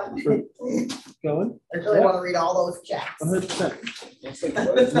 Yeah. Going? I really want to read all those checks. 100%.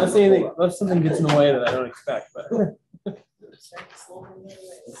 Unless anything, unless something gets in the way that I don't expect, but.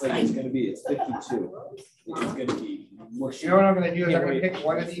 It's like it's gonna be, it's 52. It's gonna be mushy. You know what I'm gonna do is I'm gonna pick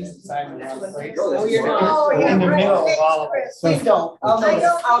one of these and sign them on the plate. Oh, you're gonna. Oh, yeah, In the right. middle of Thanks, all of it. Chris. Please don't. I'll I notice.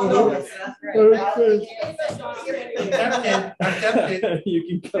 don't- I'll notice. I'm tempted. You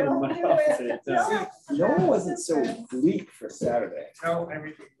can come to my house anytime. No one wasn't so bleak for Saturday. No,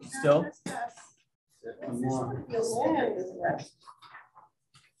 everything. Still? They're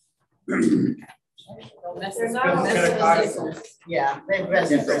not. Yeah, they've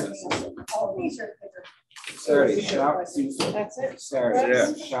been. Oh, these are. Saturday, shower. That's it. Saturday,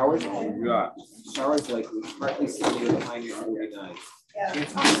 yeah. Showers, yeah. Showers like partly sunny with high near 49. Yeah.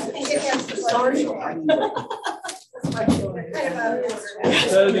 It has the Sorry.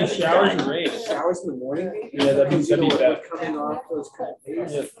 That'd be showers and rain. Showers in the morning? Yeah, that'd be bad. Coming off those couple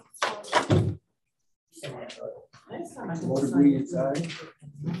days. Motor breathe inside.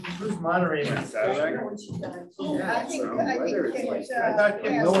 Who's moderating on Saturday? I think it's, I thought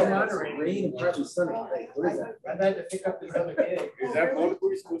Kim was moderating. Rain and partly sunny. What is that? I've had to pick up this other gig. Is that motor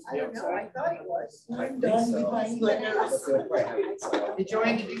booty supposed to I be don't know, I outside? thought it was. I think so. Hey,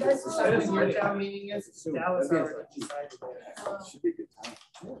 Joanne, did you guys decide when your town meeting is? Dallas already decided. Should be a good time.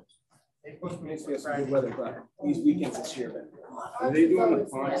 They Supposed to be some good weather, but these weekends this year, but. Are they doing the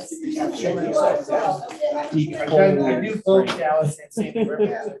ponds? I do both Dallas and Sandy River.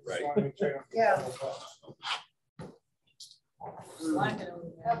 So I just wanna make sure. Yeah.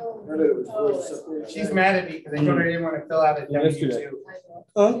 She's mad at me because I told her I didn't want to fill out a W-2.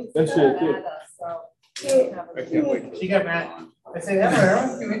 Yesterday too. I can't wait. She got mad. I said, Emma, I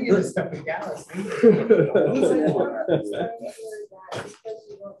don't do any of this stuff in Dallas.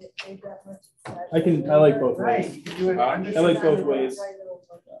 I like both Right, ways. you can do it. I like both ways.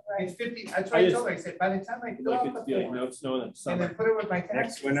 It's 50, that's what I told her, I said, by the time I fill Like out it the to be like form no snow in the and summer. then put it with my tax,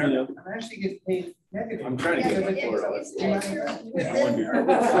 Next winter. You know? I'm actually getting paid negative. I'm trying to get my Florida license. You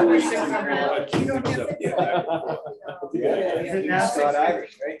don't get it. Is it now 600?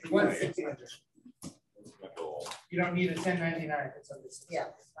 What's 600? You don't need a 1099 if it's under 600. Yeah,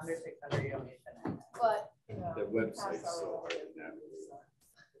 under 600, you don't need a 1099. But, you know. The website's so hard to navigate.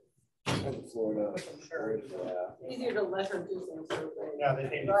 Florida. Easier to let her do things. No, they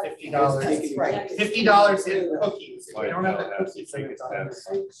pay me $50. Right. $50 in cookies. If you don't have the cookies, then it's on. I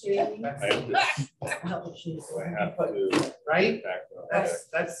have to. Right? That's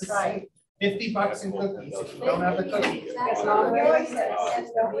the same. $50 in cookies if you don't have the cookies.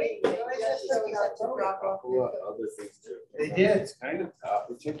 Other things too. They did. It's kind of tough.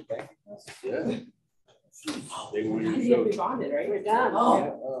 We're checking bank accounts. Yeah. They want you to show. We're done.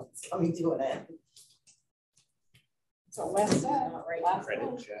 Oh, I'll be doing it. So last set.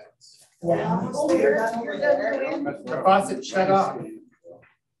 Credit checks. Yeah. Oh, you're done doing it? The faucet shut off.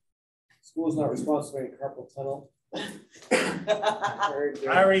 School is not responsible for any carpal tunnel. I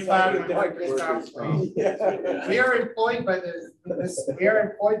already found one. We are employed by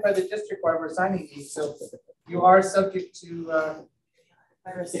the district while we're signing these, so you are subject to,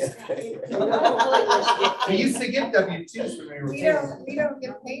 we used to give W-2s when we were. We don't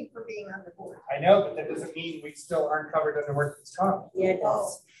get paid for being on the board. I know, but that doesn't mean we still aren't covered under workers' comp. Yeah, it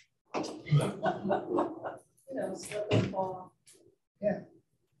does. Yeah.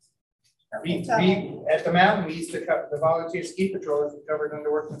 We, at the mountain, we used to cover, the volunteer ski patrollers were covered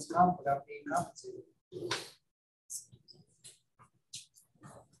under workers' comp without being compensated.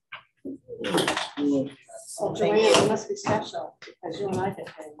 So Joanne, it must be special because you and I get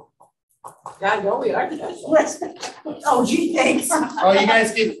paid. God, no, we are special. Oh, gee, thanks. Oh, you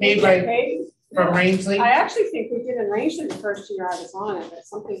guys get paid by, from Rangeley? I actually think we did in Rangeley the first year I was on it, but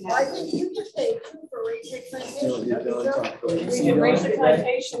something I happened. think you get paid too for Rangeley Plantation. We did Rangeley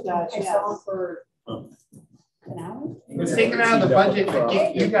Plantation, Dutch, I yeah. saw for An hour? It was taken out of the budget, but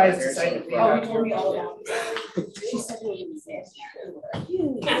you guys decided to pay Oh, out. you told me all about it. She said we didn't say it.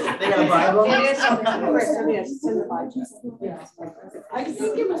 They got a Bible? It's in the budget. I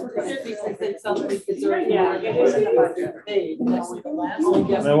think it was because it's something because Yeah, it is in the budget.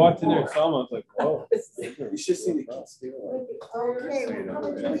 When I walked in there and saw them, I was like, whoa. You should see the kids do Okay, we're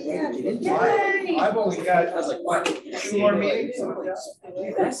coming to the end. Yay! I've only got, I was like, what, 2 more meetings?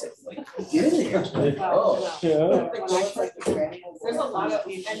 Get in there. Oh. Yeah. there's a lot of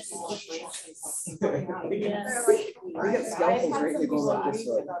events. We got scalpels right to go like this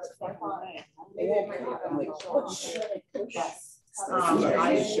way. I'm like, oh shit.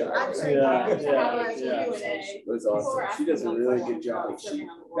 It was awesome. She does a really good job. She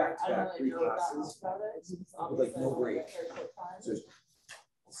back-to-back 3 classes with like no break. So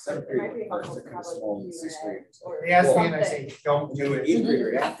 7th grade parts are kind of small, 6th grade. They asked me and I say, don't do it. 8th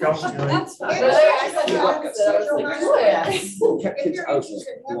grade, right? Don't do it. That's fine. I said, Kept kids out just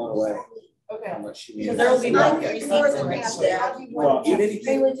blown away. okay. How much she Because needed. there will be I more. think more than half that. Well, I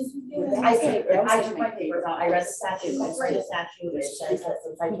took my papers out, I read the statute, I read the statute, it says that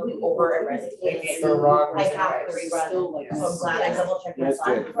since I took over and read the case, You're wrong. I have to rerun. So I'm glad I double checked my That's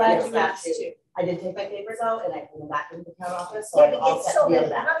file. good. Glad you asked too. I did take my papers out and I put them back into the town office, so Yeah, I'm but all it's set so to be able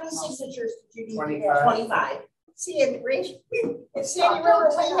many, to. how many signatures did you need to 25. get? 25. See, in Rangeley, in Sandy River,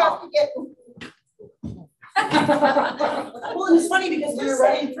 we have to get. Well, and it's funny because we were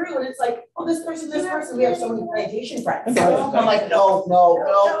running through and it's like, oh, this person, we have so many plantation friends. I'm like, no,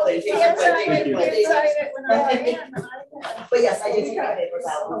 plantation. But yes, I did take my papers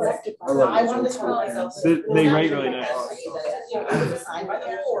out. I wanted to tell myself. They write really nice.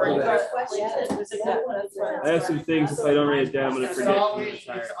 I have some things, if I don't write it down, I'm gonna forget.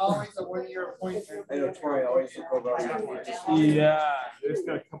 It's always a 1-year appointment. I know Tori always look over. Yeah, there's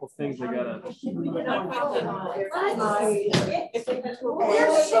got a couple things I gotta. It's, you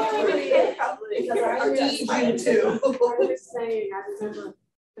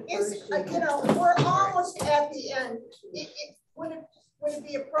know, we're almost at the end. Would it would it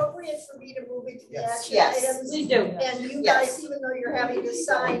be appropriate for me to move into the Yes. action Yes, items? we do. And you Yes. guys, even though you're having to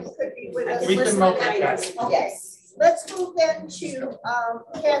sign, could be with us. We can move that. Okay. Yes. Let's move then to,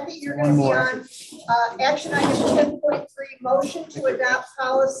 Kathy, you're One gonna be more. on, action item 10.3, motion to adopt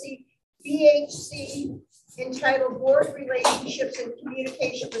policy BHC entitled Board Relationships and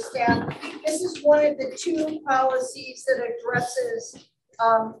Communication with Staff. This is one of the two policies that addresses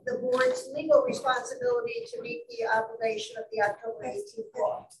the board's legal responsibility to meet the obligation of the October 18th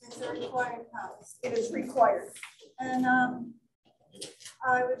law. It's a required policy. It is required. And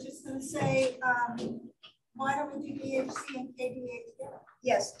I was just gonna say, why don't we do BHC and KDA together?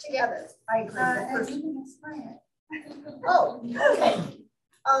 Yes, together. I agree. And you can explain it. Oh, okay.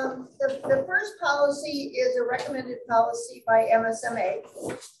 The first policy is a recommended policy by MSMA.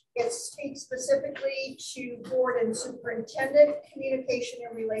 It speaks specifically to board and superintendent communication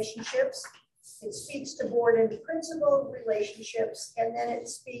and relationships. It speaks to board and principal relationships, and then it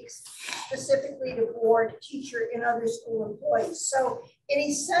speaks specifically to board, teacher, and other school employees. So it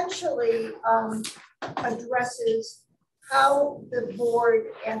essentially addresses how the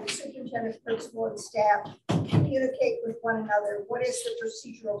board and the superintendent, principal, and staff communicate with one another. What is the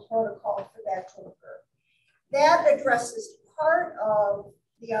procedural protocol for that to occur? That addresses part of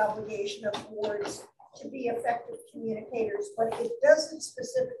the obligation of boards to be effective communicators, but it doesn't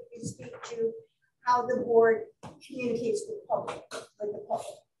specifically speak to how the board communicates with the public.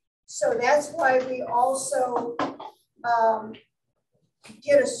 So that's why we also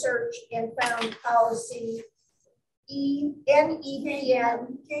did a search and found policy NEPN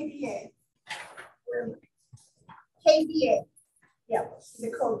KDA, yeah,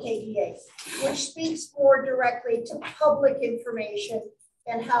 the code KDA, which speaks more directly to public information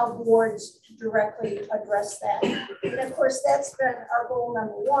and how boards directly address that. And of course, that's been our goal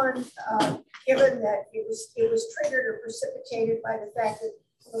number one, given that it was triggered or precipitated by the fact that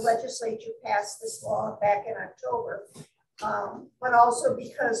the legislature passed this law back in October, but also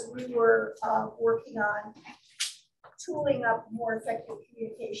because we were working on tooling up more effective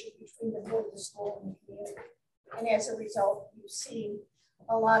communication between the board, the school, and the community. And as a result, you've seen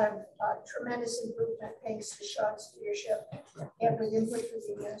a lot of tremendous improvement thanks to Sean's leadership and with input from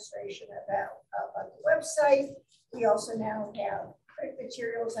the administration about the website. We also now have print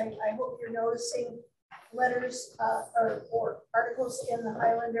materials. I hope you're noticing letters or articles in the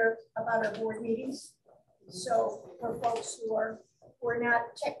Highlander about our board meetings. So for folks who are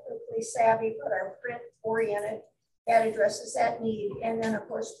not technically savvy but are print oriented, that addresses that need. And then of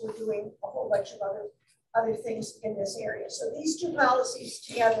course we're doing a whole bunch of other things in this area. So these two policies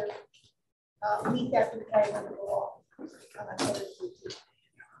together meet that requirement of the law.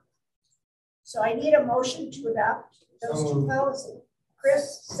 So I need a motion to adopt those two policies.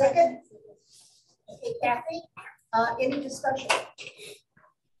 Chris, second. Okay, Kathy, any discussion?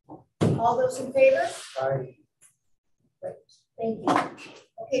 All those in favor? Aye. Great, thank you.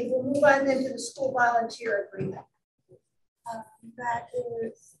 Okay, we'll move on then to the school volunteer agreement. That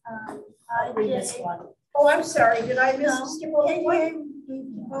is, Oh, I'm sorry. Did I miss skip over one?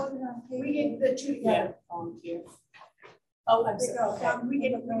 We did the two together. Volunteer. Oh, I'm sorry. We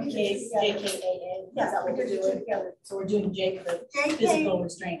did JKAA. Is that what we're doing? Together. So we're doing J for the physical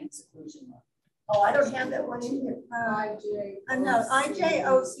restraint and seclusion law. Oh, I don't have that one in here. No,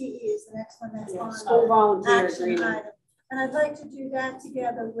 IJOCE is the next one that's on. School volunteer action agreement. item. And I'd like to do that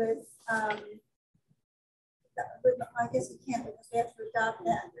together with I guess we can't because we have to adopt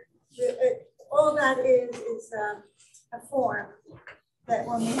that. All that is a form that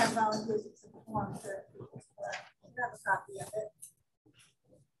when we have volunteers, it's a form to have a copy of it.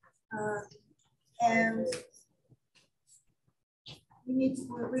 And we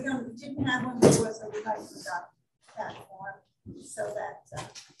didn't have one before, so we'd like to adopt that form so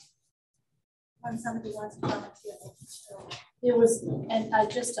that when somebody wants to volunteer, they can still. There was, and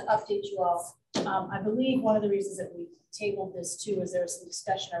just to update you all, I believe one of the reasons that we tabled this too is there was some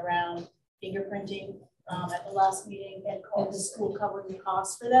discussion around fingerprinting at the last meeting and the school covering the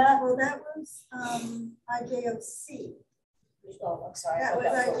cost for that. Well, that was IJOC. Oh, I'm sorry. That was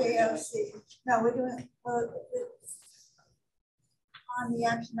IJOC. No, we're doing, on the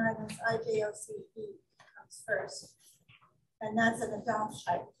action items, IJOCE comes first. And that's an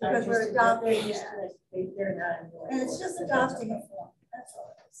adoption, because we're adopting it. They're not. And it's just adopting a form, that's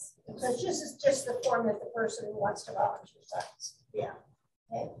all it is. So it's just the form that the person who wants to volunteer signs. Yeah.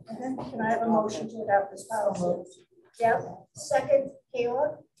 Okay, and then can I have a motion to adopt this policy? Yeah. Second,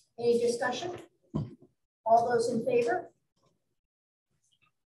 Kayla, any discussion? All those in favor?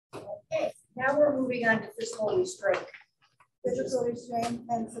 Okay, now we're moving on to physical restraint. Physical restraint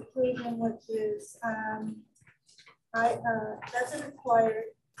and seclusion, which is That's a required,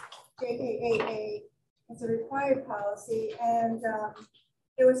 JKAA, it's a required policy, and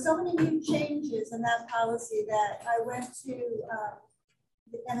there were so many new changes in that policy that I went to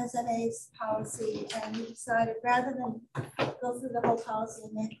the NSMA's policy, and we decided rather than go through the whole policy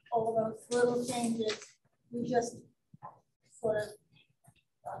and make all those little changes, we just sort of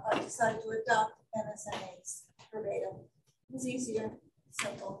decided to adopt NSMA's verbatim. It was easier,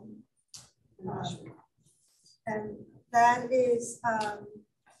 simple. And that is, I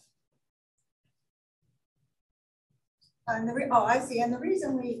see. And the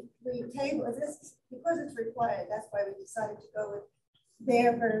reason we table this because it's required. That's why we decided to go with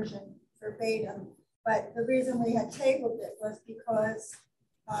their version verbatim. But the reason we had tabled it was because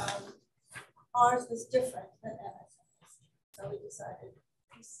ours was different than NSMA's. So we decided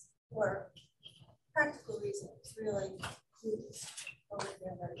for practical reasons, really, to go with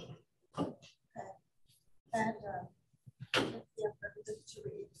their version. And to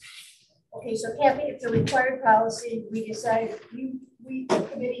read. Okay, so Kathy, it's a required policy. We decided, the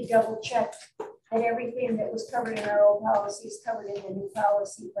committee double checked that everything that was covered in our old policy is covered in the new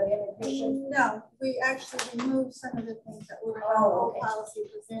policy, but in addition. No, we actually removed some of the things that were in our old policy.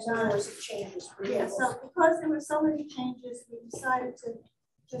 So there were some changes. Yeah, so because there were so many changes, we decided to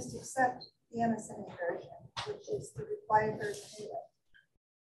just accept the MSNA version, which is the required version anyway.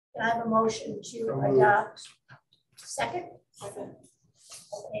 Can I have a motion to adopt? Second?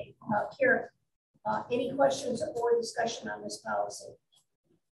 Okay, Kira, any questions or discussion on this policy?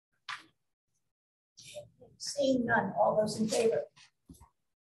 Seeing none, all those in favor?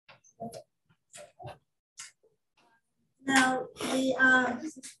 Now, the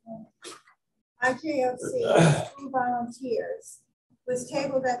IJOC, School Volunteers, was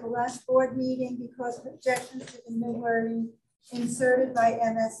tabled at the last board meeting because of objections to the new wording inserted by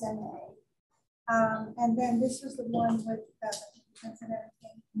MSNA. And then this was the one with and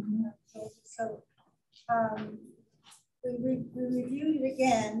everything. So we reviewed it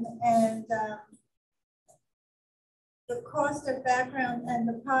again, and the cost of background, and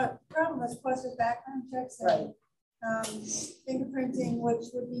the problem was cost of background checks and fingerprinting,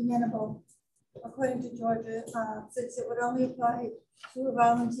 which would be minimal, according to Georgia, since it would only apply to a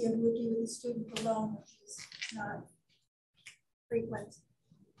volunteer who would be with a student alone, which is not frequent.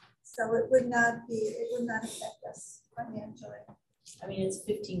 So it would not affect us financially. I mean, it's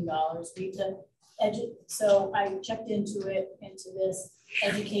 $15. So I checked into this.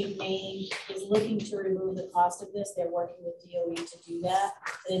 Educate Maine is looking to remove the cost of this. They're working with DOE to do that.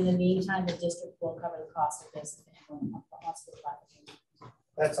 But in the meantime, the district will cover the cost of this if anyone wants to apply.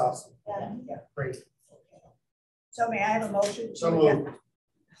 That's awesome. Yeah, great. So may I have a motion So to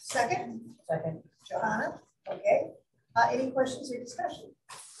second? Second. Johanna, okay. Any questions or discussion?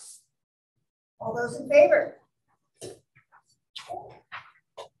 All those in favor?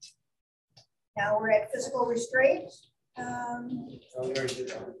 Now we're at physical restraint. No,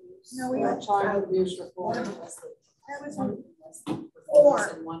 we don't. Child abuse reform. That was one.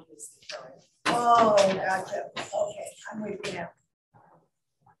 Form. Oh, gotcha. Okay, I'm with you now.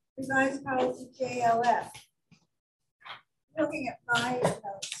 Revised policy JLF. Looking at my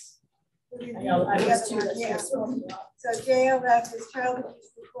notes. I know, I was too. Yeah. So JLF is child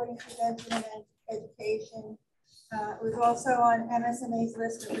abuse reporting, prevention, and education. It was also on MSMA's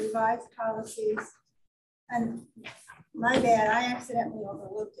list of revised policies. And my bad, I accidentally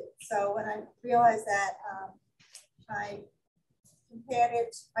overlooked it. So when I realized that, I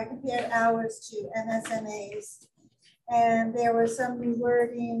compared ours to MSMA's, and there were some new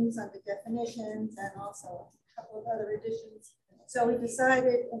wordings on the definitions and also a couple of other additions. So we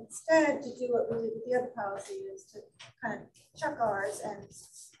decided instead to do what we did with the other policy, is to kind of check ours and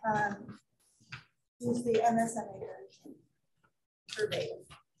use the MSMA version verbatim.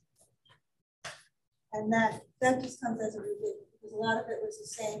 And that just comes as a revision because a lot of it was the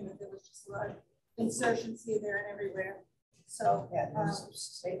same, but there was just a lot of insertions here, there, and everywhere. So yeah,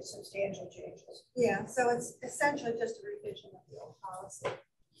 substantial changes. Yeah, so it's essentially just a revision of the old policy.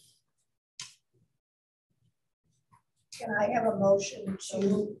 Can I have a motion to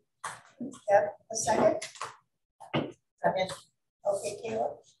have a second? Second. Okay, Kayla.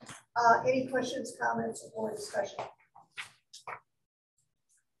 Any questions, comments, or discussion?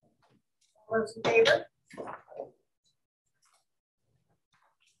 All those in favor?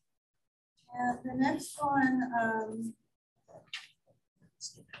 And the next one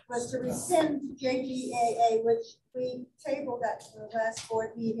was to rescind JGAA, which we tabled at the last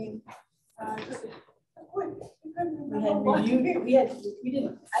board meeting. We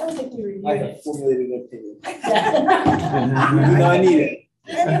didn't, I don't think we reviewed it. I have formulated an opinion. Yeah. No, I need it.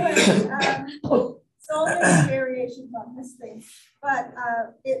 Anyway, Solomon area variations on this thing, but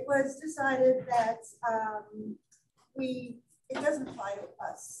it was decided that it doesn't apply to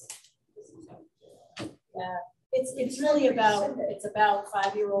us. Yeah, it's really about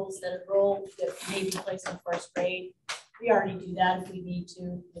 5-year-olds that enroll that may be placed in first grade. We already do that if we need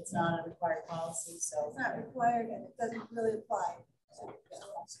to. It's not a required policy, so. It's not required and it doesn't really apply.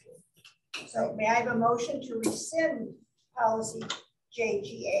 So may I have a motion to rescind policy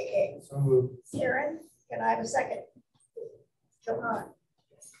JGAA? So moved. Karen, can I have a second? Johan.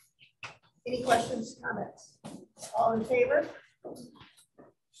 Any questions, comments? All in favor?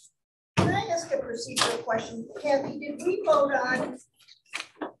 Can I ask a procedural question? Kathy, did we vote on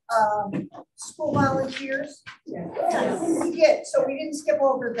school volunteers? Yeah, we did. So we didn't skip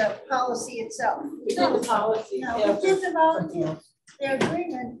over the policy itself. We did the policy. No, we did the volunteers. Their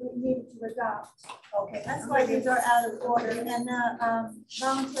agreement we needed to adopt. Okay, That's why these are out of order, and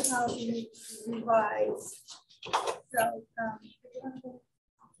volunteer policy needs to be revised. So,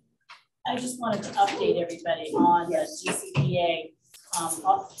 I just wanted to update everybody on the GCPA.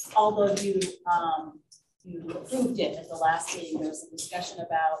 Although you approved it at the last meeting, there was a discussion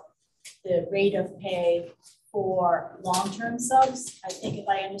about the rate of pay for long-term subs. I think if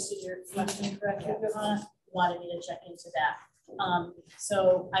I understood your question correctly, Johanna, you wanted me to check into that.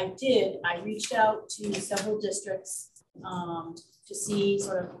 So I reached out to several districts to see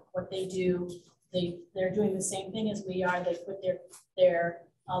sort of what they do. They're doing the same thing as we are. They put their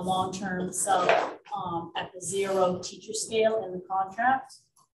long-term sub at the 0 teacher scale in the contract.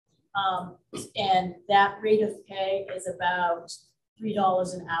 And that rate of pay is about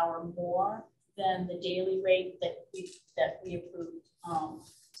 $3 an hour more than the daily rate that we approved.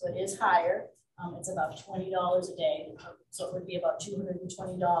 So it is higher. It's about $20 a day. So it would be about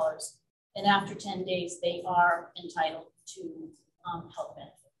 $220. And after 10 days, they are entitled to health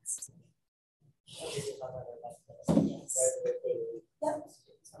benefits. Yes.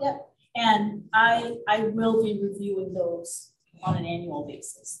 Yep. And I will be reviewing those on an annual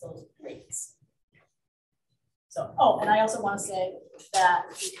basis, those rates. So, and I also want to say that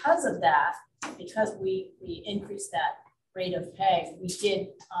because of that, because we increased that rate of pay, we did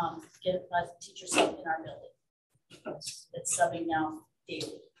get a teacher sub in our building that's subbing now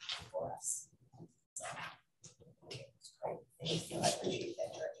daily for us. So. Thank you. I appreciate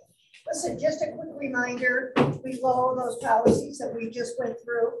that, Georgia. Listen, just a quick reminder, below those policies that we just went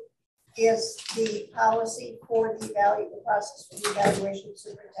through is the policy for the process for the evaluation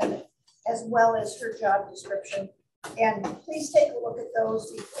superintendent, as well as her job description. And please take a look at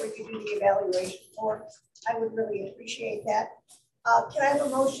those before you do the evaluation form. I would really appreciate that. Can I have a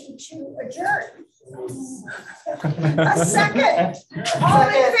motion to adjourn? A second. All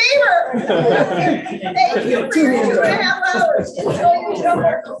in favor? Thank you for your 2.5 hours. Enjoy your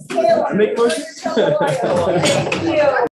summer. Make motion. Thank you.